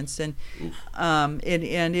audience, and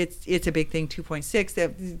it's a big thing.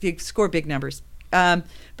 2.6. They score big numbers.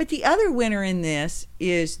 But the other winner in this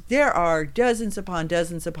is there are dozens upon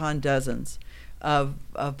dozens upon dozens of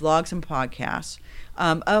blogs and podcasts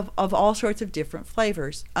of all sorts of different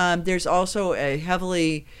flavors. There's also a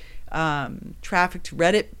heavily trafficked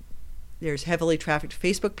Reddit. There's heavily trafficked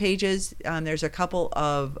Facebook pages. There's a couple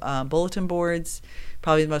of bulletin boards.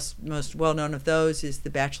 Probably the most well-known of those is the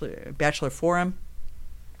Bachelor Forum.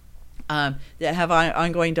 That have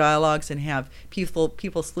ongoing dialogues and have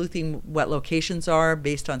people sleuthing what locations are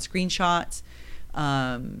based on screenshots.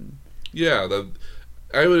 Yeah,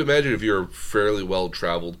 I would imagine if you're a fairly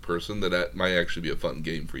well-traveled person, that might actually be a fun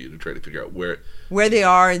game for you to try to figure out where they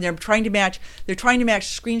are, and they're trying to match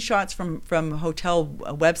screenshots from hotel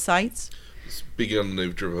websites. Speaking on the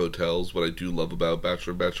nature of hotels, what I do love about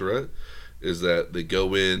Bachelor Bachelorette is that they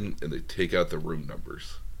go in and they take out the room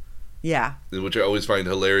numbers. Yeah. Which I always find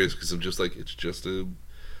hilarious because I'm just like, it's this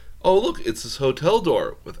hotel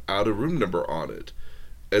door without a room number on it.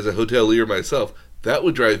 As a hotelier myself, that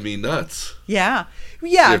would drive me nuts. Yeah.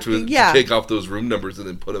 Yeah. You have to take off those room numbers and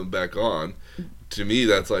then put them back on. To me,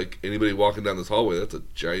 that's like anybody walking down this hallway, that's a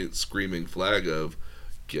giant screaming flag of,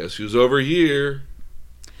 guess who's over here?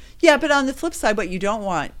 Yeah, but on the flip side, what you don't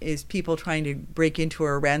want is people trying to break into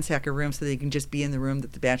or ransack a room so they can just be in the room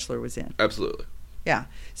that the Bachelor was in. Absolutely. Yeah,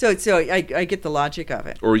 so I get the logic of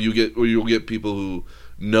it. Or you'll get people who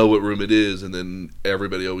know what room it is, and then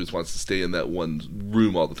everybody always wants to stay in that one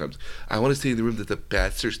room all the time. I want to stay in the room that the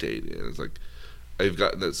Bachelor stayed in. It's like I've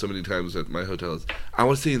gotten that so many times at my hotels. I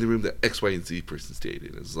want to stay in the room that X, Y, and Z person stayed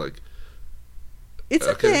in. It's like it's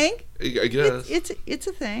a thing. I guess it's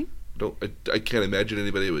a thing. I can't imagine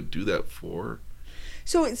anybody would do that for.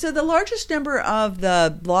 So the largest number of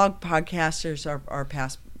the blog podcasters are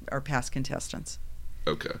past contestants.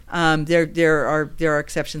 Okay. There are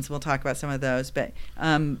exceptions. We'll talk about some of those, but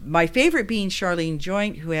my favorite being Charlene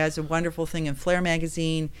Joint, who has a wonderful thing in Flair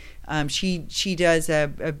magazine. She does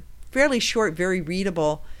a fairly short, very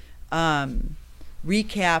readable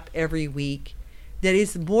recap every week. That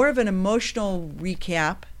is more of an emotional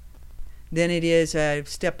recap than it is a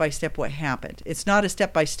step by step what happened. It's not a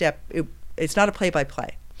step by step. It's not a play by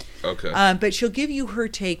play. Okay. But she'll give you her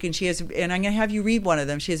take, and I'm going to have you read one of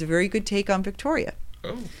them. She has a very good take on Victoria.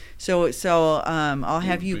 Oh. So I'll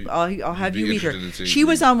have you meet her. interested in seeing She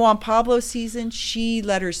was the- on Juan Pablo's season. She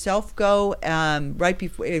let herself go right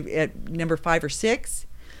before at number 5 or 6.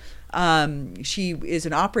 She is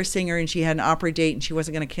an opera singer, and she had an opera date, and she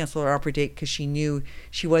wasn't going to cancel her opera date because she knew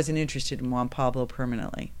she wasn't interested in Juan Pablo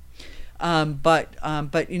permanently. But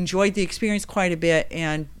enjoyed the experience quite a bit,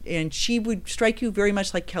 and she would strike you very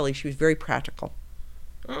much like Kelly. She was very practical.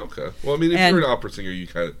 Oh, okay. Well, I mean, if you're an opera singer, you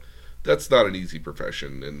kind of, that's not an easy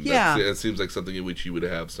profession, and it seems like something in which you would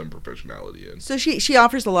have some professionality in. So she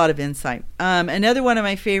offers a lot of insight. Another one of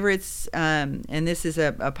my favorites, and this is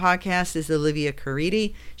a podcast, is Olivia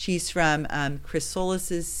Caridi. She's from Chris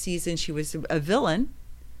Solis' season. She was a villain,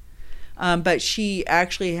 but she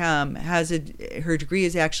actually has her degree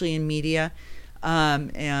is actually in media,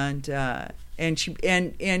 and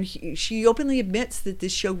she openly admits that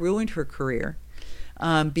this show ruined her career,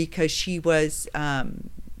 because she was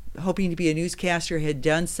hoping to be a newscaster, had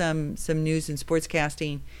done some news and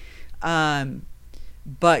sportscasting,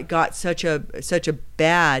 but got such a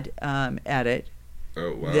bad at it.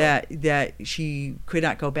 Oh, wow. that she could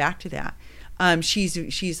not go back to that. She's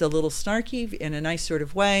a little snarky in a nice sort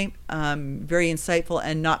of way, very insightful,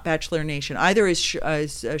 and not Bachelor Nation. Either is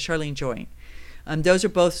Charlene Joy. Those are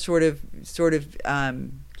both sort of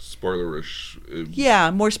spoilerish. Yeah,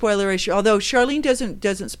 more spoilerish. Although Charlene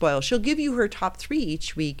doesn't spoil. She'll give you her top 3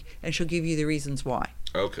 each week, and she'll give you the reasons why.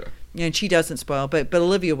 Okay. And she doesn't spoil, but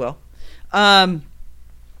Olivia will. And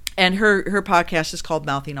her podcast is called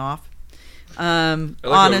Mouthing Off.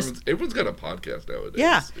 Honest. Everyone's got a podcast nowadays.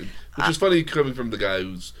 Yeah. Which is funny coming from the guy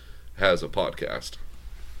who has a podcast.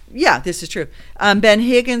 Yeah, this is true. Ben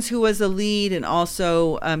Higgins, who was the lead, and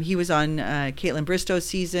also he was on Caitlin Bristow's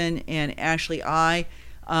season, and Ashley I,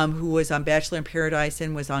 who was on Bachelor in Paradise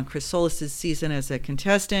and was on Chris Solis' season as a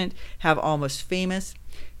contestant, have Almost Famous.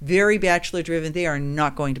 Very Bachelor driven. They are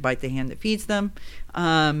not going to bite the hand that feeds them.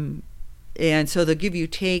 And so they'll give you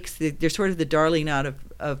takes. They're sort of the darling out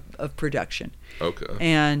of production. Okay.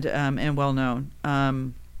 And well known.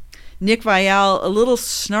 Nick Viall, a little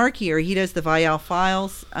snarkier. He does the Viall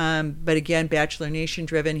Files, but again, Bachelor Nation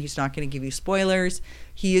driven. He's not going to give you spoilers.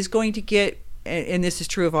 He is going to get, and this is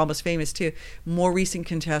true of Almost Famous too, more recent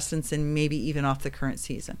contestants and maybe even off the current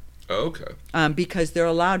season. Oh, okay. Because they're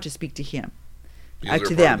allowed to speak to him.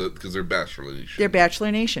 Because they're Bachelor Nation. They're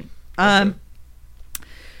Bachelor Nation. Okay.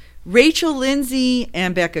 Rachel Lindsay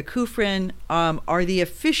and Becca Kufrin are the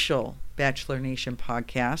official Bachelor Nation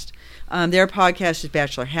podcast. Their podcast is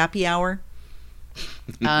Bachelor Happy Hour.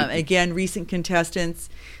 Again, recent contestants.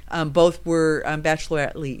 Both were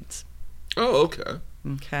Bachelorette leads. Oh, okay.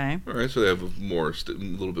 Okay. All right, so they have a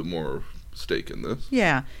little bit more stake in this.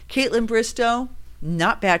 Yeah. Caitlin Bristow,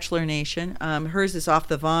 not Bachelor Nation. Hers is Off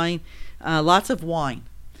the Vine. Lots of wine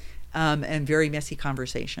and very messy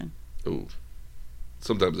conversation. Oh.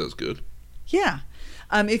 Sometimes that's good. Yeah.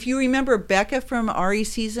 If you remember Becca from Ari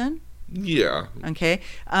season. Yeah. Okay.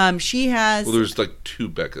 She has. Well, there's like 2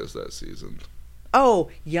 Beccas that season. Oh,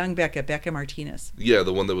 young Becca Martinez. Yeah,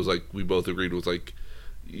 the one that was like, we both agreed was like,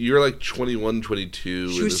 you're like 21,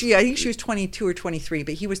 22. I think she was 22 or 23,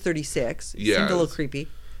 but he was 36. It yeah. seemed a little creepy.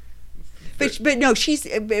 But no,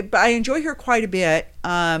 I enjoy her quite a bit.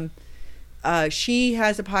 She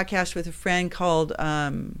has a podcast with a friend called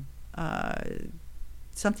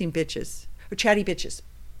something Bitches, or Chatty Bitches.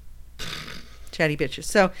 Chatty Bitches.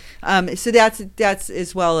 So that's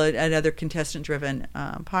as well another contestant-driven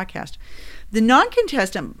podcast. The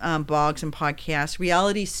non-contestant blogs and podcasts,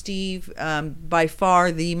 Reality Steve, by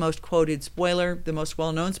far the most quoted spoiler, the most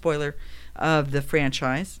well-known spoiler of the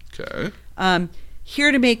franchise. Okay.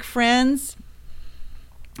 Here to Make Friends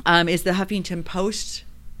is the Huffington Post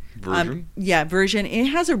version. Version. It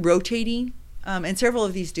has a rotating, and several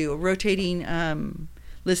of these do, a rotating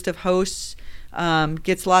list of hosts.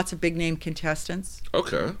 Gets lots of big-name contestants.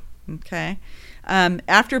 Okay.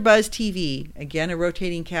 After Buzz TV, again, a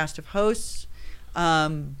rotating cast of hosts,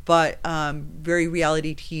 but very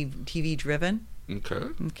reality TV driven.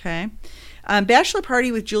 Okay. Bachelor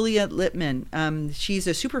Party with Julia Littman. She's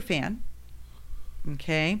a super fan.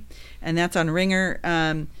 Okay. And that's on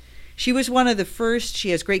Ringer. She was one of the first.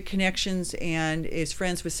 She has great connections and is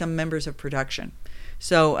friends with some members of production.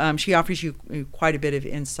 So she offers you quite a bit of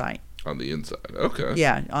insight. On the inside. Okay.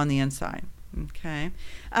 Yeah, on the inside. Okay.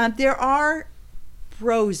 There are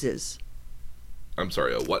broses. I'm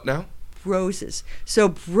sorry, a what now? Broses. So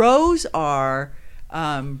bros are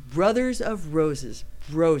brothers of roses.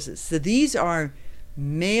 Broses. So these are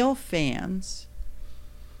male fans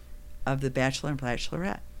of The Bachelor and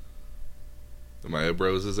Bachelorette. Am I a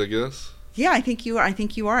broses, I guess? Yeah, I think you are. I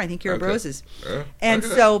think you're a broses. Yeah. And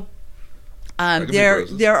so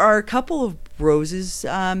There are a couple of Rose's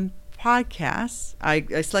podcasts.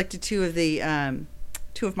 I selected two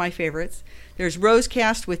of my favorites. There's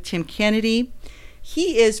Rosecast with Tim Kennedy.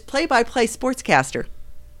 He is play-by-play sportscaster.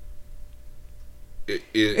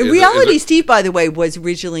 In reality, Steve, by the way, was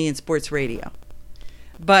originally in sports radio.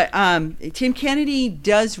 But Tim Kennedy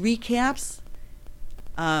does recaps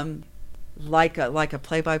like a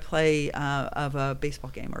play-by-play of a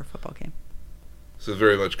baseball game or a football game. So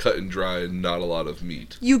very much cut and dry and not a lot of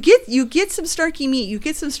meat. You get some snarky meat. You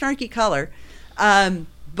get some snarky color.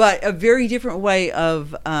 But a very different way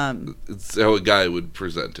of... it's how a guy would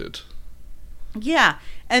present it. Yeah.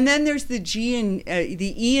 And then there's the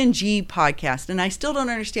E and G podcast. And I still don't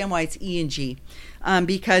understand why it's E and G.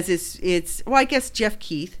 Because it's I guess Jeff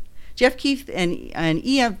Keith. Jeff Keith and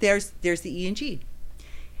Ian, there's the E and G.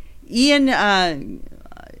 Ian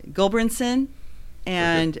Gulbranson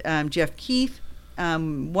and Jeff Keith.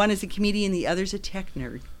 One is a comedian, the other's a tech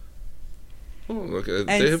nerd. Oh, okay.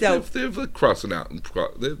 They have like crossing out, and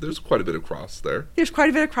there's quite a bit of cross there. There's quite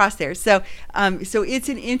a bit of cross there. So it's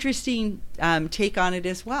an interesting take on it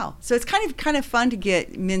as well. So it's kind of fun to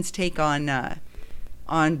get Min's take on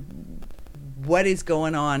what is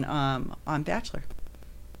going on Bachelor.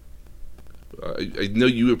 I know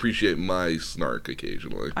you appreciate my snark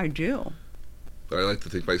occasionally. I do. I like to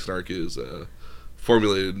think my snark is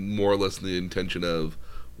formulated more or less in the intention of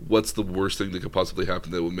what's the worst thing that could possibly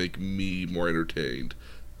happen that will make me more entertained.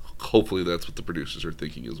 Hopefully that's what the producers are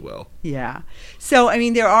thinking as well. Yeah. So, I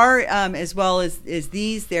mean, there are, as well as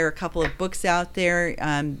these, there are a couple of books out there.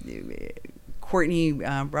 Courtney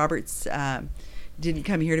Roberts, Didn't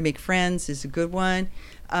Come Here to Make Friends is a good one.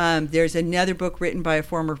 There's another book written by a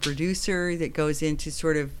former producer that goes into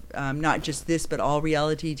sort of not just this, but all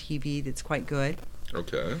reality TV that's quite good.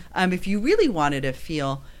 Okay. If you really wanted a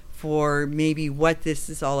feel for maybe what this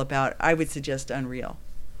is all about, I would suggest Unreal.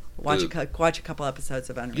 Watch a couple episodes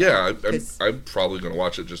of Unreal. Yeah, I'm probably going to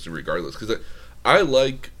watch it just regardless, because I'm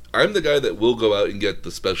the guy that will go out and get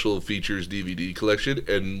the special features DVD collection,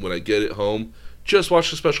 and when I get it home, just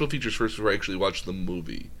watch the special features first before I actually watch the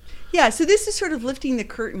movie. Yeah, so this is sort of lifting the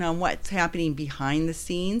curtain on what's happening behind the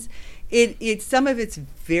scenes. Some of it's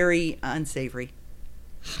very unsavory.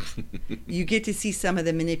 You get to see some of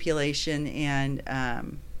the manipulation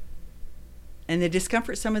and the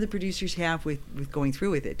discomfort some of the producers have with going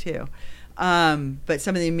through with it too. But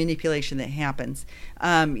some of the manipulation that happens.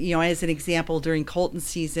 As an example, during Colton's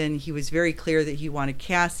season, he was very clear that he wanted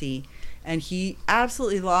Cassie, and he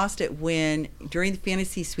absolutely lost it when, during the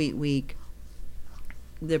Fantasy Suite week,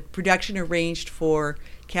 the production arranged for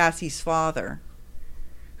Cassie's father,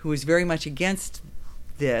 who was very much against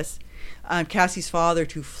this, Cassie's father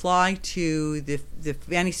to fly to the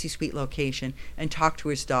Fantasy Suite location and talk to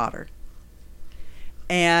his daughter.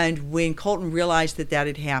 And when Colton realized that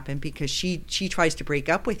had happened, because she tries to break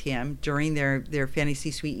up with him during their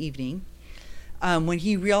Fantasy Suite evening, when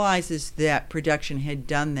he realizes that production had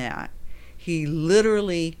done that, he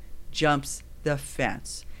literally jumps the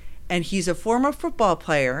fence. And he's a former football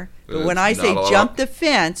player, but when I say jump the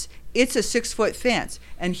fence, it's a 6-foot fence.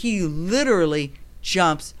 And he literally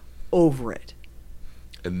jumps over it.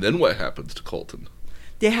 And then what happens to Colton?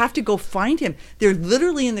 They have to go find him. They're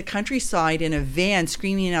literally in the countryside in a van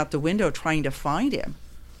screaming out the window trying to find him.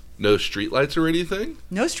 No streetlights or anything?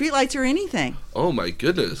 No streetlights or anything. Oh my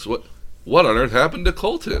goodness. What on earth happened to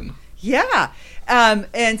Colton? Yeah.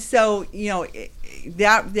 And so,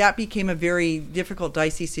 that became a very difficult,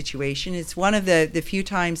 dicey situation. It's one of the few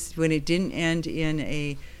times when it didn't end in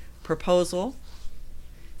a proposal.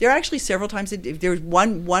 There are actually several times. There was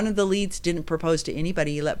one of the leads didn't propose to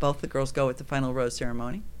anybody. He let both the girls go at the final rose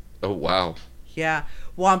ceremony. Oh, wow. Yeah.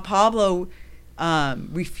 Juan Pablo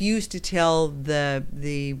refused to tell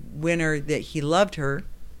the winner that he loved her,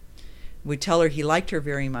 would tell her he liked her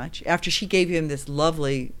very much, after she gave him this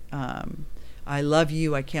lovely, I love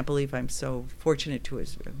you, I can't believe I'm so fortunate to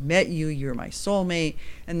have met you, you're my soulmate.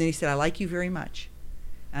 And then he said, I like you very much,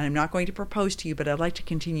 and I'm not going to propose to you, but I'd like to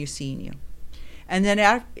continue seeing you. And then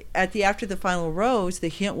after the final rose, the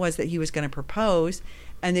hint was that he was going to propose,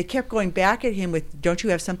 and they kept going back at him with, don't you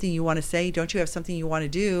have something you want to say? Don't you have something you want to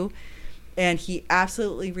do? And he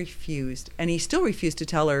absolutely refused. And he still refused to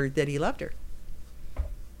tell her that he loved her.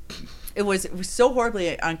 It was so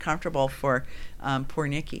horribly uncomfortable for poor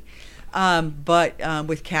Nikki. But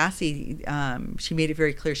with Cassie, she made it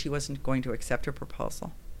very clear she wasn't going to accept her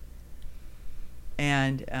proposal.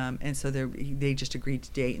 And so they just agreed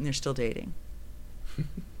to date, and they're still dating.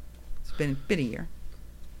 It's been a year.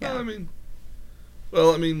 Yeah.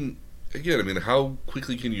 Well, again, how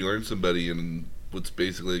quickly can you learn somebody in what's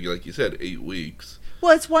basically, like you said, 8 weeks.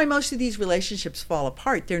 Well, it's why most of these relationships fall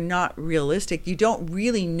apart. They're not realistic. You don't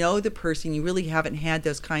really know the person. You really haven't had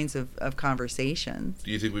those kinds of conversations. Do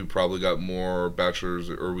you think we probably got more bachelors,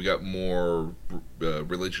 or we got more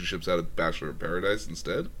relationships out of Bachelor in Paradise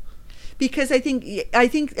instead? Because I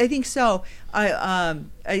think so.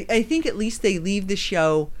 I think at least they leave the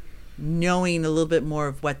show knowing a little bit more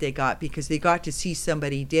of what they got, because they got to see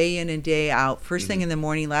somebody day in and day out, first thing in the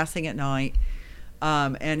morning, last thing at night.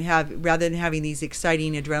 And rather than having these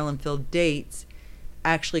exciting adrenaline-filled dates,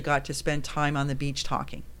 actually got to spend time on the beach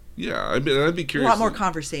talking. Yeah, I'd be curious. A lot more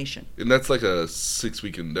conversation. And that's like a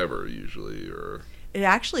 6-week endeavor usually, or it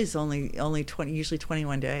actually is only 20, usually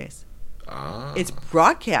 21 days. Ah, it's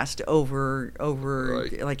broadcast over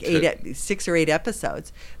like 6 or 8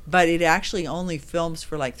 episodes, but it actually only films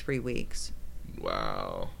for like 3 weeks.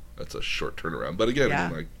 Wow, that's a short turnaround. But again, yeah. I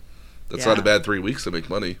mean, like, that's not a bad 3 weeks to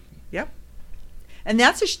make money. Yep. And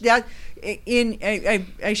I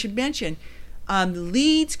should mention,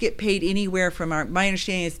 leads get paid anywhere from my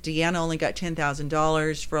understanding is Deanna only got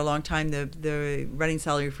 $10,000 for a long time. The running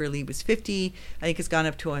salary for a lead was $50. I think it's gone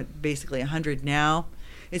up to basically $100 now.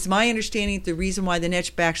 It's my understanding that the reason why the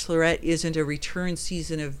next Bachelorette isn't a return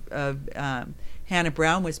season of Hannah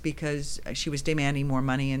Brown was because she was demanding more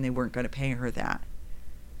money and they weren't going to pay her that.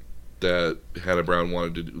 That Hannah Brown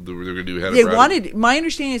wanted to do. They were going to do Hannah Brown. My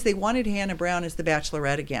understanding is they wanted Hannah Brown as the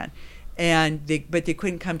Bachelorette again, but they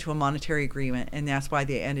couldn't come to a monetary agreement, and that's why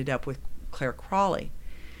they ended up with Claire Crawley.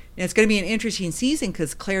 And it's going to be an interesting season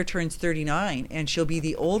because Claire turns 39, and she'll be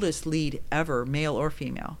the oldest lead ever, male or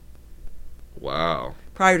female. Wow.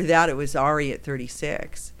 Prior to that, it was Ari at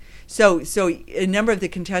 36. So a number of the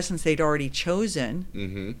contestants they'd already chosen.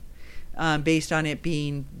 Mm-hmm. Based on it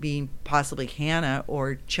being possibly Hannah,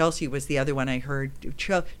 or Chelsea was the other one I heard.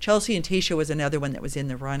 Chelsea and Tayshia was another one that was in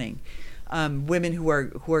the running. Women who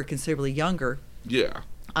are considerably younger. Yeah.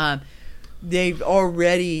 They've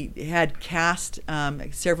already had cast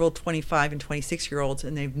several 25 and 26-year-olds,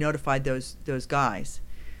 and they've notified those guys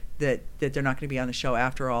that they're not going to be on the show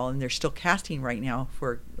after all, and they're still casting right now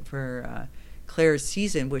for Claire's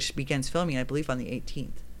season, which begins filming, I believe, on the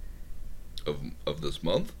 18th. Of this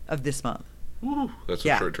month? Of this month. Ooh, that's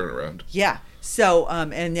a short turnaround. Yeah. So,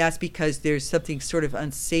 and that's because there's something sort of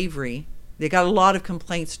unsavory. They got a lot of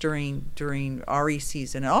complaints during Ari's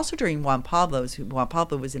season, and also during Juan Pablo's. Juan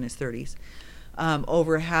Pablo was in his 30s,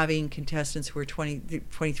 over having contestants who were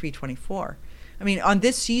 23, 24. I mean, on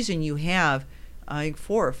this season, you have, I think,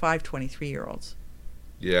 4 or 5 23-year-olds.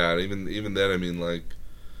 Yeah, and even then, I mean, like,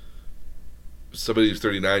 somebody who's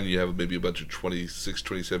 39, you have maybe a bunch of 26,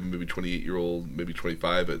 27, maybe 28-year-old, maybe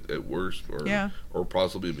 25 at worst, or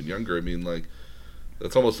possibly even younger. I mean, like,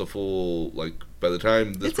 that's almost a full, like, by the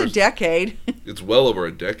time this a decade. It's well over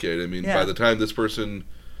a decade. I mean, by the time this person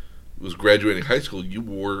was graduating high school,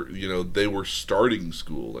 they were starting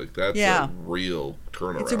school. Like, that's a real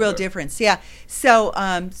turnaround. It's a real difference. Yeah. So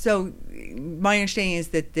my understanding is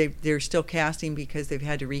that they're still casting because they've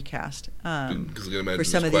had to recast for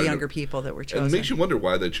some of the younger people that were chosen. And it makes you wonder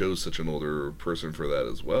why they chose such an older person for that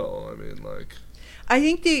as well. I mean, like, I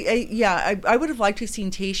think I would have liked to have seen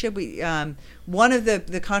Tayshia. One of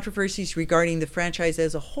the controversies regarding the franchise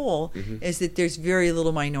as a whole is that there's very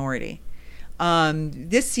little minority.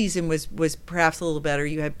 This season was perhaps a little better.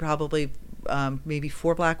 You had probably maybe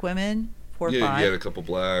 4 black women, 4 or 5. Yeah, you had a couple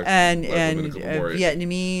black and women, a couple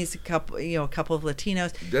Vietnamese, a couple of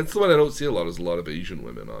Latinos. That's the one I don't see a lot. Is a lot of Asian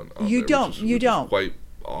women on you there, don't. Which You don't. Quite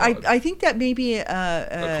odd. I think that may be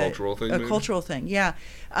a cultural thing. Cultural thing, yeah.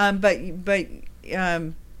 But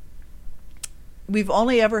we've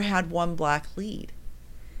only ever had 1 black lead.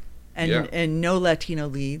 And no Latino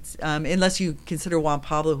leads, unless you consider Juan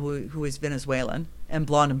Pablo, who is Venezuelan and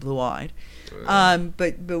blonde and blue-eyed.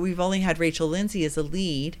 But we've only had Rachel Lindsay as a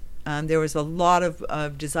lead. There was a lot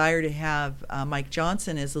of desire to have Mike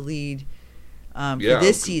Johnson as a lead for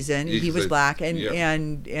this season. He was black,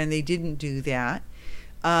 and they didn't do that.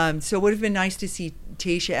 So it would have been nice to see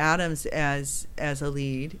Tayshia Adams as a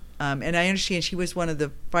lead. And I understand she was one of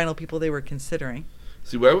the final people they were considering.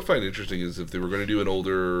 See, what I would find interesting is if they were going to do an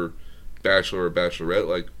older Bachelor or Bachelorette,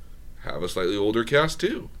 like, have a slightly older cast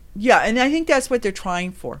too. Yeah, and I think that's what they're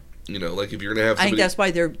trying for. Like, if you're going to have somebody... I think that's why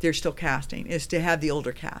they're still casting, is to have the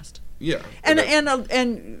older cast. Yeah. And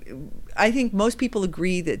I think most people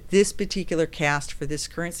agree that this particular cast for this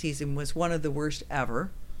current season was one of the worst ever.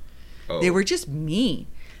 Oh. They were just mean.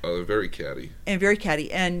 Oh, they're very catty.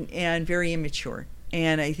 And very immature.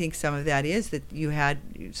 And I think some of that is that you had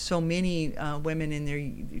so many women in their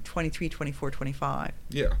 23, 24, 25.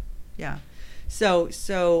 Yeah. Yeah. So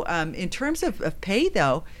in terms of pay,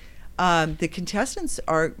 though, The contestants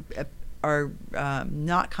are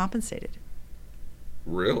not compensated.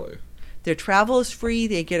 Really? Their travel is free.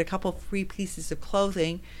 They get a couple free pieces of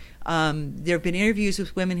clothing. There have been interviews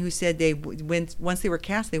with women who said once they were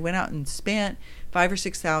cast, they went out and spent $5,000 or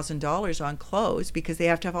 $6,000 on clothes because they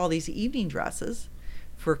have to have all these evening dresses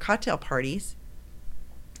for cocktail parties.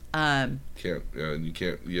 You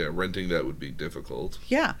can't. Yeah, renting that would be difficult.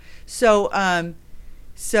 Yeah. So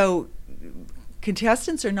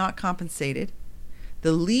contestants are not compensated.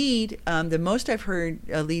 The lead, the most I've heard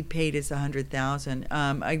a lead paid is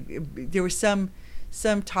 $100,000. There was some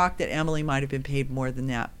talk that Emily might have been paid more than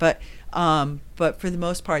that, but for the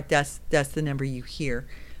most part, that's the number you hear.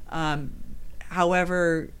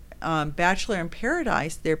 However, Bachelor in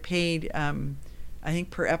Paradise, they're paid, I think,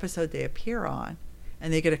 per episode they appear on,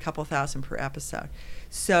 and they get a couple thousand per episode.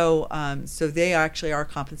 So they actually are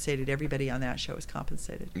compensated. Everybody on that show is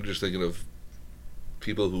compensated. I'm just thinking of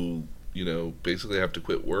people who, basically have to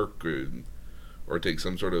quit work or take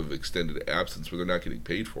some sort of extended absence where they're not getting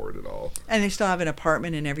paid for it at all. And they still have an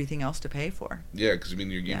apartment and everything else to pay for. Yeah, because you're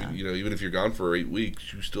even if you're gone for 8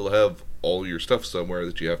 weeks, you still have all your stuff somewhere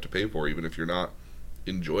that you have to pay for, even if you're not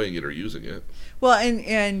enjoying it or using it. Well,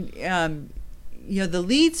 and the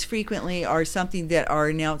leads frequently are something that are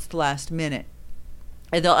announced last minute,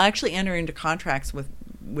 and they'll actually enter into contracts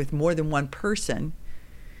with more than one person.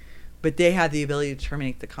 But they have the ability to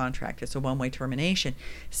terminate the contract. It's a one-way termination.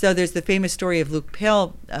 So there's the famous story of Luke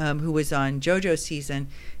Pill, who was on JoJo's season,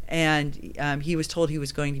 and he was told he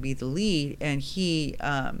was going to be the lead, and he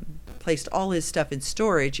placed all his stuff in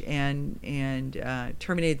storage and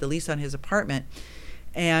terminated the lease on his apartment,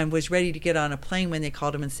 and was ready to get on a plane when they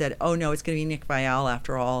called him and said, "Oh no, it's going to be Nick Viall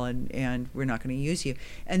after all, and we're not going to use you."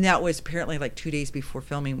 And that was apparently like 2 days before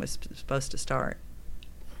filming was supposed to start.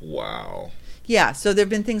 Wow. Yeah, so there have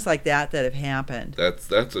been things like that have happened.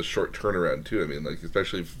 That's a short turnaround too. I mean, like,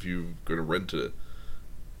 especially if you're going to rent a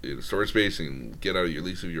storage space and get out of your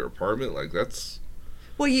lease of your apartment, like that's.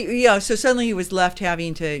 Well, so suddenly he was left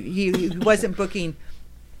having to. He wasn't booking.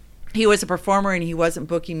 He was a performer and he wasn't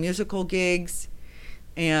booking musical gigs,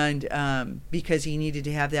 and because he needed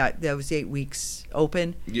to have those 8 weeks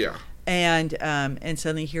open. Yeah. And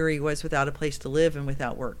suddenly here he was without a place to live and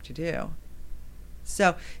without work to do.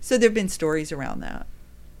 So there have been stories around that.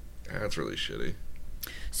 That's really shitty.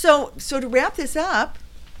 So to wrap this up,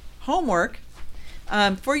 homework.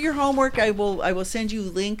 For your homework, I will send you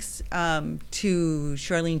links to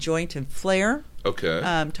Charlene Joint and Flair.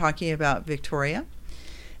 Okay. Talking about Victoria,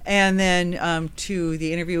 and then to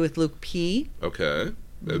the interview with Luke P. Okay,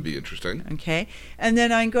 that'd be interesting. Okay, and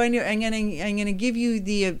then I'm going to give you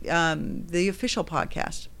the official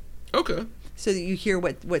podcast. Okay. So that you hear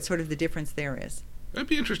what sort of the difference there is. I'd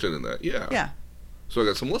be interested in that. Yeah. Yeah. So I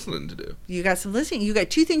got some listening to do. You got some listening. You got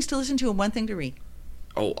 2 things to listen to and 1 thing to read.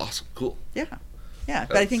 Oh, awesome! Cool. Yeah. Yeah,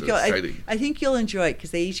 but That's I think I think you'll enjoy it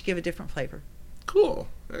because they each give a different flavor. Cool.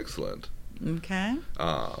 Excellent. Okay.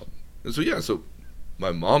 So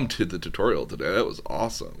my mom did the tutorial today. That was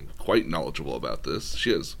awesome. Quite knowledgeable about this.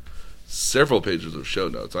 She has several pages of show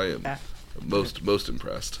notes. I am most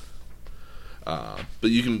impressed. But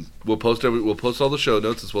we'll post all the show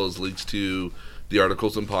notes as well as links to the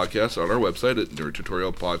articles and podcasts on our website at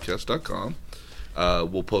nerdtutorialpodcast.com.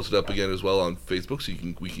 We'll post it up again as well on Facebook, so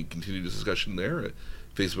we can continue this discussion there at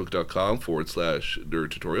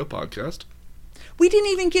facebook.com/nerdtutorialpodcast. We didn't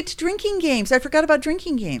even get to drinking games. I forgot about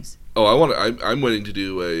drinking games. Oh, I'm waiting to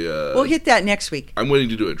do a. We'll hit that next week. I'm waiting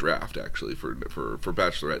to do a draft actually for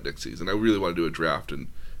Bachelorette next season. I really want to do a draft and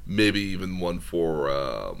maybe even one for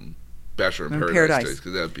Bachelor in Paradise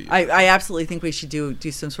because that'd be. I absolutely think we should do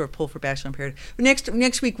some sort of poll for Bachelor in Paradise. But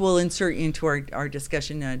next week we'll insert into our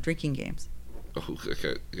discussion drinking games. Oh,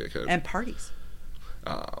 okay. And parties.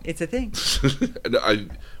 It's a thing.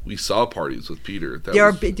 We saw parties with Peter. There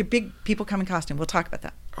are big people come in costume. We'll talk about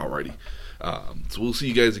that. Alrighty. So we'll see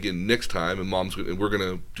you guys again next time, and we're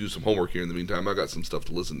gonna do some homework here in the meantime. I got some stuff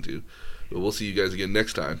to listen to, but we'll see you guys again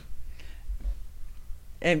next time.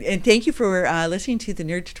 And thank you for listening to the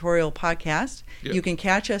Nerd Tutorial Podcast. Yep. You can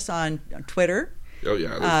catch us on Twitter. Oh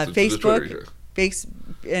yeah, Facebook.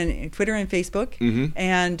 Twitter and Facebook, mm-hmm.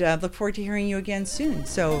 And look forward to hearing you again soon.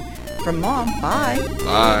 So, from Mom, bye.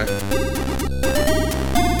 Bye.